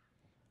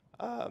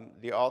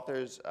 The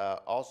authors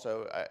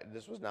also,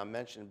 this was not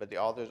mentioned, but the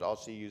authors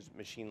also use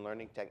machine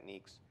learning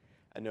techniques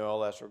and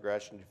OLS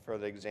regression to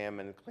further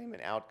examine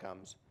claimant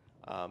outcomes,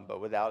 but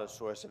without a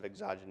source of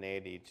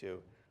exogeneity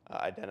to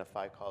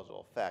identify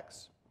causal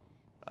effects.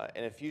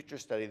 In a future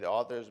study, the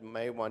authors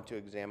may want to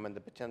examine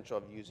the potential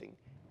of using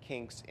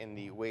kinks in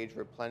the wage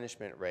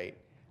replenishment rate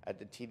at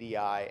the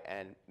TDI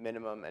and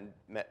minimum and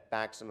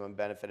maximum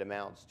benefit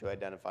amounts to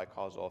identify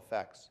causal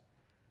effects.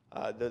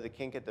 Though the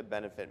kink at the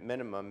benefit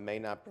minimum may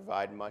not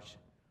provide much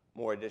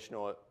more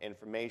additional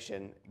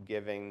information,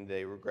 given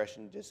the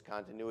regression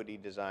discontinuity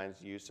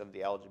design's use of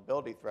the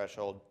eligibility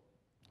threshold,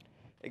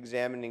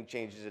 examining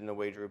changes in the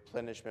wage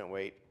replenishment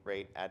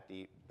rate at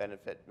the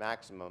benefit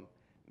maximum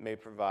may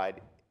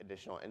provide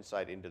additional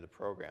insight into the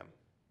program.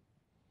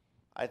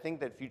 I think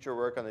that future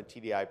work on the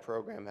TDI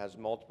program has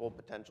multiple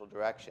potential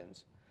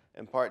directions,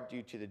 in part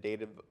due to the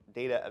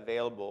data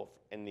available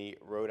in the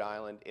Rhode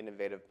Island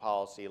Innovative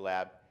Policy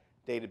Lab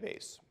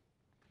database.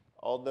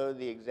 Although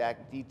the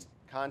exact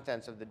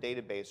contents of the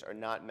database are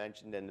not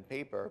mentioned in the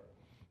paper,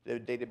 the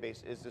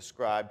database is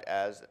described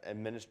as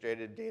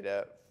administrative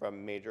data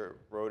from major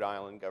Rhode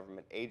Island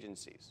government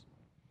agencies.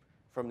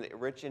 From the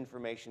rich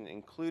information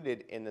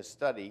included in the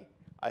study,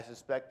 I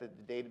suspect that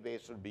the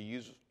database would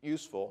be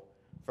useful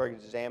for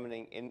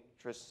examining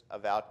interests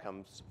of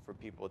outcomes for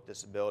people with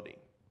disability.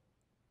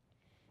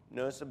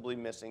 Noticeably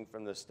missing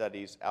from the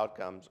study's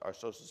outcomes are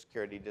Social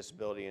Security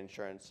disability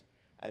insurance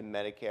and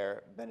Medicare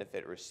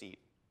benefit receipt.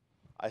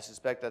 I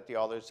suspect that the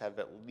authors have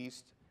at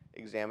least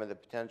examined the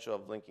potential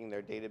of linking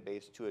their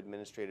database to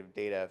administrative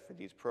data for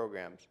these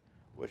programs,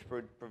 which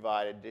would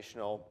provide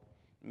additional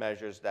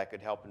measures that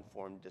could help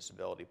inform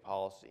disability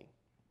policy.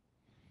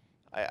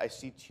 I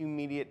see two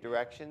immediate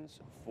directions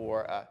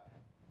for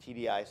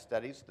TDI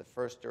studies. The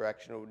first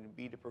direction would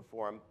be to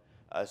perform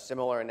a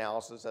similar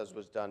analysis as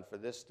was done for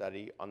this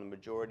study on the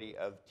majority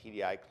of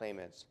TDI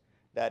claimants,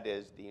 that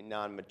is, the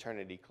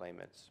non-maternity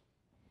claimants.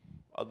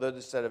 Although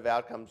the set of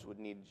outcomes would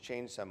need to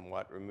change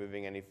somewhat,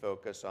 removing any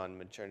focus on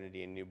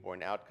maternity and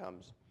newborn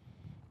outcomes,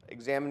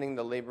 examining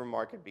the labor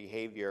market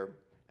behavior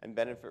and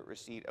benefit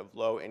receipt of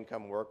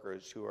low-income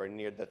workers who are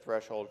near the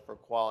threshold for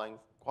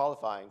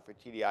qualifying for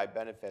TDI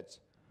benefits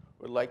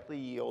would likely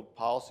yield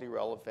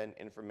policy-relevant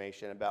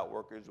information about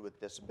workers with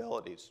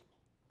disabilities,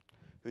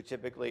 who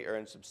typically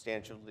earn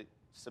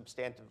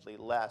substantively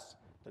less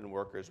than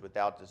workers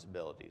without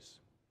disabilities.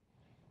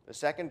 The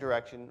second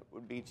direction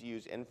would be to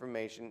use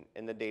information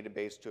in the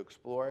database to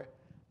explore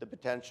the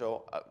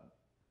potential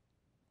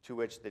to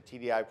which the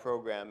TDI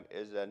program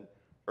is an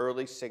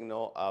early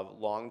signal of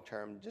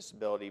long-term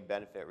disability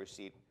benefit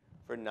receipt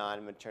for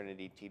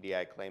non-maternity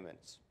TDI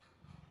claimants.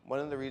 One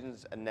of the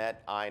reasons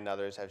Annette, I, and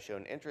others have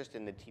shown interest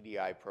in the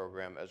TDI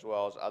program, as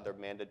well as other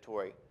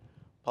mandatory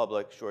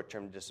public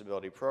short-term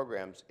disability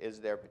programs, is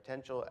their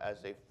potential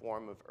as a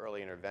form of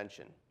early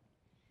intervention.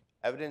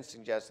 Evidence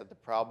suggests that the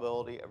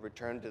probability of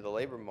return to the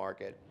labor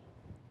market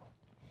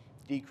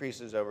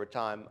decreases over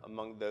time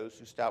among those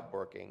who stop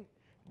working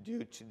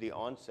due to the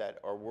onset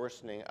or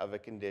worsening of a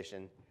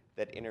condition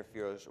that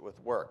interferes with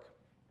work.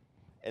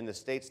 In the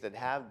states that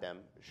have them,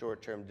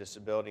 short-term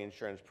disability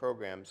insurance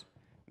programs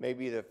may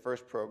be the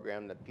first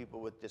program that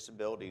people with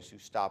disabilities who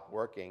stop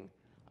working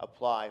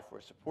apply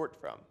for support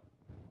from.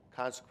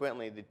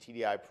 Consequently, the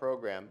TDI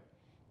program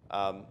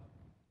and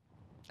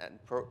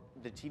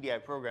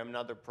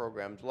other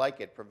programs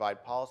like it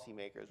provide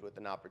policymakers with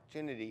an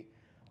opportunity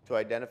to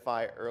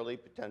identify early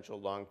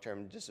potential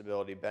long-term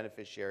disability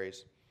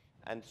beneficiaries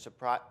and to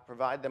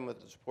provide them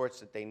with the supports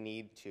that they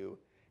need to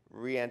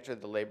re-enter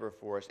the labor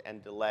force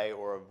and delay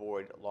or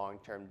avoid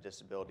long-term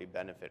disability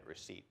benefit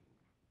receipt.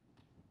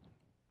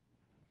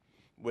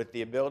 With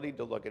the ability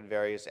to look at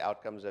various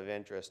outcomes of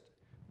interest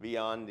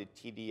beyond the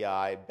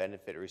TDI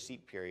benefit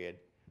receipt period,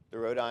 the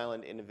Rhode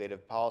Island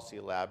Innovative Policy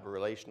Lab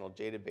relational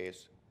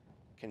database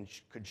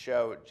could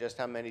show just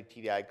how many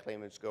TDI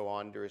claimants go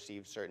on to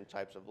receive certain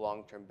types of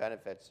long-term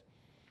benefits,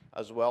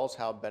 as well as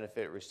how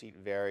benefit receipt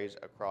varies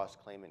across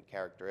claimant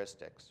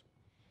characteristics.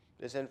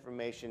 This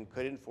information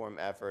could inform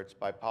efforts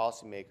by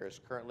policymakers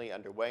currently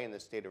underway in the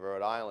state of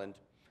Rhode Island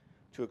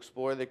to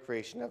explore the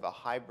creation of a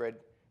hybrid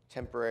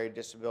temporary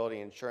disability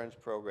insurance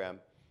program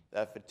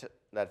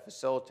that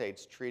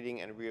facilitates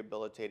treating and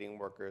rehabilitating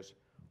workers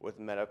with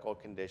medical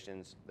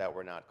conditions that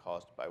were not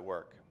caused by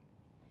work.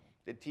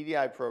 The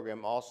TDI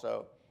program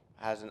also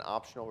has an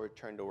optional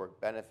return to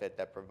work benefit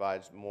that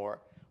provides a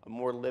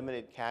more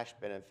limited cash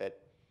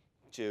benefit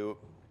to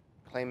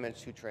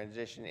claimants who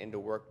transition into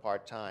work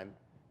part-time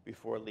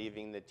before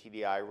leaving the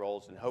TDI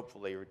roles and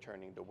hopefully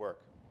returning to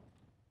work.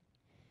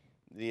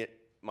 The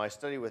my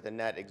study with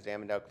Annette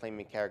examined how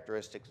claimant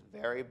characteristics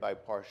vary by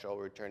partial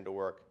return to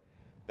work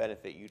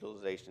benefit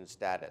utilization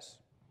status.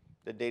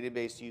 The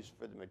database used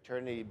for the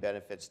maternity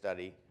benefit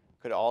study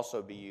could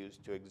also be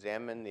used to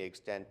examine the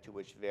extent to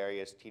which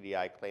various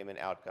TDI claimant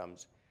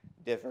outcomes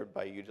differed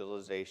by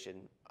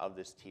utilization of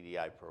this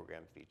TDI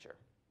program feature.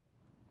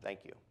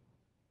 Thank you.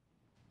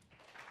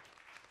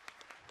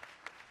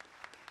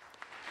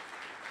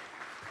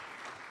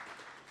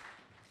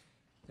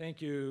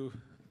 Thank you,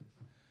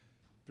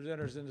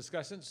 presenters and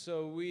discussants.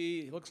 So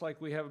looks like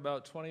we have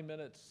about 20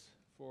 minutes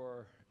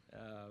for,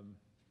 yeah,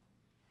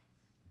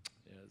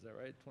 is that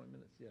right? 20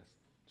 minutes, yes.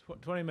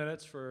 20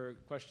 minutes for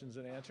questions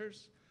and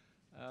answers.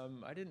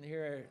 I didn't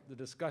hear the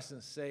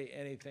discussants say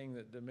anything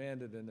that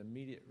demanded an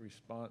immediate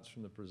response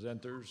from the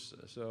presenters.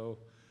 So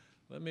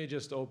let me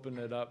just open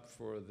it up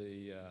for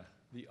the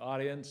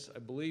audience. I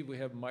believe we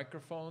have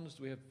microphones.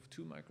 Do we have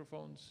 2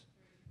 microphones?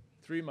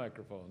 3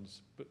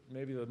 microphones, but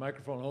maybe the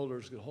microphone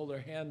holders could hold their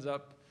hands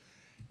up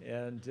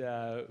and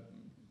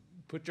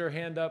put your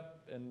hand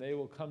up and they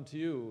will come to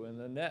you. And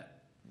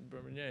Annette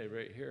Rennane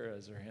right here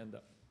has her hand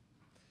up.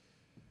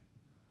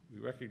 We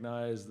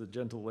recognize the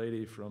gentle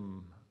lady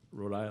from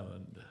Rhode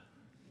Island.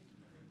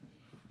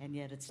 And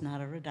yet it's not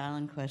a Rhode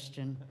Island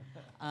question.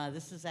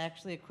 This is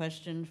actually a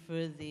question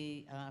for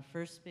the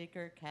first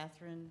speaker,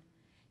 Catherine.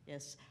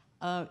 Yes.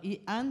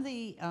 On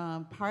the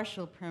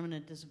partial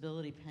permanent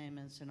disability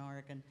payments in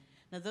Oregon,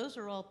 now those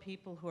are all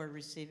people who are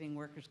receiving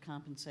workers'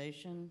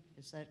 compensation,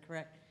 is that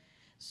correct?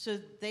 So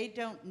they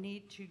don't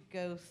need to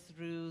go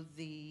through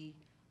the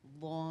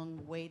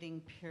long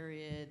waiting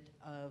period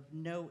of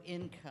no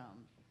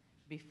income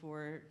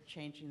before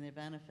changing their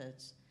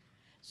benefits.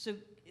 So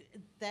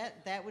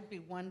that would be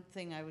one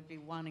thing I would be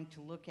wanting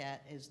to look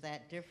at, is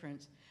that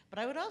difference. But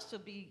I would also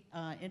be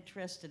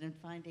interested in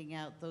finding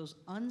out those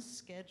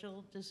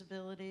unscheduled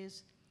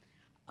disabilities,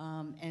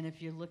 and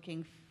if you're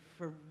looking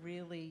for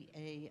really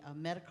a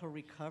medical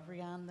recovery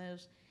on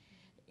those.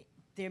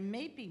 There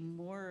may be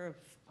more of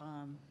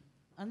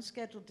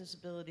unscheduled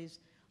disabilities.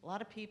 A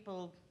lot of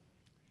people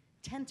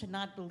tend to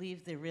not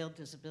believe they're real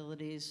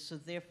disabilities, so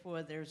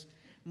therefore there's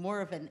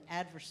more of an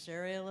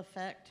adversarial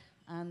effect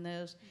on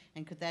those.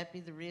 And could that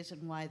be the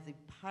reason why the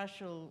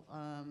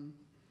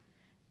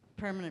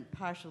permanent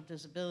partial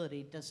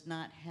disability does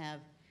not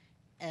have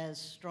as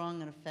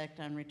strong an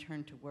effect on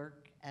return to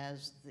work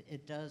as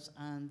it does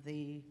on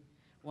the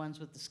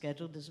ones with the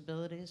scheduled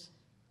disabilities?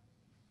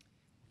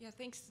 Yeah,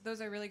 thanks.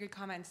 Those are really good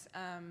comments.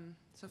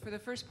 So for the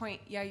first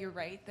point, yeah, you're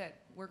right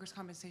that workers'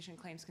 compensation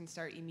claims can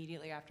start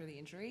immediately after the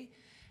injury,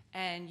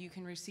 and you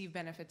can receive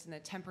benefits in the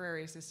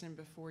temporary system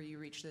before you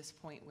reach this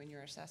point when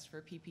you're assessed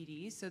for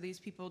PPDs. So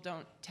these people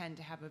don't tend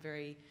to have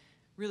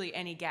really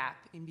any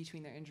gap in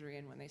between their injury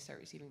and when they start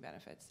receiving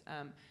benefits.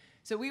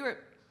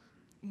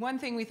 One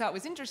thing we thought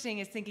was interesting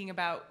is thinking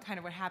about kind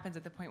of what happens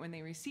at the point when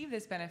they receive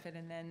this benefit,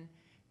 and then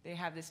they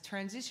have this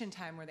transition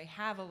time where they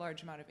have a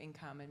large amount of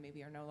income and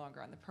maybe are no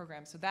longer on the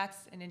program. So that's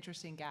an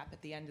interesting gap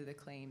at the end of the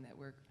claim that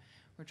we're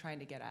trying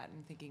to get at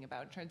and thinking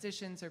about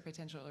transitions or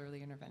potential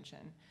early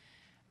intervention.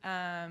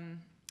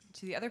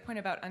 To the other point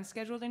about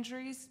unscheduled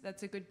injuries,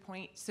 that's a good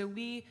point. So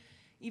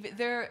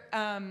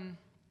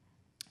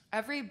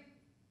every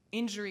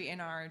injury in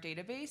our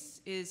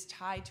database is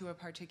tied to a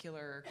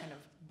particular kind of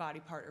body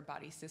part or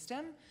body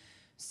system.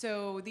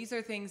 So these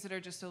are things that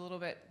are just a little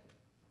bit,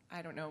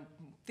 I don't know,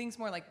 things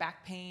more like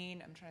back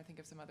pain. I'm trying to think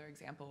of some other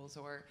examples,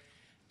 or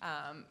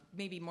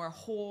maybe more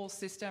whole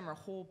system or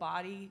whole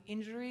body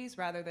injuries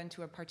rather than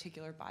to a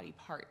particular body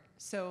part.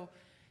 So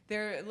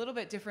they're a little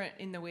bit different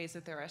in the ways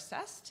that they're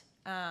assessed.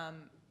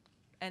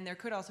 And there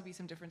could also be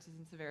some differences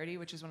in severity,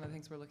 which is one of the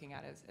things we're looking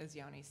at, as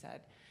Yanni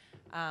said.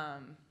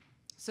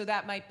 So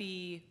that might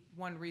be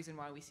one reason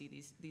why we see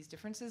these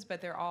differences,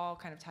 but they're all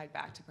kind of tied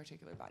back to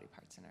particular body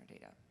parts in our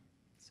data.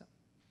 So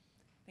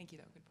thank you,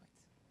 though. Good points.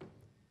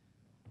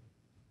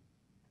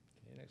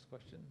 Okay, next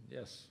question.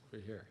 Yes,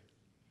 right here.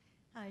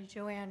 Hi,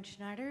 Joanne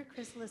Schneider,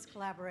 Chrysalis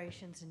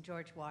Collaborations in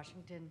George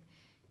Washington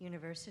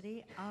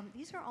University.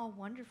 These are all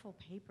wonderful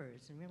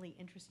papers and really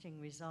interesting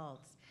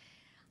results.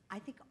 I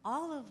think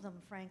all of them,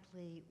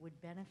 frankly,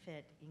 would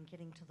benefit in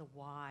getting to the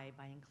why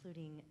by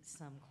including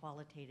some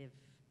qualitative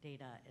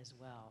data as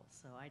well.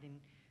 So I'd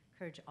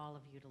encourage all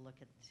of you to look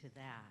to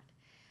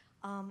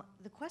that.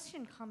 The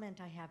question comment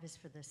I have is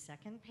for the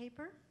second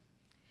paper.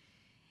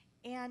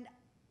 And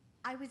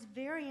I was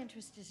very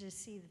interested to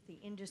see that the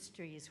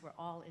industries were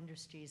all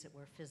industries that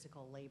were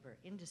physical labor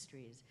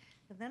industries.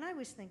 But then I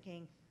was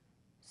thinking,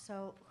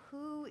 so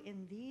who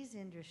in these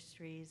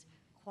industries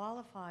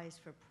qualifies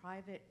for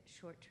private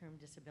short-term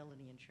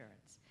disability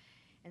insurance?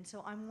 And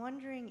so I'm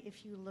wondering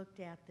if you looked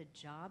at the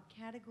job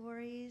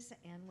categories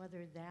and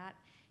whether that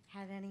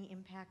had any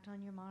impact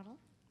on your model?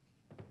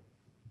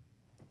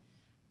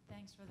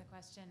 Thanks for the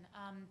question.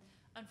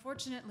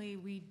 Unfortunately,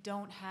 we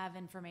don't have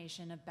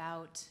information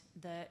about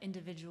the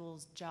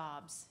individual's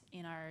jobs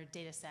in our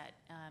data set.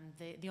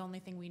 The only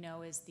thing we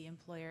know is the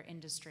employer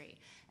industry.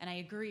 And I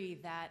agree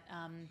that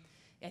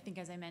I think,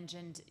 as I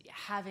mentioned,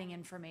 having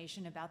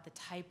information about the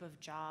type of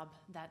job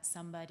that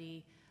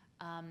somebody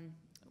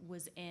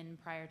was in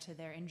prior to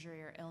their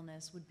injury or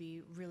illness would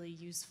be really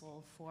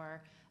useful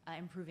for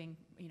improving,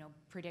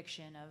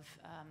 prediction of,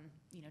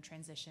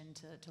 transition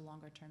to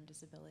longer-term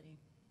disability.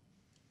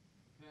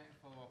 Can I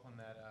follow up on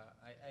that?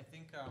 I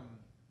think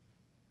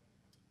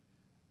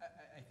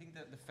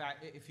that the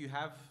fact, if you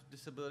have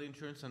disability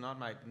insurance or not,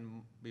 might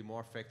be more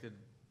affected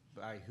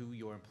by who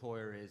your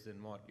employer is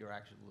and what your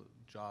actual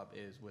job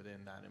is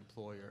within that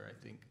employer.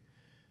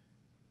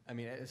 I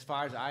mean, as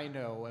far as I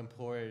know,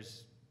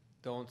 employers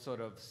don't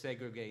sort of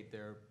segregate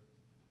their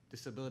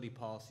disability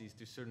policies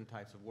to certain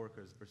types of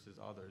workers versus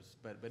others.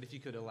 But if you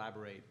could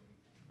elaborate,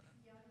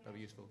 that'd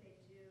be useful.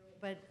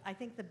 But I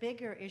think the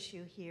bigger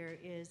issue here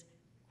is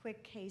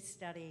quick case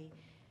study.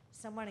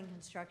 Someone in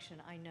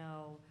construction I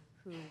know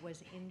who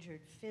was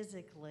injured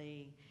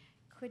physically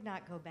could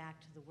not go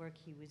back to the work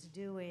he was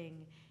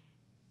doing,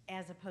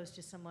 as opposed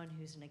to someone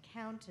who's an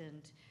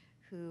accountant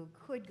who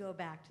could go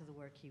back to the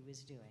work he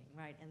was doing,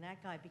 right? And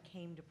that guy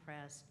became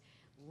depressed,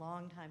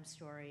 long time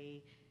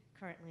story,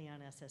 currently on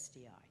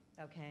SSDI.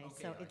 Okay,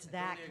 so it's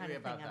that kind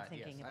of thing I'm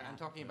thinking about. I'm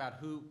talking about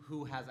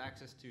who has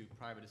access to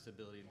private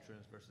disability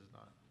insurance versus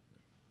not.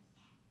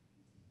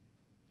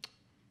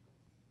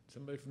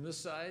 Somebody from this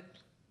side,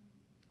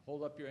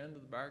 hold up your end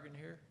of the bargain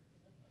here.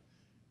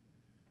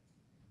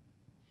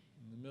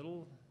 In the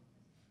middle.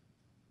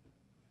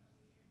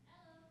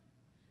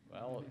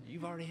 Well,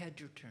 you've already had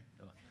your turn.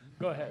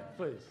 Go ahead,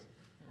 please.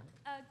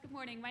 Good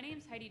morning. My name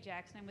is Heidi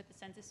Jackson. I'm with the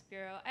Census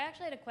Bureau. I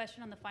actually had a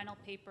question on the final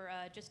paper,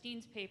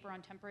 Justine's paper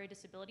on temporary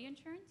disability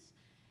insurance.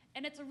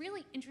 And it's a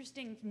really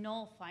interesting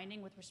null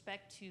finding with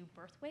respect to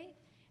birth weight,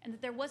 and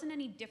that there wasn't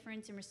any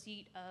difference in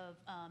receipt of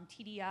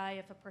TDI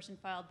if a person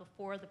filed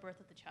before the birth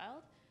of the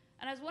child.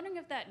 And I was wondering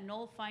if that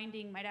null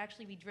finding might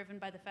actually be driven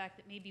by the fact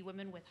that maybe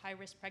women with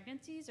high-risk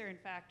pregnancies are in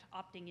fact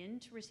opting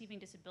into receiving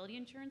disability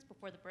insurance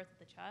before the birth of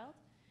the child.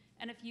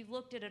 And if you've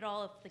looked at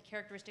all of the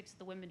characteristics of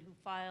the women who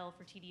file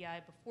for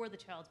TDI before the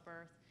child's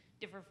birth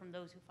differ from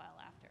those who file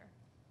after.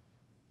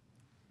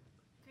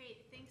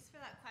 Great, thanks for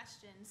that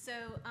question.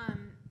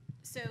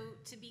 So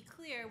to be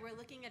clear, we're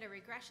looking at a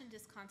regression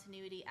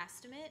discontinuity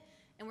estimate,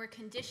 and we're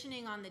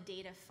conditioning on the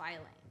date of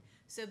filing.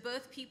 So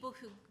both people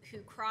who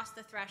crossed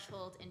the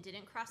threshold and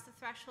didn't cross the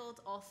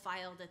threshold all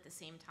filed at the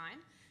same time.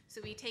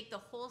 So we take the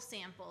whole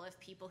sample of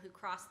people who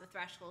cross the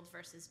threshold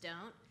versus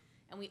don't,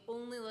 and we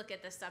only look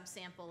at the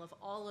subsample of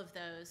all of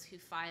those who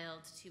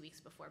filed 2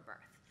 weeks before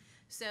birth.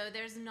 So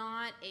there's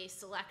not a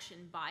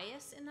selection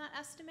bias in that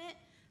estimate.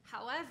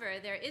 However,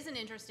 there is an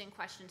interesting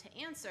question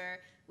to answer,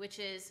 which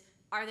is,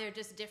 are there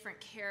just different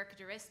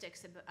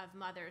characteristics of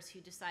mothers who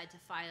decide to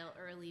file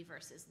early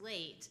versus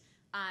late?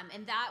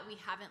 And that we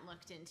haven't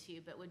looked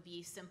into, but would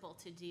be simple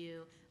to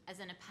do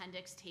as an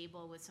appendix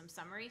table with some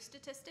summary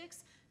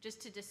statistics,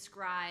 just to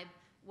describe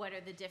what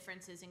are the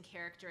differences in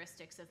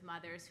characteristics of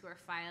mothers who are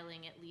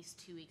filing at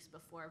least 2 weeks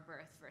before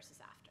birth versus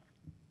after.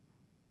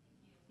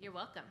 You're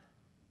welcome.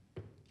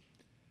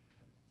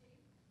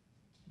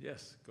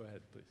 Yes, go ahead,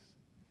 please.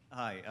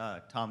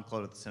 Hi, Tom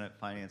Clode with the Senate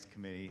Finance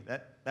Committee.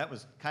 That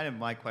was kind of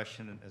my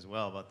question as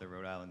well about the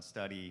Rhode Island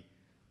study.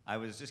 I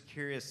was just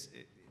curious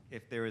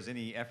if there was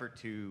any effort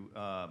to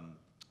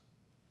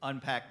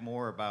unpack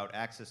more about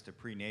access to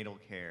prenatal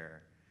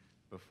care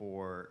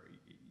before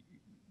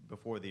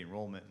the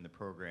enrollment in the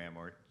program,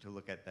 or to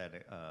look at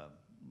that,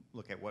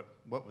 look at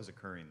what was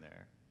occurring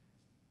there.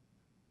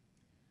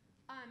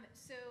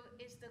 So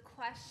is the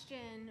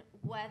question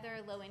whether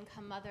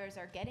low-income mothers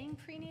are getting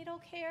prenatal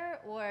care,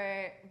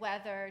 or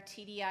whether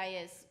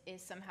TDI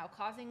is somehow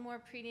causing more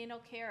prenatal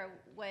care, or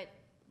what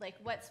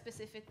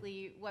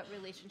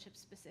relationship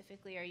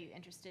specifically are you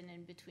interested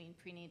in between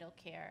prenatal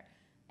care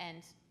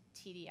and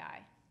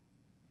TDI?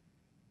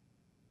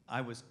 I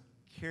was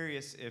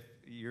curious if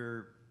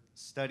your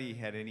study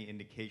had any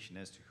indication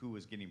as to who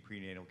was getting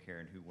prenatal care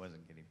and who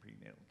wasn't getting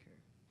prenatal care.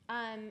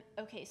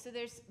 Okay, so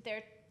there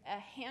are a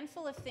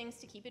handful of things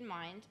to keep in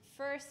mind.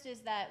 First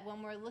is that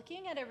when we're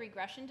looking at a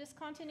regression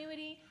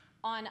discontinuity,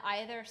 on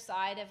either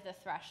side of the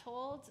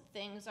threshold,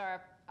 things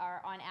are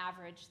on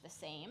average the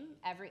same,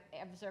 every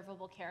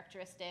observable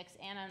characteristics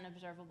and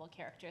unobservable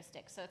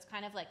characteristics. So it's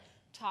kind of like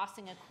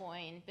tossing a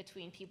coin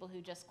between people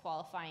who just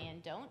qualify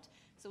and don't.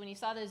 So when you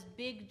saw those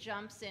big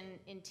jumps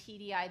in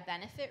TDI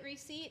benefit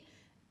receipt,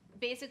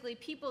 basically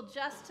people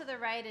just to the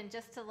right and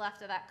just to the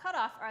left of that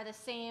cutoff are the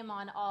same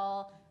on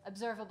all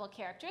observable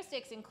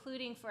characteristics,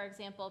 including, for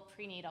example,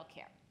 prenatal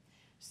care.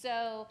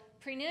 So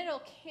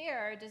prenatal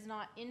care does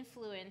not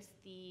influence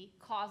the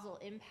causal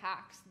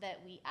impacts that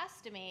we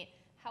estimate.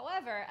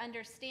 However,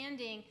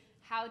 understanding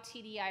how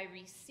TDI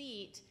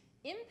receipt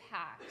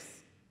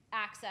impacts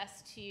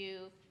access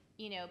to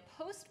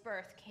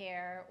post-birth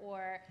care,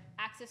 or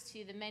access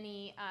to the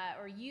many,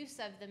 or use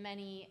of the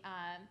many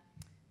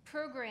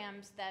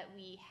programs that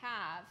we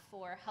have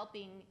for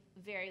helping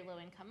very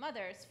low-income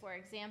mothers, for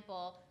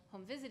example,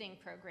 home visiting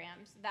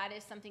programs, that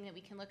is something that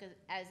we can look at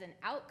as an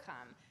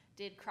outcome.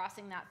 Did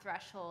crossing that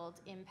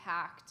threshold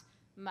impact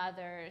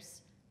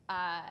mothers'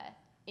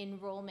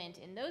 enrollment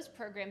in those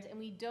programs, and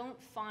we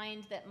don't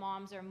find that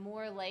moms are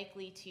more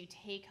likely to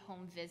take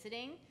home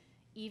visiting,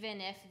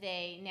 even if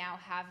they now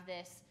have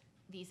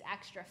these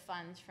extra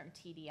funds from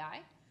TDI.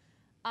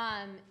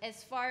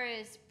 As far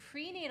as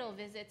prenatal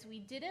visits, we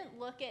didn't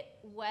look at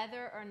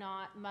whether or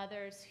not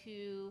mothers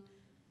who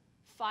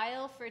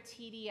file for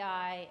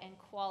TDI and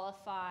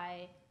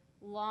qualify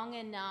long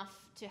enough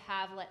to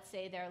have, let's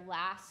say, their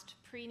last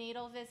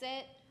prenatal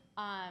visit,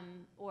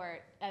 or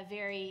a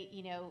very,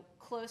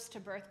 close to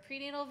birth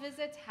prenatal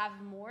visits, have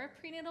more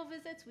prenatal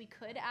visits. We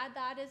could add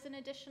that as an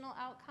additional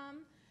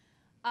outcome.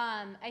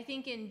 I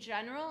think in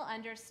general,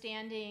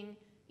 understanding,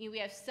 we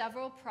have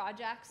several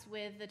projects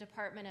with the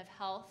Department of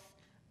Health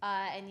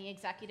and the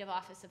Executive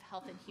Office of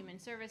Health and Human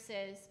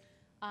Services,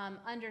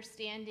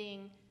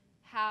 understanding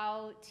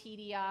how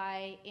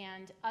TDI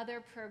and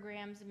other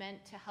programs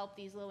meant to help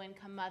these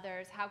low-income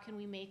mothers, how can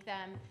we make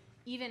them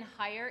even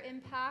higher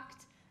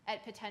impact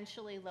at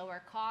potentially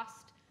lower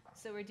cost.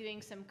 So we're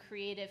doing some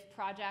creative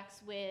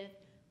projects with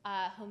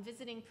home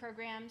visiting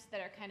programs that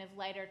are kind of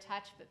lighter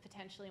touch but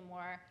potentially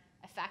more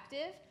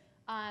effective.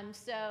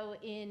 So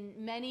in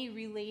many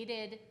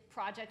related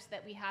projects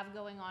that we have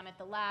going on at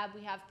the lab,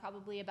 we have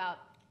probably about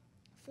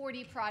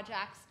 40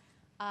 projects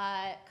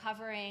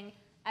covering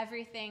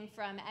everything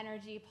from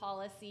energy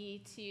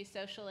policy to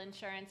social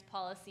insurance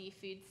policy,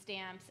 food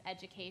stamps,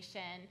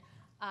 education,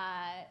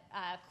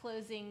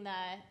 closing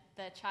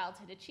the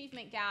childhood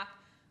achievement gap.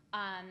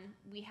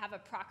 We have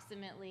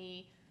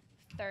approximately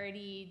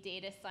 30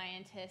 data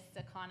scientists,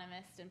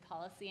 economists, and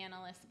policy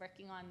analysts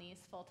working on these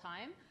full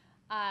time.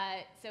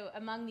 So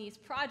among these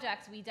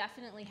projects, we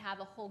definitely have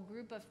a whole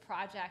group of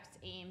projects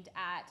aimed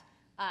at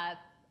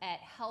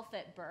health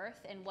at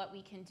birth and what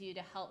we can do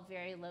to help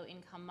very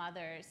low-income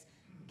mothers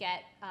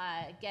get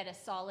a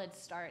solid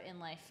start in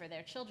life for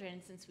their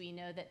children, since we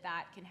know that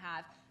that can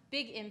have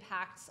big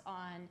impacts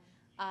on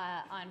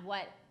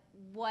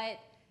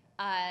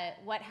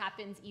what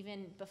happens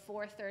even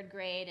before third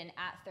grade and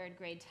at third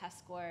grade test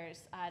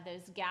scores.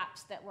 Those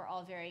gaps that we're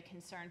all very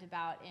concerned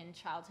about in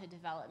childhood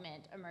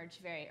development emerge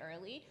very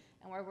early,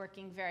 and we're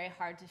working very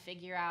hard to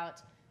figure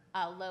out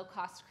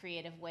low-cost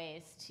creative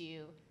ways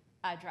to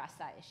address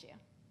that issue.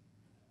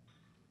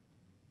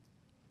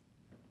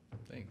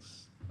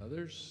 Thanks.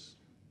 Others?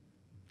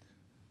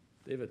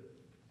 David?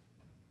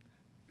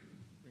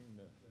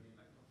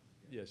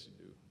 Yes,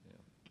 you do.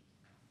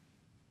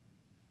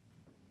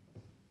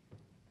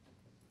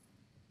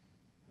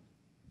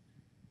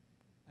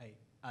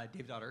 Hi,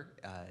 Dave Daughter,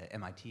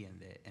 MIT and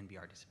the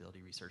NBR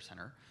Disability Research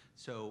Center.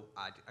 So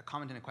a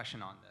comment and a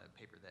question on the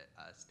paper that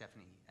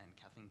Stephanie and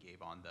Kathleen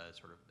gave on the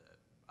sort of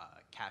the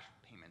cash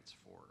payments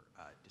for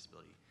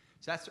disability.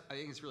 So I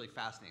think it's really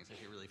fascinating. It's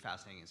actually a really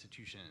fascinating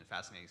institution and a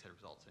fascinating set of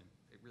results and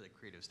a really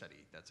creative study.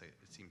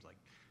 It seems like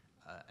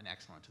an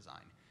excellent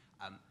design.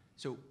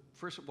 So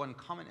first, one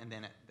comment and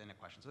then a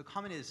question. So the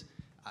comment is,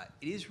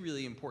 it is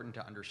really important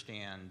to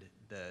understand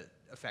the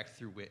effect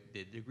through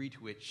the degree to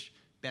which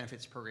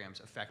benefits programs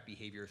affect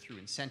behavior through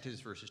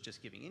incentives versus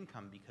just giving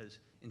income, because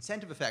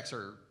incentive effects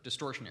are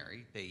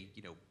distortionary. They,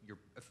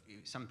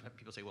 some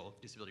people say, well,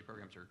 disability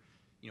programs are,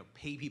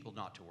 pay people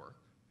not to work,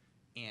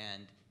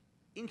 and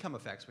income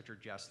effects, which are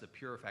just the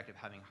pure effect of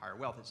having higher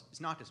wealth, is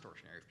not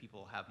distortionary. If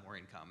people have more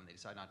income and they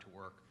decide not to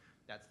work,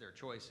 that's their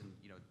choice, and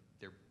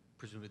they're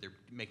presumably they're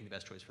making the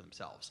best choice for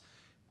themselves.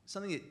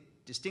 Something that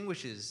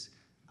distinguishes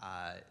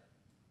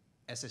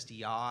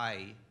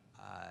SSDI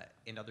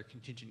and other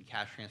contingent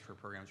cash transfer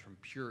programs from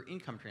pure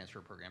income transfer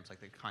programs, like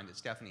the kind that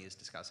Stephanie is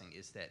discussing,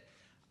 is that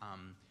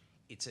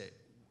it's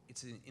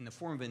in the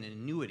form of an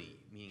annuity,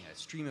 meaning a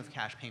stream of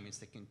cash payments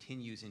that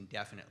continues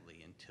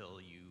indefinitely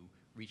until you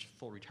reach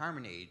full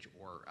retirement age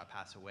or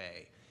pass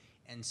away.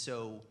 And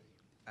so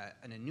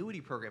an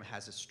annuity program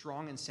has a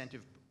strong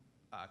incentive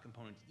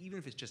component, even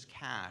if it's just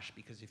cash,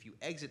 because if you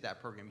exit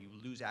that program, you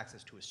lose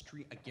access to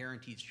a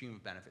guaranteed stream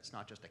of benefits,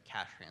 not just a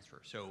cash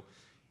transfer. So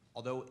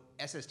although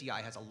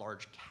SSDI has a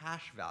large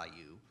cash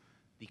value,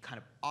 the kind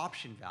of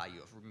option value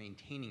of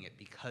maintaining it,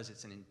 because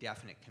it's an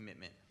indefinite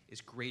commitment,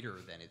 is greater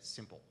than its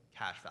simple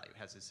cash value. It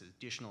has this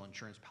additional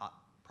insurance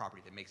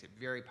property that makes it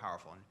very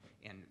powerful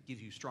and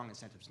gives you strong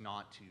incentives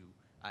not to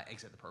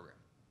exit the program.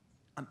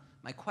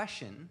 My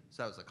question,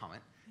 so that was a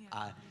comment.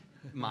 Yeah.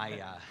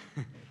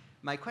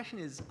 My question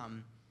is,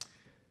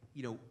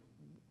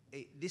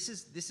 this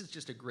is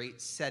just a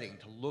great setting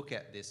to look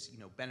at this,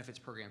 benefits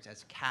programs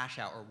as cash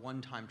out or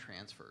one-time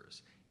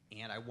transfers.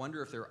 And I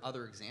wonder if there are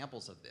other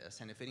examples of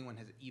this, and if anyone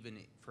has even,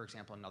 for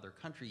example, in another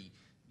country,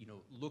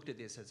 looked at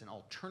this as an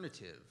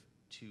alternative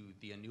to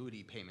the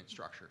annuity payment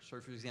structure. So,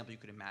 for example, you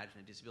could imagine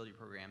a disability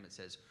program that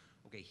says,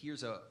 okay,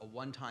 here's a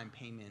one-time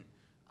payment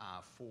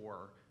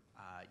for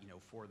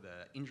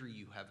the injury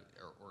you have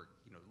or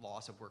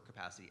loss of work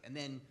capacity, and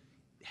then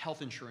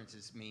health insurance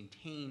is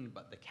maintained,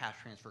 but the cash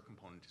transfer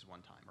component is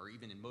one time. Or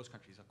even in most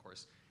countries, of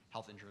course,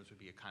 health insurance would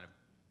be a kind of,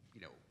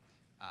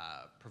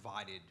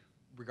 provided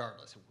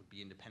regardless. It would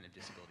be independent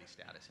disability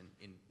status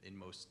in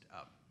most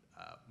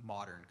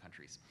modern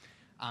countries.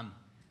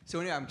 So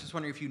anyway, I'm just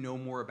wondering if you know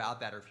more about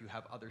that or if you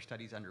have other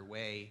studies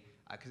underway,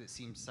 because it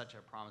seems such a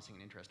promising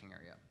and interesting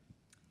area.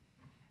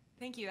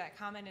 Thank you. That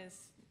comment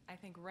is, I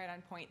think, right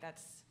on point.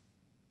 That's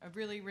a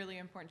really, really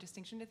important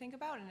distinction to think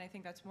about, and I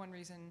think that's one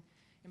reason,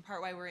 in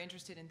part, why we're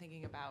interested in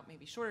thinking about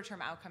maybe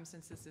shorter-term outcomes,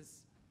 since this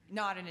is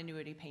not an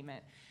annuity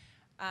payment.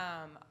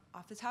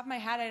 Off the top of my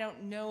head, I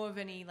don't know of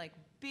any like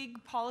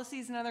big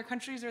policies in other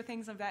countries or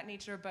things of that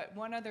nature, but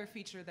one other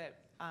feature that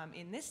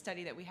in this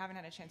study that we haven't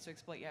had a chance to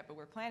exploit yet, but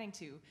we're planning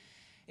to,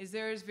 is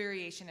there is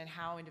variation in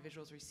how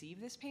individuals receive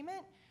this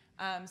payment.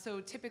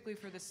 So typically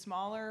for the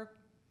smaller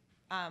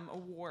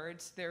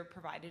awards, they're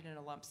provided in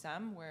a lump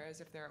sum, whereas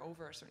if they're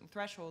over a certain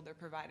threshold, they're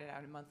provided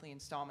out in monthly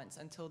installments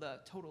until the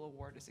total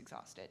award is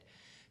exhausted.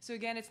 So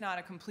again, it's not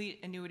a complete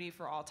annuity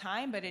for all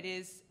time, but it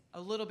is a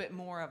little bit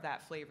more of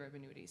that flavor of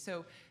annuity.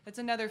 So that's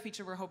another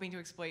feature we're hoping to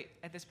exploit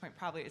at this point.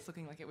 Probably it's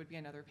looking like it would be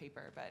another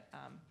paper, but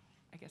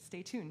I guess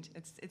stay tuned.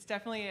 It's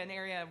definitely an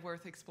area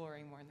worth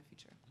exploring more in the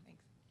future.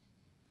 Thanks.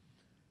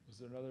 Was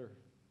there another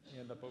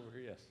hand up over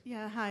here? Yes.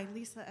 Yeah, hi,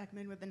 Lisa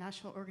Ekman with the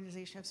National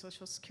Organization of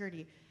Social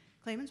Security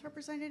Claimants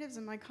Representatives,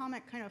 and my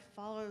comment kind of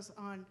follows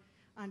on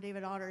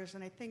David Otter's,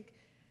 and I think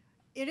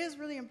it is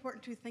really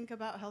important to think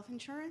about health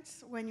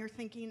insurance when you're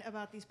thinking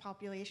about these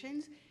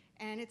populations.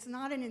 And it's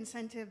not an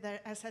incentive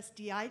that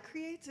SSDI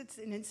creates, it's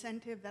an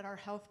incentive that our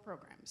health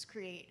programs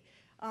create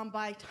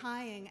by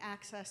tying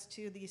access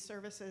to these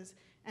services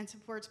and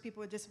supports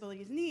people with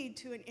disabilities need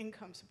to an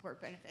income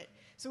support benefit.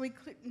 So we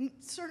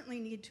certainly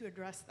need to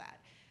address that.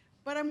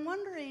 But I'm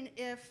wondering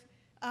if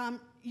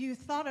you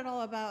thought at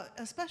all about,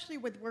 especially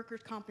with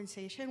workers'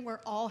 compensation, where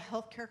all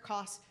healthcare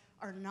costs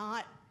are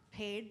not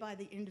paid by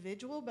the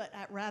individual, but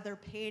rather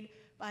paid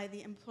by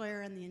the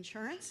employer and the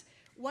insurance,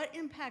 what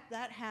impact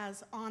that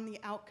has on the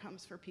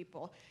outcomes for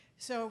people.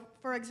 So,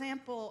 for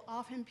example,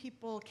 often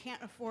people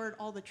can't afford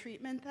all the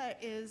treatment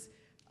that is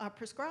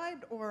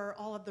prescribed or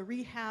all of the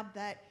rehab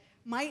that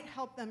might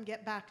help them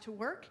get back to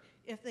work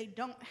if they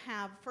don't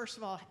have, first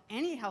of all,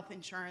 any health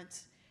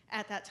insurance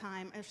at that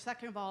time, and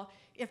second of all,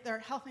 if their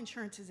health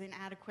insurance is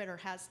inadequate or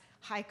has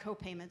high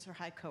co-payments or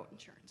high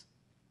co-insurance.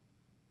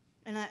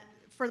 And that,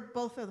 for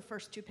both of the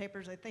first two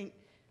papers, I think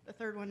the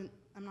third one,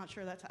 I'm not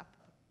sure that's an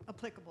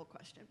applicable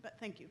question, but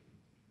thank you.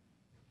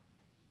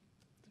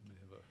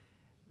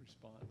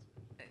 Response.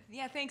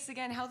 Yeah, thanks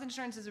again. Health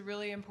insurance is a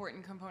really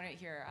important component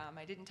here.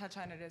 I didn't touch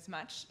on it as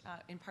much,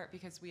 in part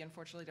because we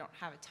unfortunately don't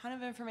have a ton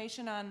of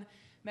information on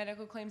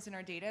medical claims in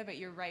our data, but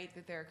you're right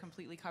that they're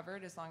completely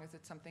covered as long as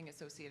it's something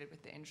associated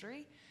with the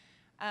injury.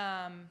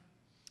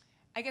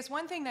 I guess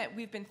one thing that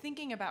we've been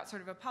thinking about,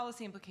 sort of a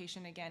policy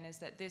implication again, is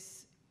that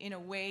this, in a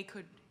way,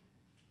 could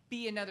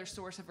be another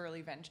source of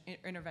early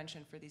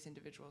intervention for these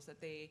individuals,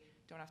 that they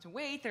don't have to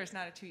wait. There's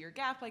not a 2-year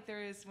gap like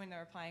there is when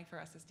they're applying for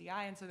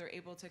SSDI, and so they're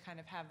able to kind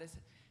of have this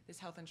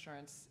health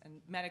insurance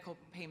and medical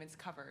payments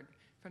covered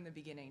from the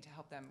beginning to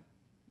help them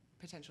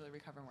potentially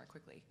recover more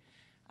quickly.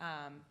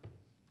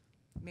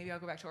 Maybe I'll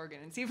go back to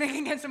Oregon and see if we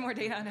can get some more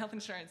data on health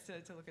insurance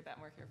to look at that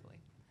more carefully.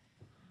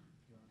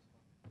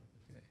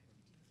 Okay.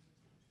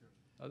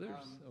 Others?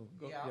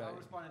 I'll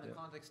respond in the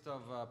context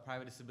of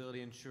private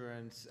disability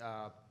insurance.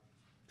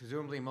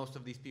 Presumably, most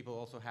of these people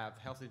also have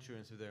health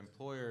insurance with their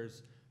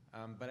employers,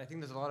 but I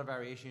think there's a lot of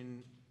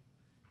variation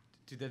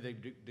to the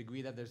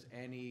degree that there's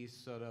any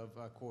sort of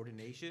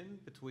coordination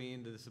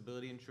between the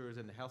disability insurers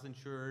and the health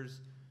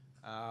insurers.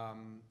 I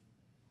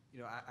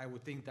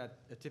would think that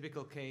a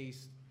typical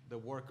case, the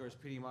worker is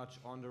pretty much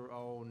on their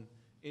own,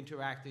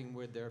 interacting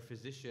with their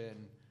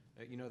physician.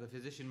 The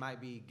physician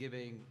might be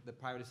giving the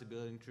private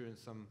disability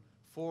insurance some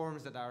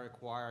forms that are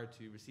required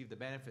to receive the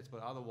benefits,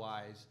 but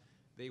otherwise,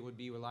 they would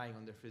be relying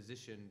on their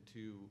physician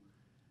to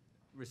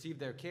receive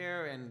their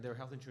care, and their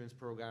health insurance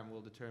program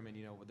will determine,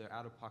 what their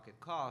out-of-pocket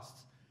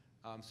costs.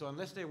 So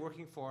unless they're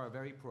working for a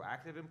very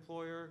proactive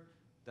employer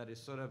that is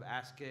sort of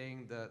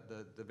asking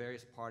the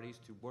various parties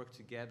to work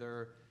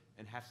together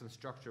and have some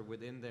structure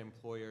within the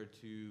employer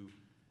to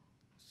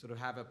sort of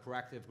have a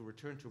proactive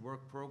return to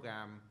work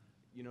program,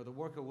 the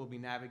worker will be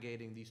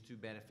navigating these two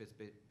benefits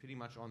pretty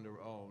much on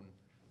their own.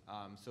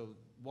 So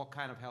what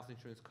kind of health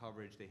insurance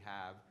coverage they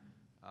have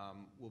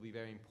will be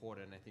very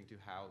important, I think, to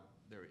how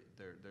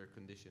their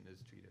condition is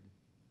treated.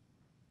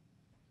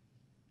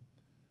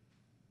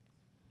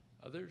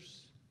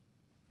 Others?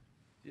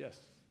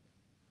 Yes.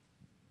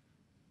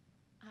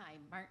 Hi,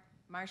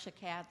 Marcia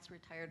Katz,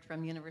 retired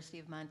from University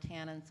of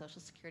Montana and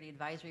Social Security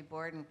Advisory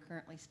Board, and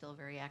currently still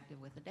very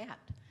active with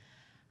ADAPT.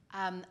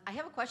 I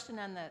have a question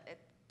on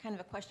kind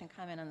of a question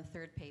comment on the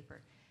third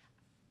paper.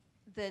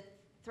 The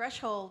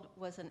threshold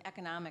was an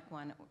economic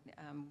one,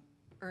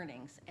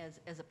 earnings,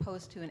 as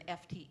opposed to an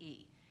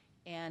FTE.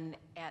 And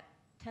at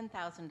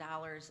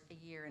 $10,000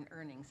 a year in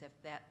earnings, if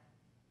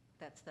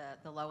that's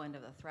the low end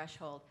of the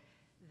threshold,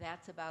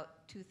 that's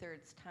about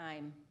 2/3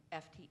 time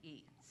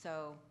FTE.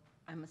 So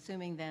I'm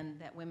assuming then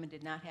that women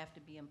did not have to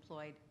be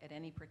employed at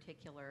any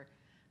particular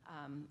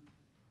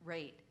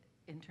rate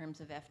in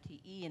terms of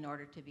FTE in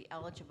order to be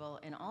eligible.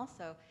 And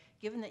also,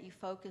 given that you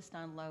focused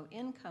on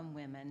low-income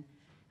women,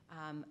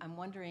 I'm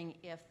wondering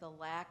if the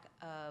lack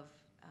of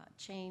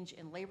change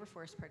in labor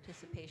force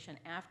participation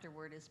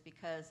afterward is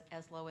because,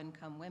 as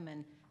low-income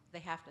women, they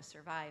have to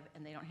survive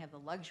and they don't have the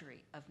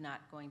luxury of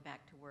not going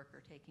back to work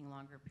or taking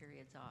longer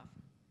periods off.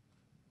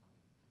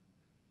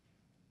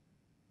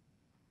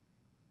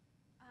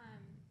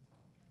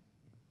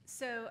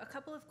 So a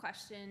couple of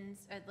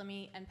questions. Let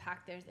me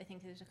unpack. I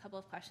think there's a couple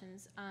of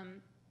questions.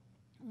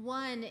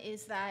 One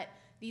is that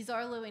these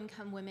are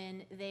low-income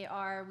women. They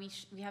are.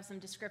 We have some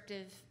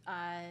descriptive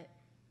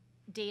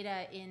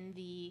data in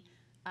the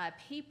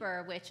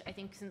paper, which I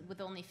think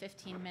with only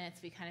 15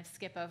 minutes we kind of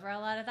skip over a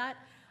lot of that.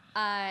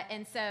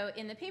 And so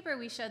in the paper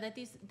we show that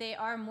they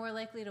are more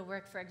likely to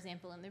work, for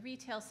example, in the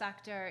retail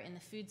sector, in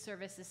the food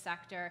services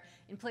sector,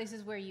 in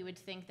places where you would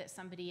think that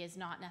somebody is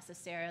not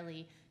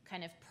necessarily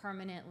kind of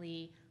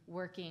permanently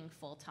working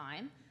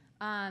full-time.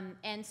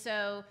 And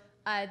so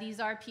these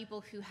are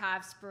people who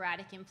have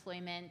sporadic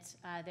employment.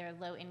 They're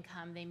low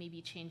income. They may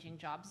be changing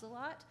jobs a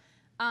lot.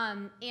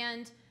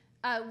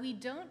 We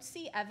don't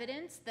see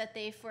evidence that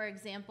they, for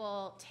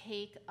example,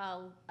 take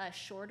a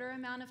shorter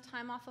amount of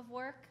time off of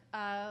work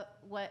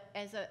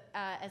as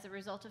a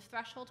result of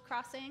threshold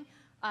crossing,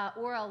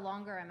 or a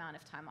longer amount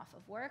of time off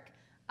of work.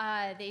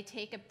 They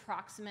take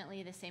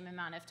approximately the same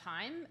amount of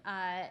time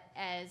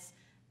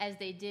as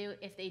they do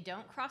if they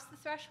don't cross the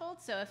threshold.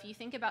 So if you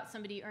think about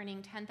somebody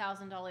earning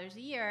 $10,000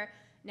 a year,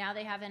 now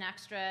they have an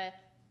extra,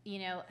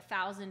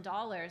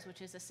 $1,000,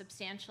 which is a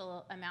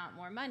substantial amount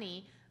more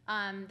money.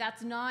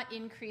 That's not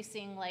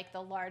increasing like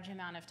the large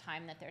amount of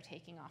time that they're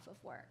taking off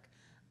of work.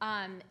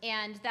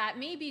 And that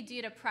may be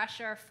due to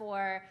pressure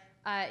for,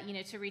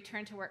 to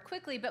return to work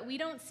quickly, but we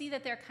don't see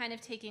that they're kind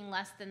of taking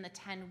less than the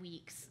 10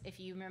 weeks, if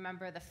you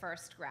remember the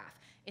first graph.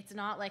 It's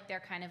not like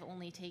they're kind of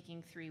only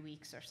taking 3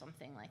 weeks or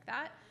something like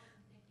that.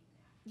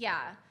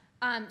 Yeah.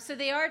 So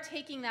they are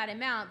taking that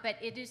amount, but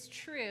it is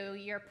true,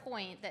 your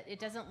point, that it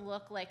doesn't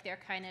look like they're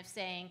kind of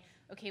saying,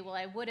 okay, well,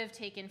 I would have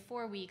taken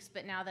 4 weeks,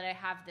 but now that I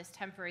have this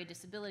temporary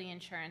disability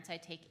insurance, I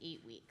take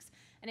 8 weeks.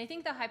 And I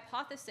think the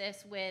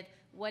hypothesis with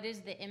what is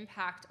the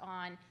impact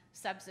on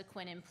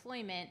subsequent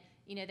employment,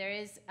 there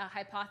is a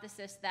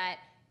hypothesis that,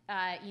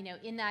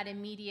 in that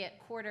immediate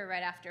quarter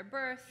right after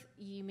birth,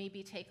 you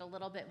maybe take a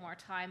little bit more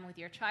time with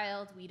your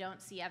child. We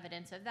don't see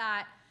evidence of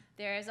that.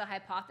 There is a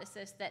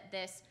hypothesis that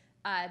this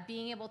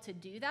being able to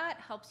do that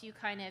helps you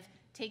kind of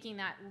taking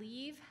that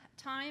leave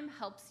time,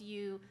 helps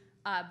you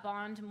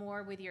bond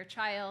more with your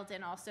child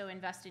and also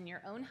invest in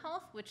your own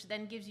health, which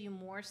then gives you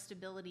more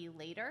stability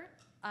later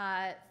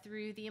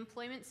through the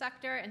employment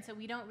sector. And so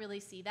we don't really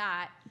see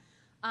that.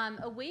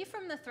 Away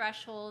from the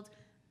threshold,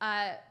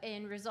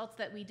 in results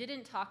that we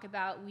didn't talk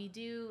about, we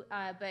do,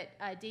 but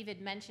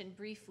David mentioned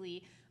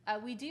briefly,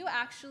 we do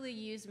actually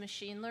use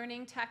machine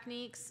learning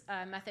techniques,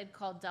 a method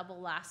called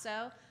double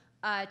lasso,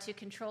 to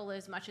control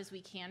as much as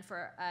we can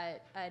for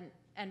an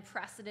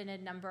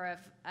unprecedented number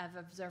of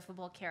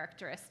observable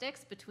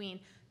characteristics between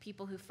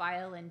people who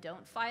file and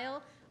don't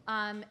file.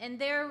 And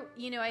there,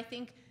 I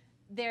think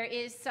there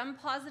is some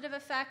positive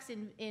effects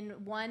in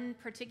one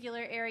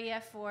particular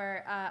area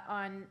for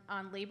on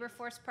labor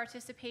force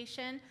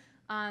participation,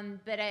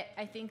 but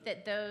I think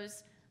that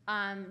those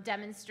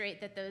demonstrate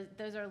that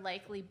those are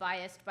likely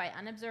biased by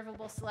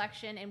unobservable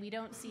selection, and we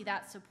don't see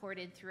that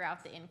supported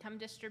throughout the income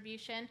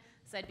distribution.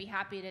 So I'd be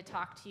happy to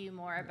talk to you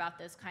more about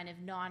those kind of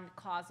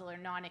non-causal or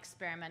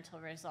non-experimental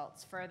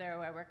results further,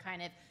 where we're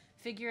kind of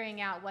figuring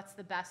out what's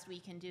the best we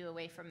can do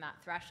away from that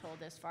threshold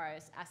as far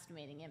as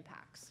estimating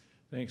impacts.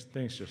 Thanks,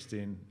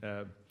 Justine.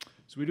 So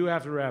we do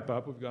have to wrap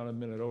up. We've gone a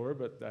minute over,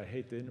 but I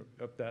hate to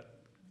interrupt that.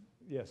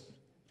 Yes.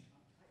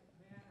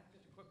 May I have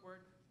just a quick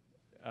word?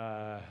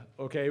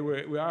 Okay,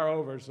 we are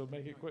over, so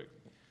make it quick.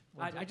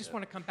 I just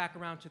want to come back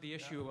around to the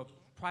issue of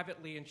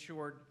privately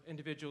insured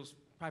individuals,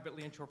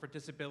 privately insured for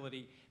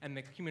disability, and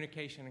the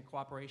communication and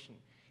cooperation.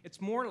 It's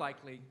more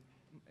likely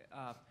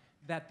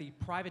that the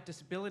private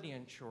disability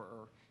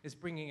insurer is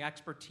bringing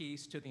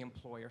expertise to the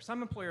employer.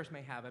 Some employers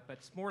may have it, but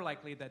it's more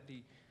likely that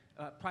the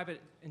private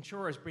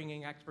insurer is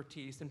bringing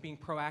expertise and being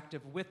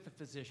proactive with the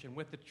physician,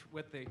 with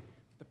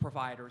the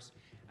providers.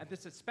 And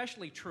this is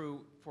especially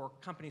true for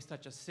companies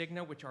such as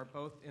Cigna, which are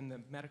both in the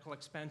medical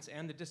expense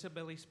and the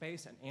disability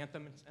space, and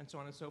Anthem, and so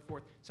on and so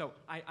forth. So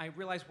I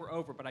realize we're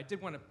over, but I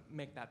did want to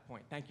make that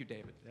point. Thank you,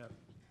 David. Yeah.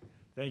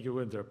 Thank you,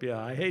 Winthrop. Yeah,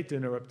 I hate to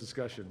interrupt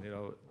discussion.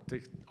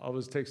 It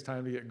always takes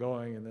time to get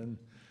going, and then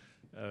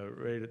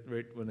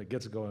right when it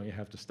gets going, you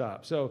have to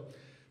stop. So,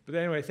 but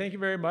anyway, thank you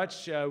very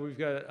much. We've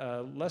got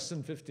a less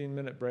than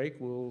 15-minute break.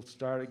 We'll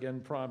start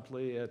again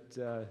promptly at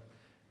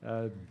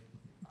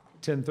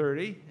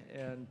 10:30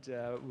 and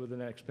with the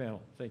next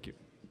panel. Thank you.